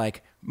of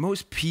like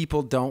most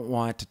people don't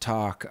want to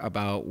talk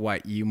about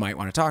what you might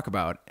want to talk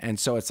about, and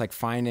so it's like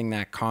finding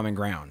that common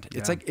ground.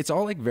 It's like it's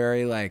all like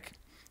very like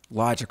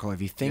logical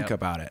if you think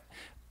about it,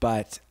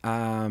 but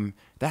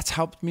that's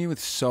helped me with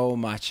so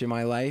much in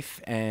my life,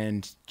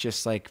 and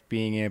just like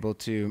being able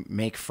to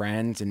make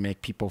friends and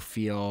make people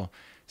feel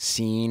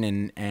seen,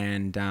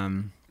 and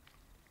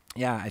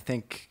I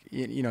think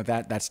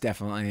that's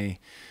definitely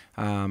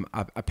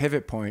a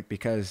pivot point,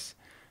 because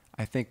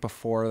I think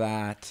before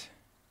that,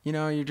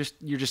 you're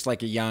just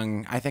like a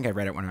young, I think I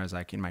read it when I was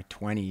like in my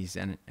 20s,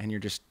 and you're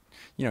just,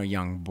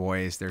 young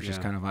boys, they're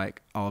just kind of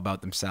like all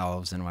about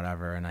themselves and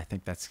whatever. And I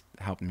think that's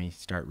helped me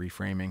start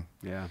reframing.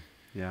 Yeah.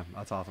 Yeah.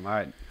 That's awesome. All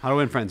right. How to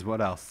Win Friends.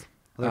 What else?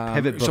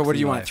 Pivot books. So what do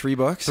you want? 3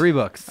 books? 3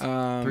 books.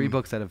 3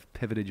 books that have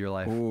pivoted your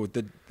life. Ooh,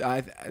 the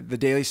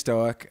Daily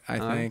Stoic, I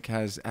think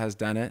has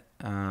done it.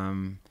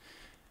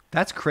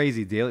 That's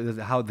crazy.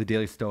 How the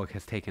Daily Stoic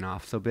has taken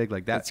off so big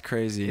like that. That's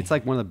crazy. It's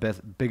like one of the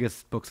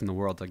biggest books in the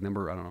world. Like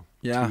number, I don't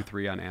know, 2,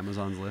 3 on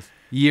Amazon's list.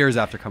 Years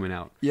after coming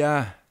out.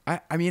 Yeah.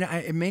 I mean,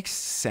 it makes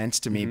sense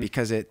to me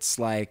because it's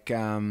like,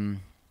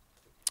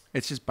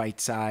 it's just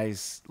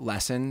bite-sized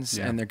lessons,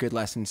 and they're good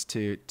lessons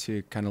to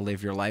kind of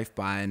live your life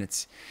by. And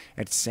it's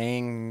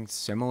saying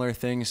similar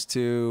things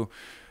to,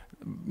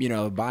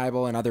 the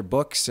Bible and other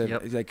books,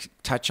 like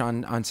touch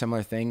on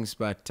similar things,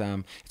 but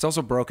it's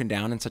also broken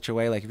down in such a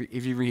way, like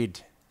if you read,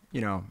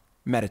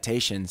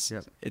 meditations,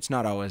 it's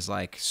not always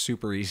like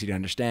super easy to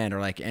understand,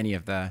 or like any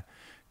of the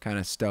kind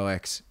of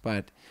Stoics,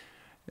 but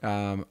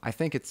I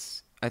think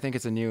it's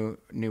a new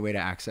way to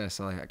access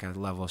like a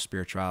level of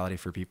spirituality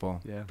for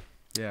people.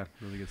 Yeah,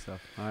 really good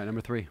stuff. All right,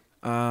 number 3.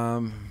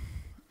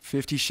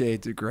 50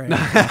 Shades of Grey.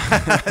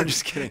 I'm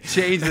just kidding.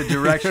 Changed the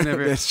direction of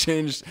it. It's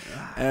changed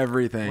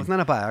everything. Wasn't that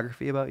a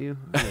biography about you?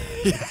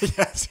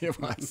 Yes, it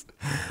was.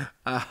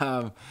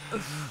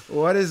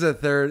 What is a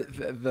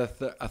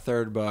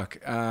third book?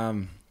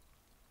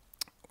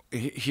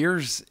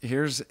 Here's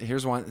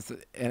one,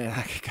 and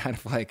I kind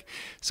of like.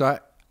 So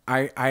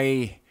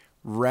I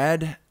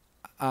read.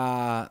 Do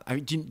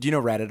you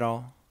know Reddit at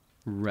all?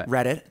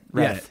 Reddit?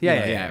 Yes.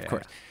 Yeah, of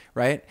course.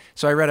 Right.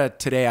 So I read a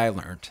Today I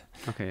Learned.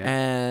 Okay.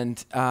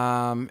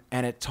 Yeah.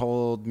 And it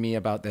told me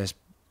about this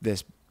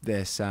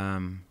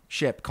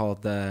ship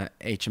called the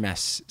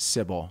HMS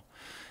Sybil,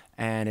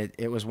 and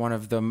it was one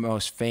of the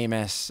most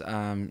famous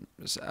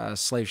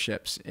slave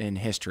ships in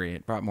history.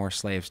 It brought more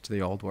slaves to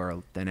the old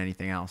world than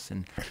anything else.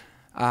 And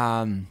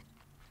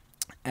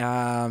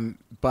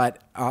but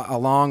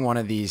along one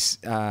of these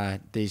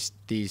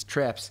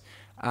trips,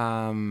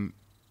 the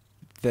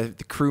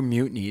crew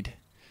mutinied,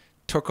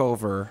 took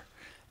over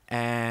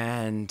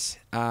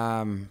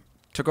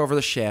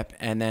the ship,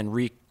 and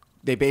then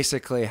they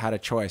basically had a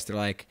choice. They're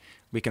like,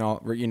 we can all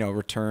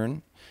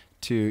return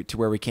to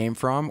where we came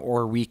from,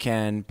 or we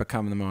can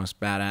become the most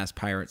badass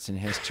pirates in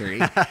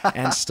history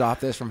and stop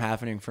this from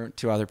happening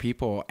to other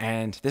people.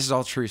 And this is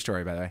all true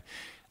story, by the way.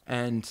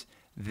 And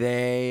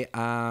they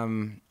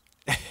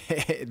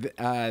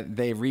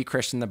they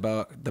rechristened the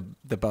boat, the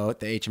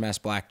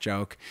HMS Black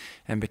Joke,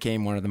 and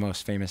became one of the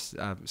most famous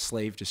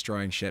slave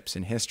destroying ships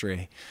in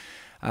history.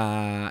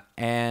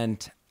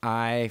 And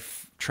I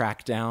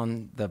tracked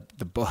down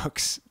the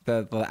books,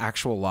 the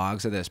actual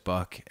logs of this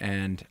book,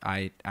 and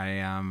I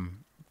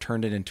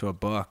turned it into a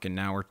book, and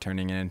now we're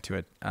turning it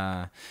into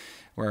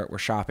we're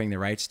shopping the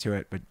rights to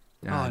it, but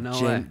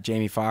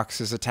Jamie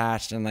Foxx is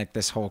attached, and like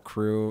this whole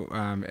crew.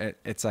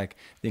 It's like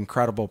these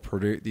incredible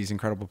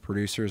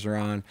producers are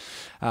on.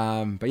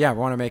 But yeah, we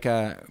want to make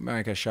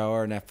a show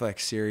or a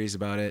Netflix series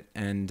about it,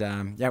 and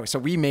so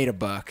we made a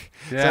book.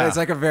 Yeah. So it's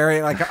like a very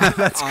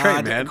that's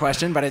odd great,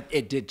 question, but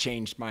it did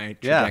change my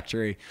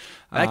trajectory.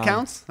 That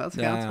counts. That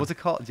counts. What's it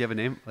called? Do you have a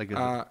name?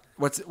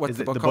 What's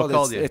the book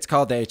called? It's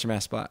called the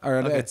HMS Black, or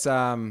it's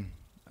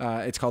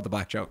called the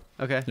Black Joke.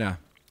 Okay. Yeah.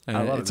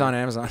 And it's on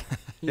Amazon.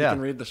 You can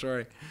read the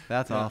story.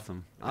 That's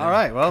awesome. All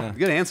right. Well,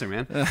 good answer,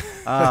 man.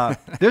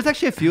 There's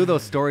actually a few of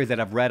those stories that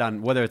I've read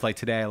on, whether it's like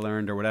Today I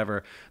Learned or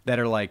whatever, that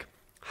are like,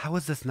 how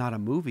is this not a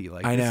movie?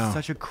 Like, I know. This is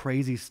such a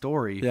crazy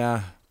story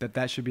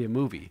that should be a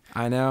movie.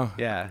 I know.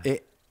 Yeah.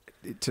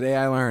 Today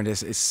I Learned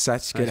is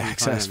such good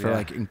access for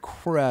like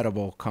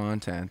incredible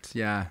content.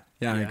 Yeah,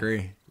 I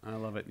agree. I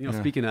love it.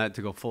 Speaking of,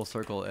 to go full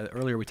circle,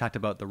 earlier we talked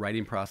about the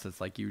writing process.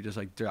 Like you just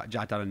like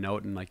jot down a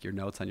note and like your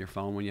notes on your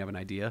phone when you have an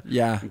idea.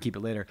 Yeah. And keep it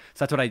later.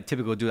 So that's what I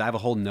typically do. I have a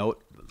whole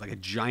note, like a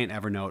giant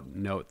Evernote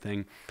note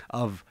thing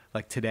of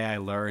like Today I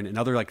Learned and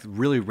other like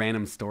really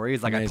random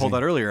stories. Like I pulled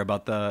out earlier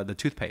about the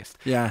toothpaste.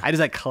 Yeah. I just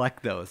like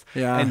collect those.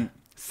 Yeah. And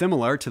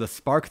similar to the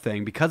spark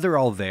thing, because they're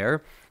all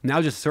there.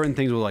 Now just certain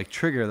things will like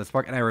trigger the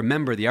spark, and I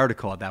remember the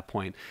article at that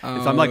point.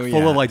 And so I'm like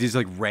full of like these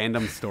like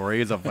random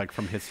stories of like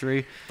from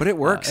history. But it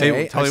works.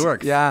 It totally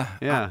works. Yeah.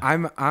 Yeah.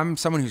 I'm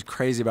someone who's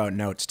crazy about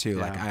notes too.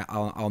 Yeah. Like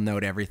I'll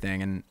note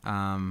everything, and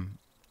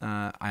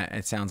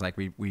it sounds like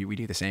we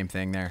do the same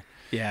thing there.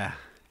 Yeah.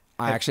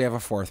 I actually have a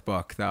fourth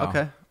book though.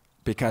 Okay.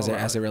 Because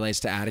as it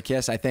relates to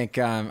Atticus, I think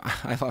I'm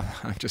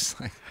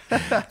just like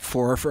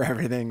 4 for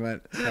everything,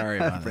 but sorry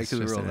about Break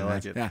the rule. I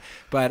like it. Yeah,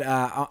 but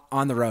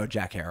On the Road,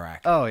 Jack Kerouac.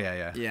 Oh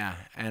yeah. Yeah,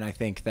 and I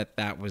think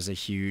that was a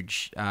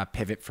huge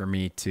pivot for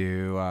me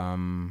to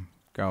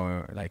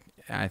go. Like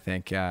I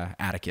think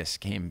Atticus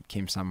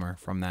came somewhere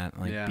from that,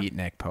 like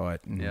beatnik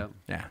poet. And,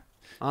 yeah.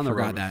 On the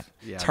road. That.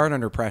 Yeah. It's hard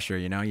under pressure,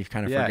 you know. You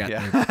kind of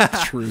forget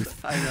the truth.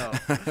 I know.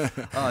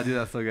 Oh, dude,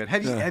 that's so good.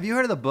 Have you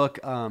heard of the book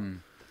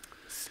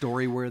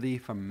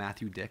Storyworthy from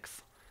Matthew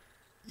Dix?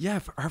 Yeah,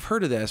 I've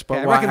heard of this, but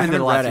I recommended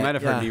it a lot. You You might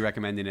have heard me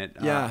recommending it.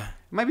 Yeah,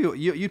 might be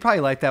you'd probably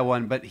like that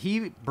one. But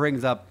he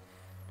brings up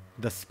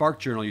the Spark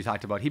Journal you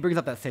talked about. He brings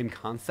up that same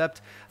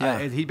concept.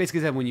 He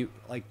basically said when you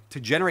like to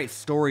generate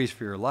stories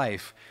for your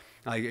life.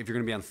 Like if you're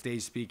going to be on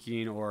stage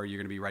speaking or you're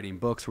going to be writing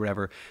books or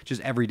whatever,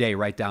 just every day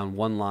write down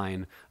one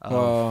line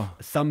of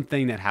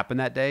something that happened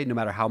that day, no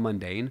matter how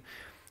mundane.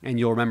 And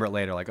you'll remember it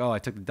later, like, oh, I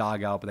took the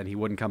dog out, but then he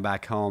wouldn't come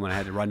back home, and I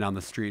had to run down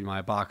the street, and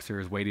my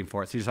boxers waiting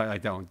for it. So you just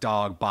like, no,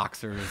 dog,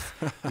 boxers,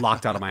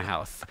 locked out of my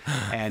house.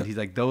 And he's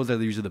like, those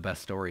are usually the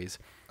best stories.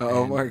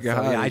 Oh my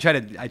God! So, yeah, I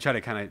try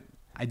to kind of.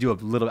 I do a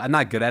little. I'm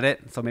not good at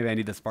it, so maybe I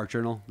need the Spark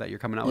Journal that you're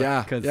coming out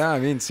with. Yeah. I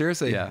mean,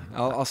 seriously. Yeah.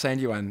 I'll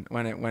send you one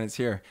when it's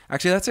here.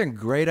 Actually, that's a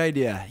great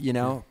idea. You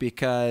know,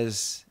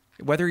 because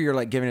whether you're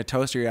like giving a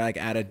toast or you're like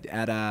at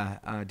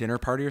a dinner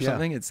party or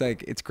something, it's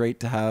like it's great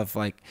to have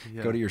like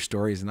go to your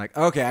stories and like,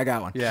 okay, I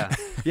got one. Yeah.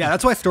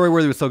 That's why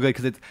Storyworthy was so good,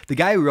 because it's the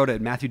guy who wrote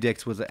it, Matthew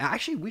Dix, was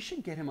actually we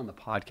should get him on the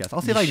podcast.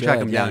 I'll see if I can track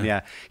him down.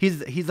 Yeah,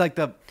 he's like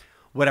the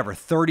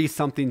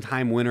 30-something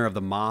time winner of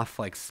the Moth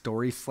like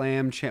Story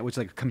Slam, which is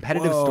like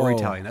competitive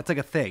storytelling. That's like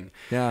a thing.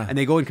 Yeah. And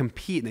they go and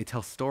compete and they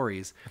tell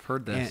stories. I've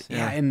heard this.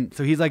 And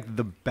so he's like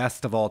the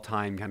best of all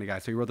time kind of guy.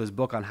 So he wrote this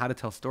book on how to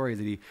tell stories.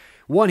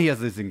 And he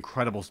has these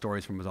incredible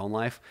stories from his own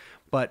life,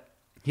 but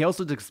he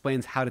also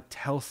explains how to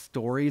tell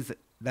stories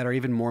that are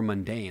even more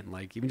mundane,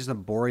 like even just a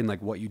boring,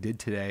 like what you did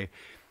today,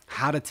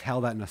 how to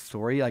tell that in a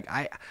story. Like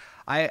I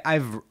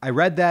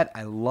read that,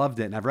 I loved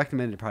it, and I've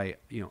recommended it probably,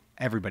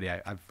 everybody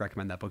I've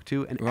recommended that book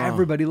to, and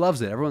everybody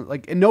loves it.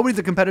 Everyone and nobody's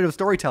a competitive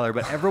storyteller,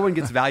 but everyone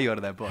gets value out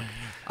of that book.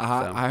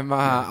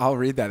 I'll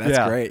read that.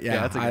 That's great.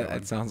 Yeah, that's a good one.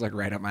 It sounds like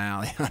right up my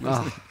alley.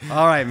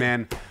 All right,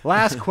 man.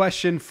 Last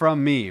question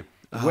from me.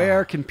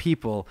 Where can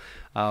people,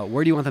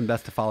 where do you want them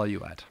best to follow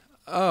you at?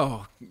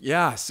 Oh,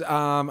 yes.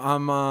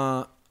 I'm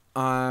on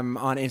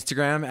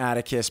Instagram,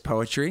 Atticus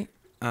Poetry.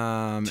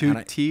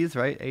 2 T's,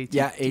 right?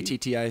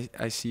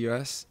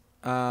 Atticus.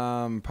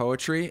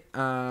 Poetry.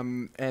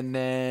 And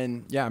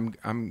then,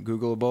 I'm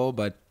Googleable,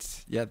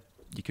 but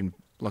you can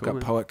look up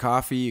Poet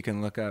Coffee. You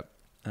can look up,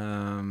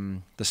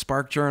 the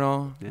Spark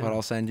Journal, what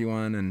I'll send you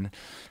one, and,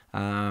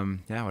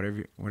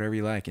 whatever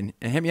you like, and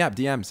hit me up,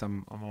 DMs.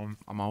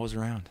 I'm always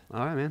around.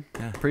 All right, man.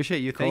 Yeah. Appreciate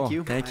you. Thank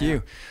you. Thank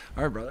you.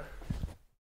 All right, brother.